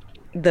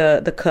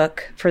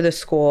cook for the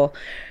school.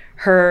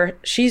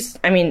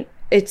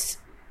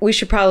 We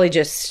should probably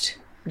just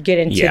get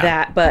into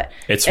that, but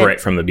it's right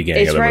from the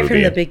beginning of the movie. It's right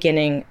from the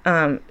beginning.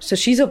 So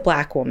she's a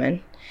black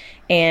woman,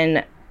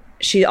 and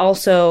she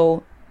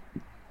also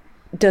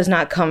does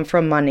not come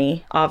from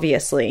money,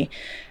 obviously.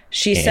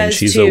 She says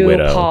to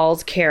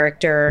Paul's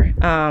character,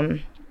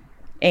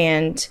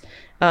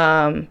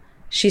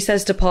 she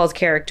says to Paul's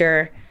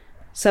character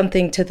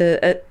something to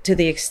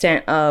the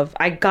extent of,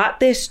 I got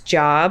this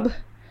job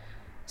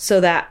so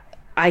that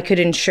I could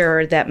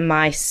ensure that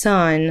my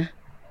son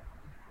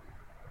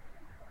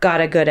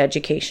got a good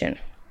education.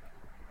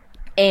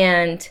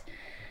 And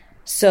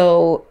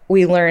so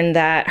we learned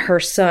that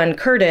her son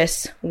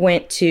Curtis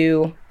went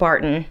to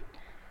Barton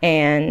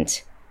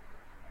and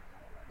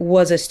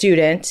was a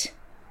student,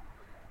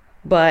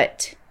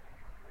 but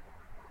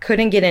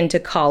couldn't get into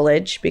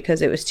college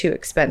because it was too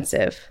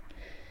expensive,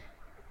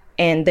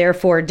 and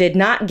therefore did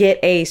not get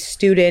a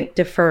student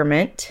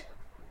deferment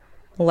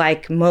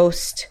like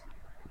most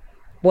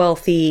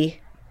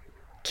wealthy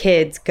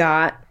kids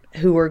got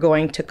who were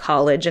going to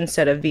college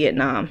instead of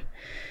Vietnam.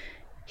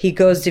 He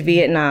goes to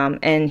Vietnam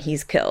and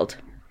he's killed.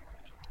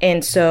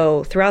 And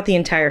so throughout the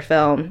entire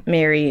film,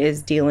 Mary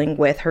is dealing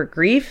with her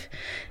grief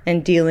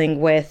and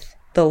dealing with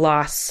the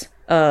loss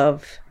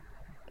of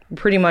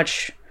pretty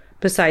much,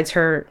 besides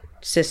her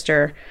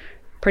sister,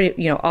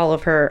 all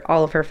of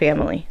her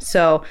family.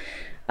 So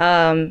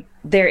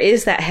there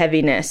is that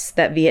heaviness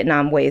that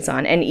Vietnam weighs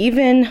on. And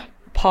even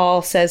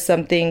Paul says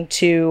something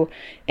to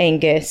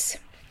Angus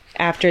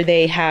after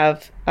they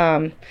go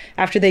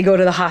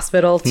to the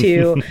hospital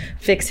to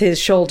fix his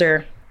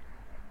shoulder.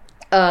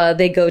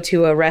 They go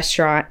to a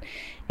restaurant,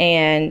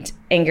 and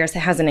Angus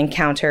has an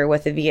encounter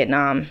with a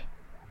Vietnam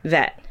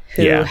vet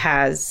who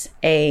has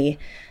a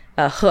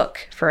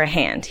hook for a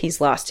hand.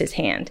 He's lost his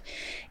hand.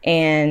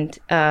 And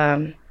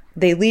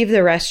they leave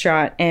the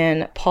restaurant,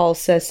 and Paul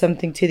says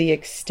something to the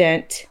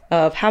extent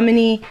of, how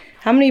many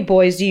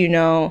boys do you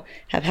know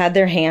have had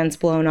their hands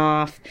blown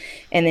off?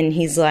 And then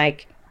he's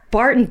like,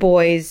 Barton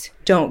boys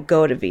don't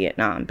go to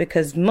Vietnam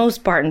because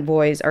most Barton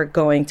boys are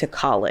going to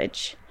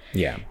college.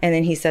 Yeah. And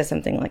then he says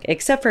something like,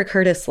 except for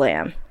Curtis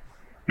Lamb.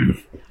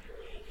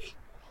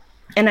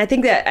 And I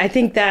think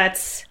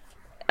that's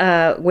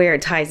where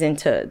it ties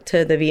into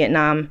the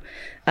Vietnam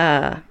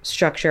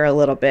structure a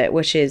little bit,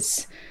 which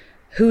is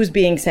who's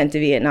being sent to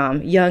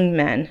Vietnam? Young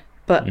men,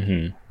 but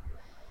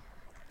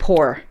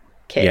poor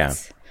kids. Yeah.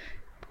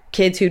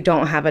 Kids who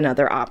don't have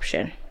another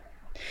option.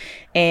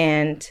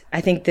 And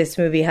I think this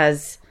movie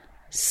has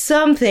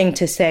something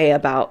to say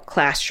about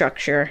class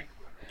structure.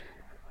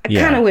 I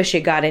kind of wish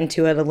it got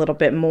into it a little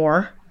bit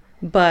more,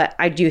 but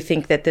I do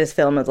think that this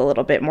film is a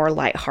little bit more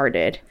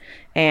lighthearted,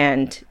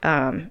 and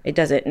it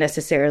doesn't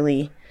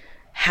necessarily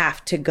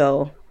have to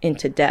go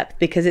into depth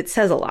because it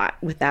says a lot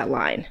with that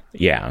line.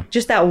 Yeah.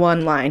 Just that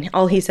one line.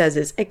 All he says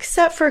is,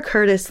 except for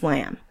Curtis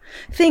Lamb.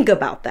 Think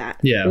about that.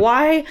 Yeah.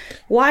 Why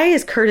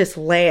is Curtis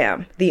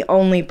Lamb the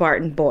only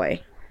Barton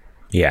boy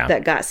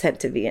that got sent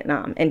to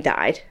Vietnam and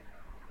died?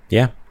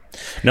 Yeah.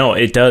 No,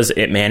 it does.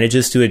 It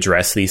manages to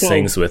address these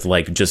things with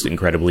like just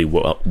incredibly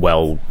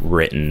well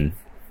written,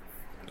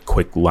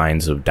 quick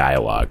lines of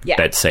dialogue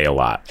that say a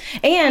lot.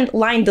 And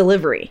line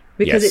delivery,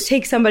 because it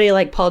takes somebody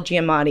like Paul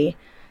Giamatti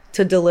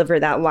to deliver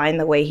that line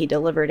the way he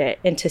delivered it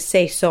and to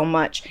say so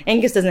much.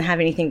 Angus doesn't have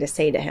anything to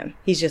say to him.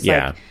 He's just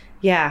like,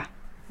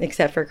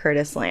 except for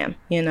Curtis Lamb,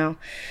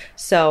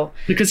 So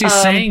because he's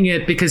saying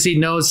it because he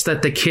knows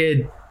that the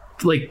kid,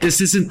 like, this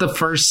isn't the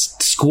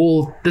first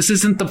school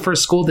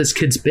this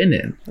kid's been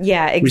in.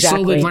 Yeah, exactly. We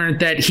slowly learned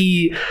that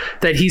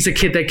he's a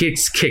kid that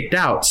gets kicked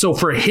out. So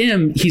for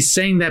him, he's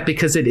saying that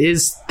because it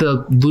is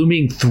the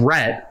looming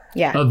threat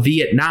of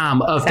Vietnam,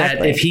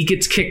 that if he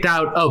gets kicked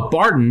out of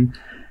Barton,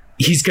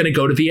 he's going to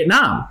go to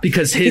Vietnam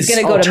because his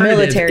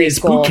alternative is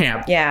boot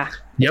camp. Yeah,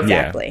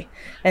 exactly.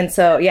 And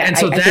so, I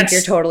think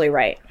you're totally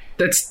right.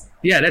 That's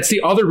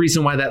the other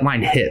reason why that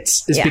line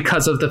hits is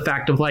because of the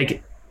fact of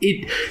like,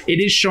 it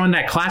is showing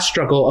that class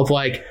struggle of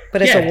like,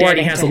 but it's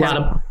Daddy has a lot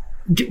of,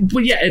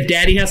 if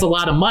Daddy has a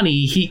lot of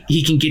money,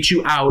 he can get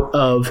you out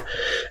of,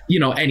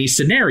 any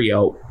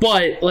scenario.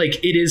 But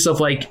like, it is of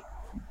like,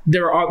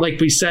 there are, like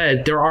we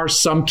said, there are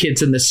some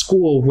kids in this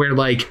school where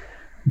like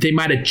they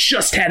might have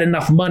just had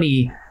enough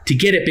money to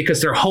get it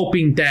because they're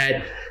hoping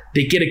that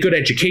they get a good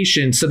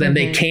education so then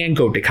they can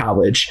go to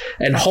college.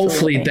 And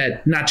hopefully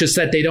that not just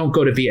that they don't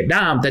go to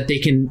Vietnam, that they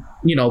can,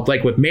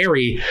 like with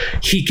Mary,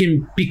 he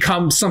can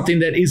become something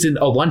that isn't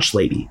a lunch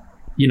lady,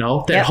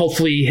 that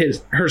hopefully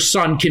her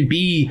son can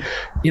be,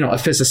 a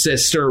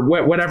physicist or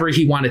whatever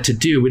he wanted to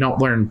do. We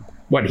don't learn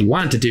what he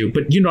wanted to do,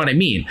 but you know what I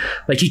mean?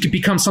 Like he could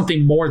become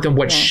something more than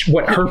what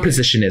her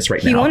position is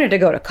right now. He wanted to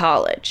go to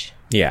college.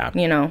 Yeah.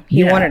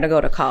 He wanted to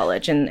go to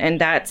college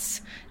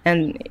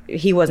and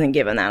he wasn't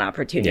given that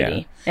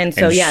opportunity. Yeah. And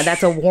so,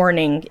 that's a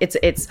warning.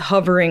 It's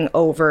hovering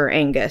over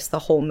Angus the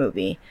whole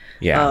movie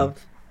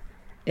of,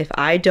 if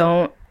I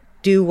don't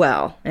do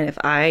well and if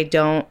I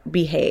don't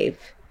behave,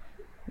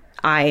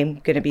 I'm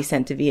going to be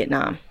sent to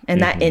Vietnam.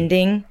 And that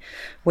ending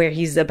where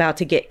he's about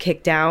to get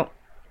kicked out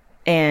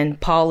and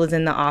Paul is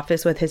in the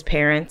office with his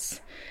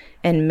parents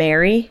and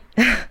Mary,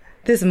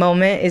 this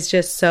moment is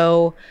just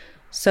so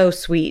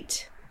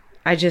sweet.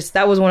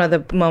 That was one of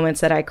the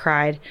moments that I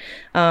cried.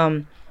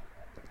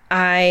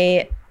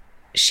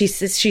 She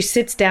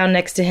sits down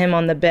next to him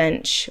on the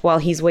bench while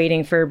he's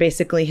waiting for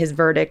basically his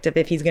verdict of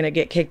if he's going to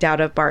get kicked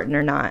out of Barton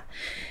or not.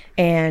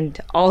 And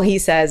all he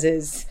says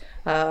is,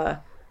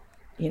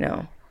 you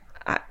know,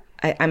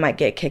 I might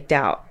get kicked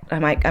out. I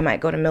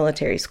might go to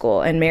military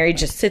school. And Mary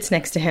just sits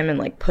next to him and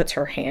like puts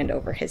her hand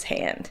over his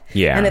hand.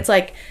 Yeah. And it's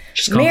like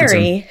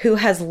Mary, who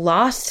has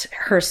lost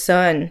her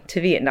son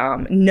to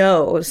Vietnam,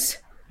 knows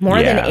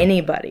more than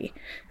anybody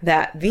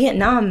that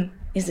Vietnam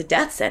is a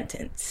death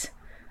sentence.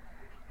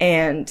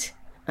 And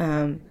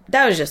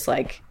that was just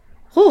like,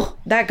 whew,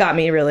 that got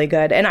me really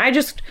good. And I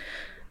just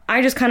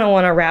kind of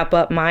want to wrap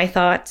up my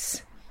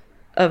thoughts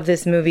of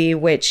this movie,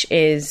 which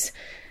is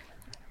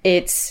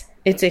it's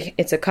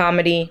a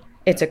comedy,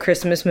 it's a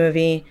Christmas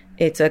movie,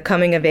 it's a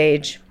coming of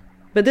age,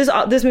 but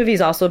this movie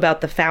is also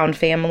about the found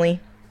family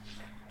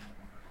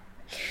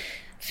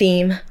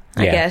theme,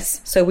 I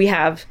guess. So we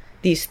have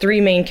these three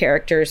main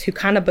characters who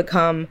kind of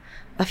become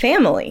a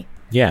family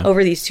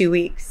over these 2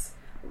 weeks,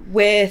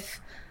 with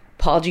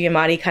Paul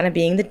Giamatti kind of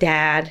being the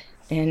dad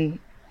and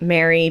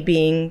Mary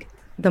being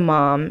the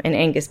mom and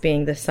Angus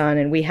being the son.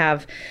 And we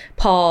have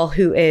Paul,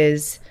 who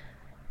is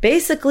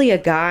basically a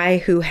guy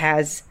who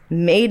has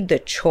made the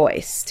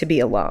choice to be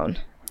alone.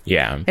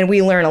 Yeah. And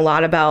we learn a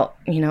lot about,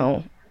 you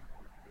know,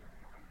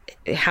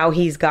 how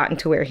he's gotten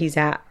to where he's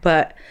at,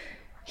 but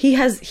he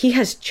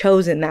has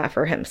chosen that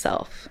for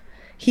himself.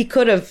 He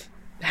could have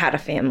had a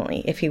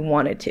family if he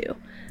wanted to,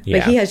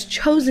 but he has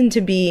chosen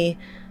to be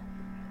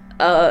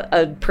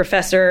a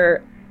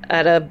professor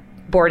at a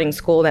boarding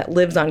school that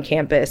lives on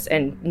campus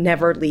and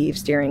never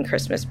leaves during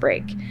Christmas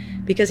break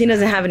because he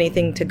doesn't have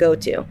anything to go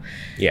to.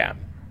 Yeah.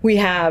 We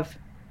have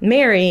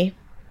Mary,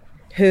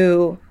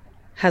 who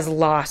has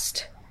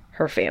lost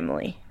her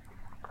family.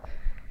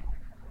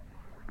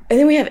 And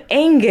then we have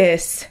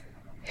Angus,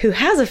 who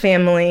has a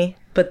family,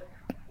 but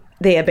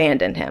they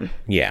abandoned him.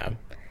 Yeah.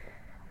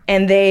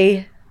 And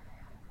they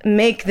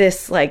make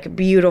this like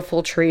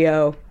beautiful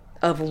trio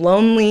of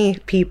lonely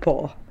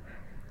people,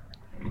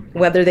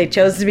 whether they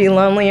chose to be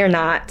lonely or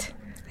not,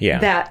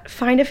 that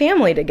find a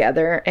family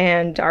together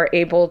and are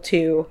able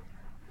to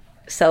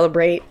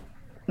celebrate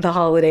the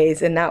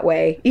holidays in that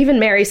way. Even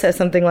Mary says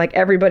something like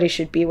everybody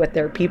should be with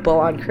their people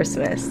on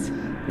Christmas.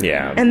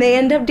 Yeah. And they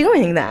end up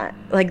doing that.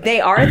 Like they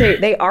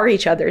are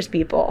each other's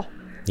people.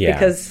 Yeah.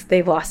 Because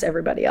they've lost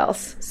everybody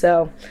else.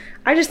 So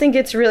I just think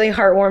it's really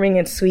heartwarming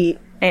and sweet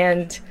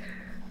and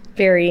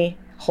very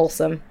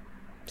wholesome.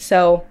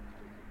 So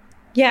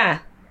yeah.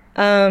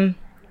 What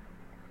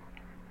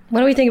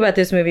do we think about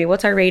this movie?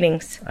 What's our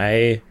ratings?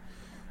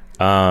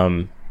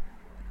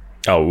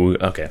 Oh,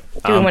 okay.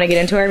 Do we want to get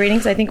into our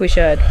ratings? I think we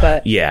should,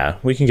 but... Yeah,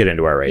 we can get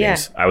into our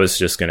ratings. Yeah. I was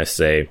just going to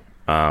say,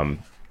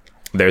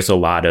 there's a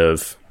lot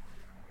of...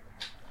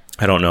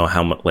 I don't know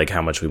how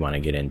much we want to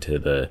get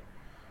into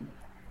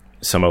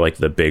some of like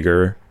the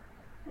bigger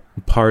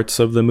parts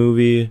of the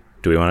movie.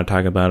 Do we want to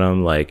talk about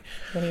them? Like,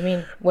 what do you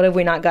mean? What have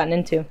we not gotten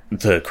into?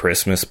 The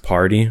Christmas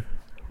party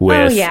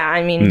with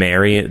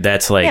Mary.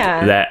 That's like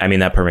that. I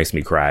mean, that part makes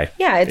me cry.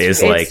 Yeah,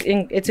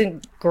 it's a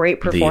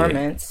great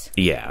performance.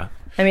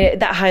 I mean,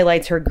 that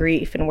highlights her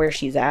grief and where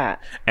she's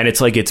at. And it's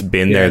like it's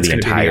been there the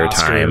entire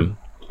time.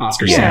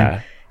 Oscar scene.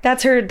 Yeah.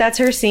 That's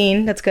her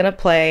scene that's going to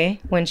play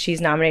when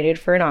she's nominated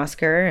for an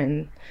Oscar,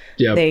 and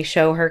they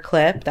show her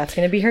clip. That's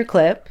going to be her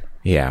clip.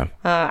 Yeah.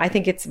 I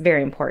think it's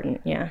very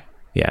important. Yeah.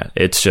 Yeah,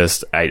 it's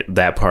just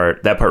that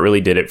part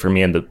really did it for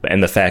me, and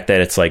the fact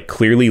that it's like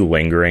clearly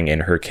lingering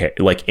in her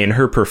in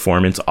her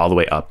performance all the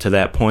way up to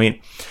that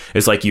point.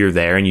 It's like you're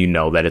there and you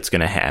know that it's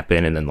going to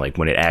happen, and then like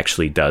when it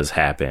actually does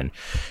happen,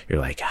 you're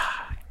like,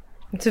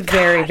 it's a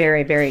very,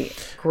 very, very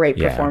great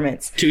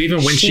performance. To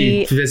even when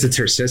she visits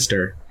her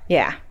sister.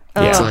 Yeah.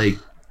 It's like,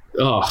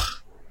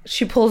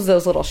 she pulls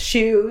those little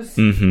shoes.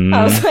 Mm-hmm.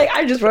 I was like,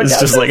 I just wrote down. It's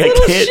just like, I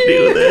can't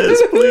do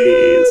this,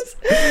 please.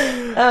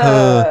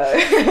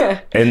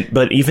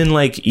 But even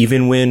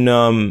when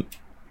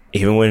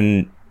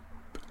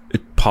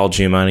Paul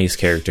Giamatti's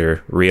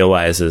character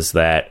realizes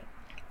that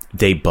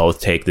they both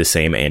take the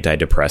same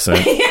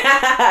antidepressant,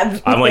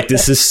 I'm like,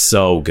 this is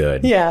so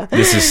good. Yeah,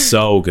 this is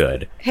so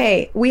good.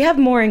 Hey, we have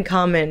more in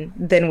common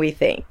than we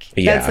think.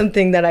 Yeah. That's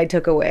something that I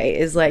took away.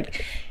 Is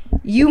like,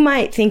 you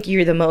might think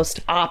you're the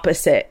most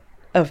opposite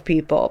of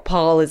people.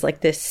 Paul is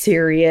like this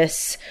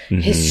serious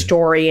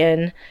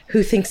historian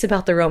who thinks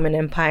about the Roman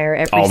Empire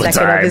every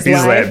second of his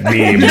life. He's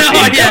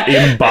that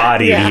meme.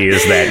 Embodied, yeah. He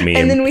is that meme.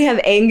 And then we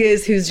have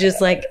Angus, who's just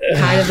like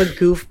kind of a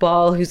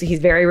goofball, he's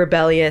very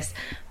rebellious.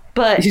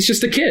 But he's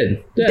just a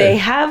kid. Yeah. They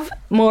have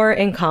more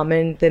in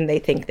common than they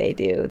think they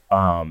do.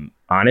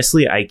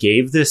 Honestly, I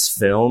gave this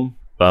film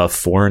a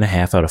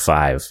 4.5 out of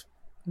 5.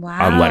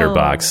 Wow. On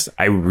Letterboxd.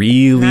 I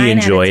really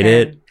enjoyed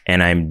it.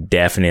 and I'm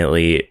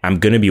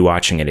going to be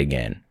watching it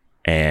again.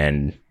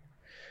 And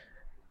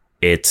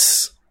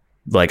it's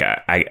like,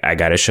 I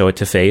got to show it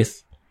to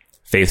Faith.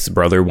 Faith's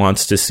brother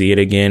wants to see it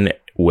again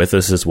with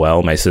us as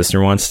well. My sister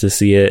wants to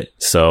see it.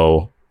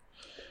 So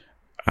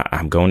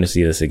I'm going to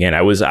see this again.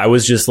 I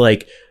was just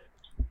like,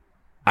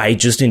 I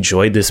just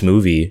enjoyed this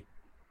movie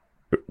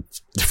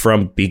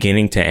from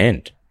beginning to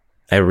end.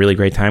 I had a really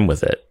great time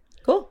with it.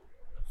 Cool.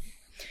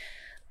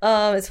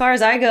 As far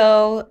as I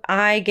go,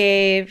 I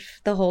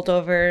gave The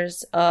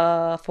Holdovers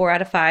a 4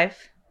 out of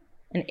 5,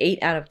 an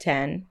 8 out of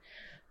 10.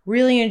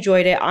 Really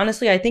enjoyed it.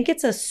 Honestly, I think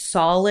it's a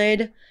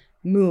solid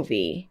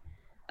movie.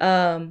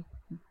 The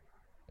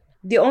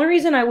only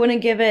reason I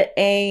wouldn't give it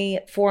a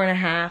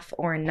 4.5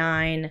 or a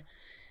 9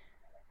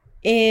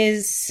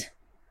 is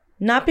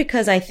not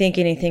because I think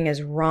anything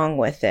is wrong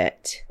with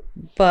it,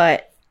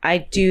 but I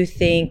do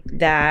think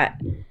that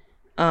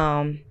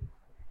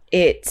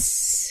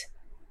it's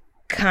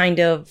kind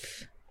of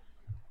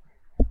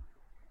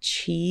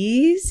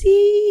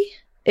cheesy.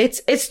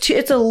 It's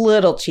a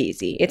little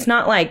cheesy. It's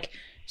not like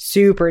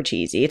super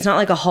cheesy. It's not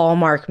like a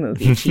Hallmark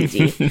movie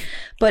cheesy,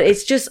 but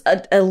it's just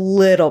a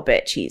little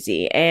bit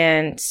cheesy.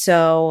 And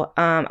so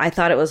I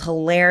thought it was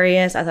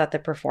hilarious. I thought the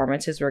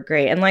performances were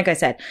great. And like I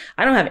said,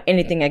 I don't have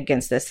anything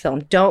against this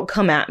film. Don't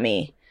come at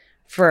me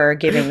for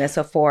giving this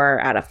a 4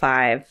 out of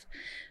 5.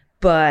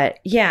 But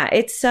yeah,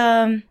 it's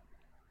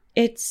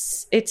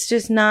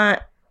just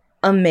not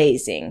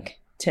amazing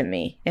to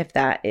me, if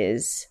that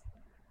is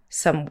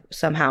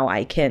somehow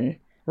I can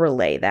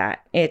relay that.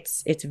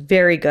 It's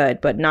very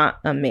good, but not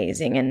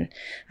amazing. And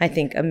I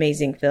think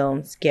amazing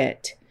films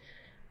get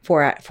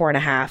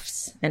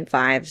 4.5s and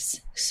 5s.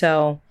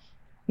 So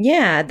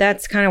yeah,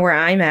 that's kind of where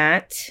I'm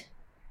at.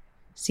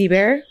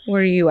 Seabear,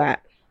 where are you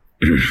at?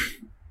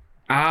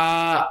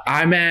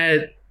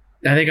 I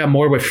think I'm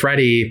more with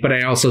Freddie, but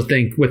I also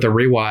think with a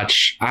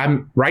rewatch,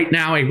 right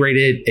now I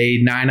rated a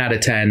 9 out of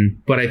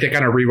 10, but I think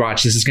on a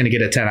rewatch, this is going to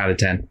get a 10 out of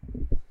 10.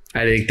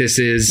 I think this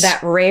is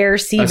that rare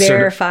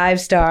Seabear 5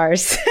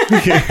 stars.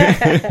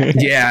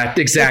 Yeah,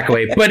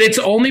 exactly. But it's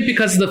only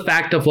because of the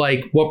fact of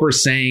like what we're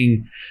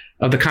saying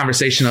of the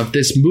conversation of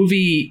this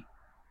movie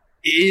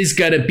is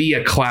going to be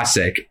a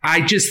classic.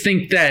 I just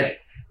think that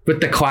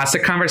with the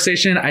classic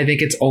conversation, I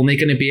think it's only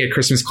going to be a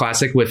Christmas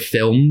classic with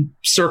film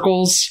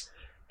circles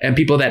and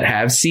people that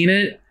have seen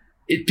it.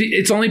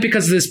 It's only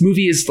because this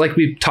movie is, like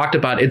we've talked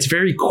about, it's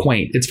very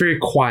quaint. It's very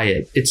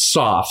quiet. It's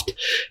soft.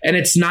 And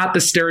it's not the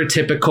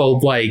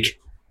stereotypical, like,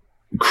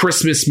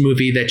 Christmas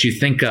movie that you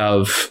think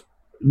of.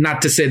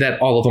 Not to say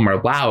that all of them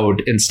are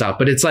loud and stuff,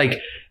 but it's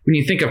like, when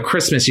you think of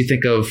Christmas, you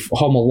think of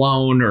Home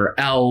Alone or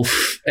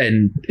Elf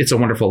and It's a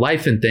Wonderful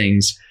Life and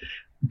things.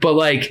 But,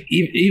 like,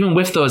 even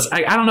with those,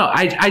 I don't know.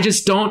 I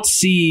just don't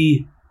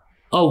see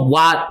a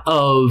lot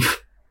of...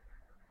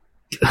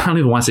 I don't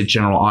even want to say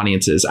general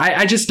audiences.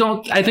 I just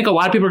don't. I think a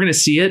lot of people are going to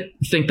see it,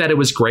 think that it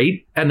was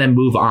great, and then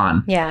move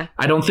on. Yeah.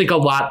 I don't think a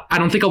lot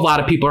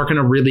of people are going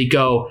to really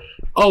go,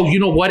 oh, you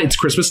know what? It's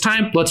Christmas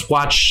time. Let's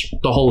watch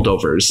The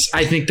Holdovers.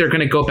 I think they're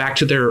going to go back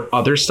to their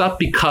other stuff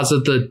because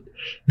of the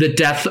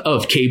death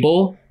of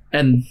cable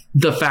and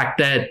the fact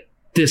that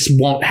this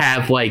won't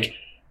have like.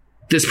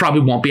 This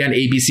probably won't be on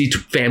ABC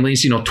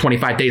Families,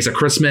 25 Days of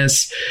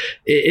Christmas.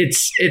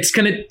 It's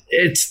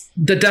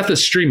the death of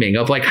streaming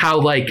of like how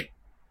like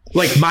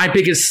my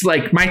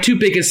two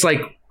biggest like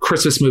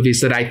Christmas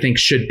movies that I think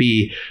should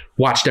be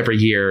watched every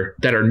year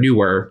that are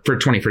newer for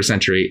 21st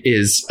century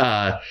is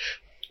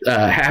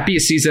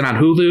Happiest Season on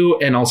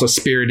Hulu and also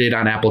Spirited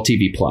on Apple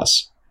TV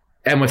Plus.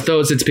 And with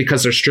those, it's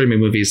because they're streaming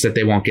movies that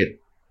they won't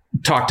get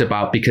talked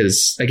about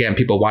because, again,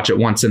 people watch it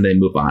once and they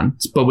move on.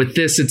 But with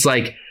this, it's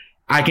like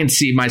I can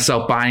see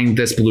myself buying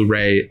this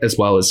Blu-ray as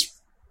well as,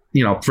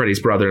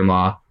 Freddie's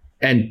brother-in-law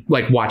and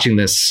like watching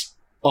this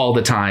all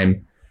the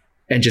time.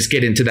 And just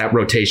get into that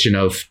rotation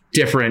of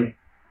different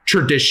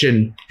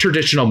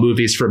traditional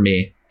movies for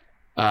me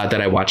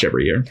that I watch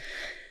every year.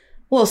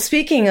 Well,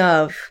 speaking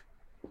of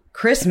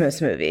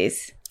Christmas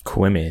movies.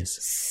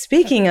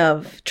 Speaking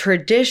of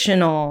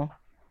traditional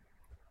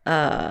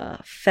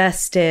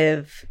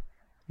festive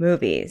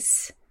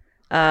movies,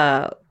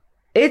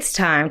 it's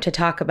time to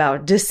talk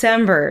about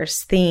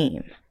December's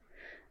theme,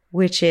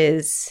 which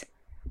is...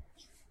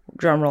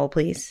 Drum roll,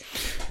 please.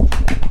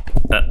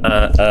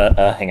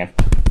 Hang on.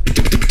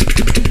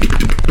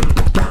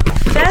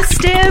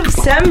 Festive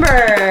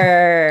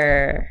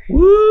December.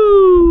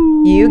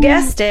 Woo! You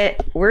guessed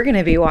it. We're going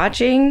to be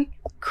watching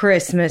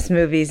Christmas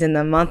movies in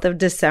the month of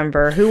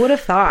December. Who would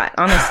have thought?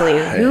 Honestly,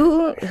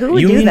 who would do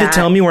that? You mean to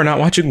tell me we're not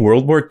watching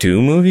World War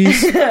II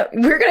movies?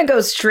 We're going to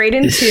go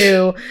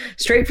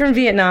straight from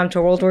Vietnam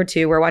to World War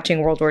II. We're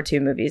watching World War II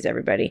movies,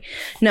 everybody.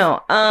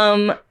 No,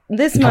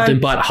 this Nothing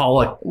month, but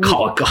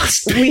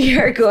Holocaust. we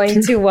are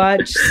going to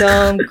watch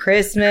some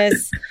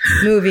Christmas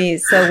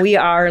movies. So we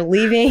are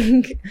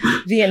leaving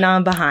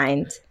Vietnam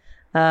behind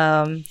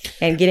and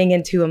getting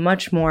into a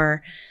much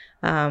more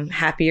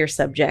happier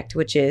subject,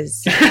 which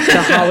is the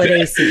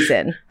holiday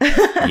season.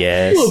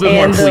 Yes. A little bit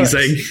more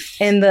pleasing.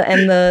 And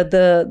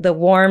the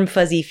warm,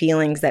 fuzzy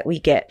feelings that we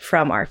get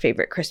from our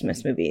favorite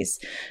Christmas movies.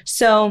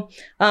 So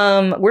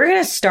we're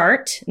going to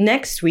start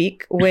next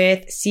week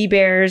with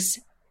Bear's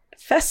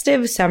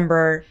festive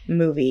December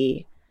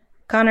movie.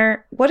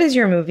 Connor, what is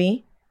your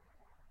movie?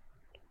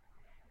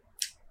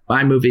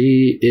 My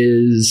movie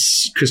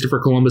is Christopher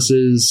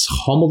Columbus's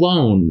Home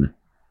Alone,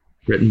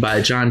 written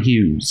by John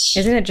Hughes.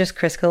 Isn't it just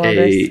Chris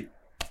Columbus?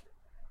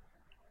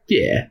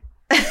 Yeah.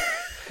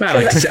 I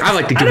like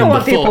to give I don't him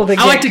want the full. people to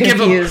I like get to give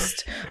him.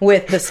 confused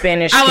with the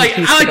Spanish. I like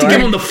to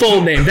give him the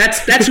full name.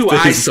 That's who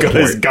I support.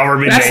 His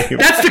government name.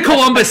 That's the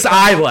Columbus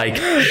I like.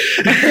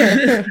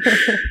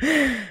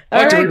 I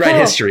like to rewrite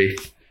history.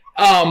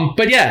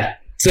 But yeah,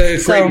 it's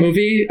a great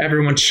movie.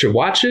 Everyone should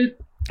watch it.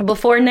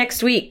 Before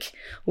next week,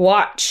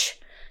 watch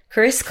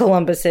Chris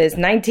Columbus's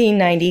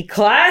 1990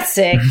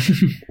 classic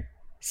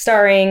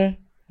starring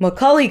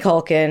Macaulay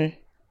Culkin,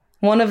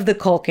 one of the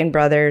Culkin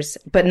brothers,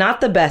 but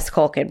not the best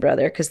Culkin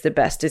brother, because the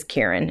best is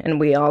Kieran, and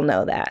we all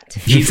know that.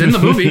 He's in the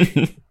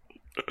movie.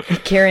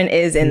 Kieran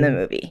is in the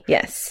movie,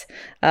 yes.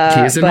 He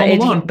is in Home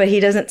Alone. But he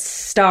doesn't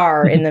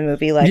star in the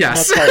movie like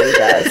Macaulay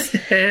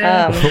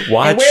does.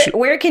 Watch.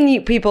 Where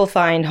can people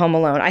find Home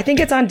Alone? I think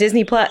it's on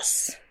Disney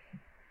Plus.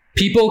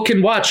 People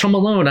can watch Home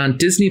Alone on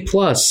Disney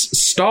Plus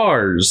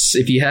Stars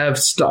if you have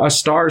a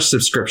Stars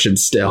subscription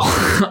still,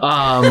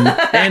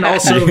 and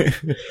also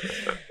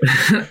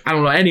I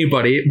don't know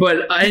anybody,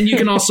 but and you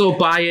can also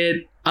buy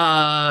it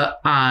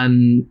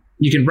on.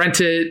 You can rent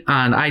it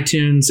on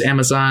iTunes,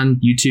 Amazon,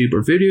 YouTube,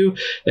 or Vudu.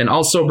 And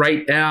also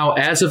right now,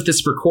 as of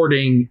this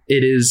recording,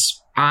 it is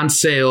on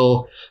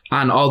sale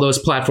on all those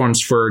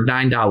platforms for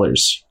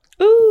 $9.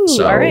 Ooh,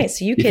 so all right.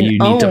 So you can need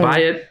to buy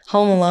it.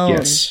 Home Alone.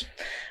 Yes.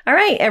 All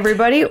right,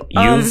 everybody.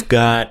 You've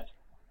got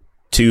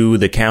to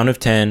the count of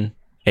 10,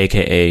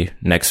 aka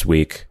next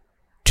week,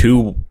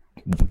 to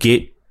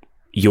get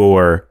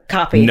your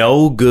copy.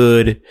 No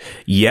good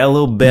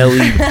yellow belly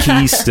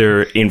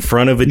keister in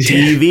front of a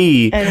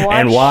TV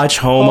and watch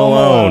Home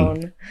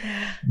Alone.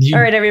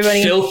 All right,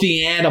 everybody.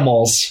 Filthy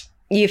animals.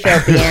 You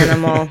filthy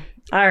animal.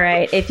 All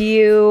right. If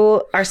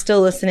you are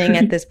still listening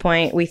at this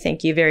point, we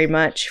thank you very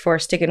much for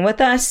sticking with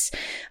us.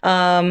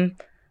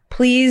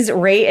 Please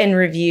rate and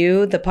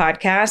review the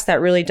podcast. That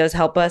really does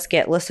help us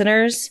get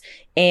listeners.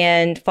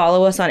 And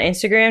follow us on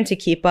Instagram to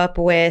keep up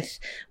with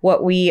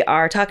what we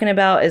are talking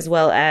about, as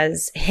well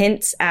as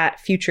hints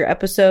at future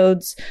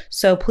episodes.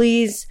 So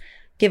please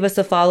give us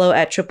a follow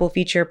at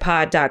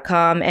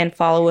triplefeaturepod.com and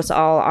follow us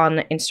all on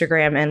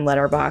Instagram and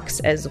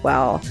Letterboxd as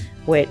well,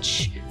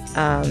 which,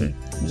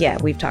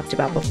 we've talked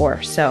about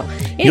before. So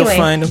anyway, you'll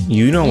find them.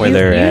 You know where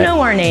they're at. You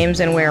know our names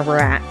and where we're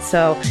at.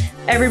 So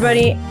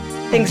everybody,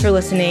 thanks for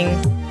listening.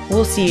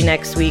 We'll see you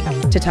next week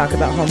to talk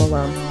about Home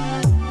Alone.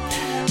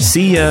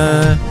 See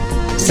ya.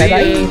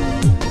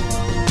 Bye-bye.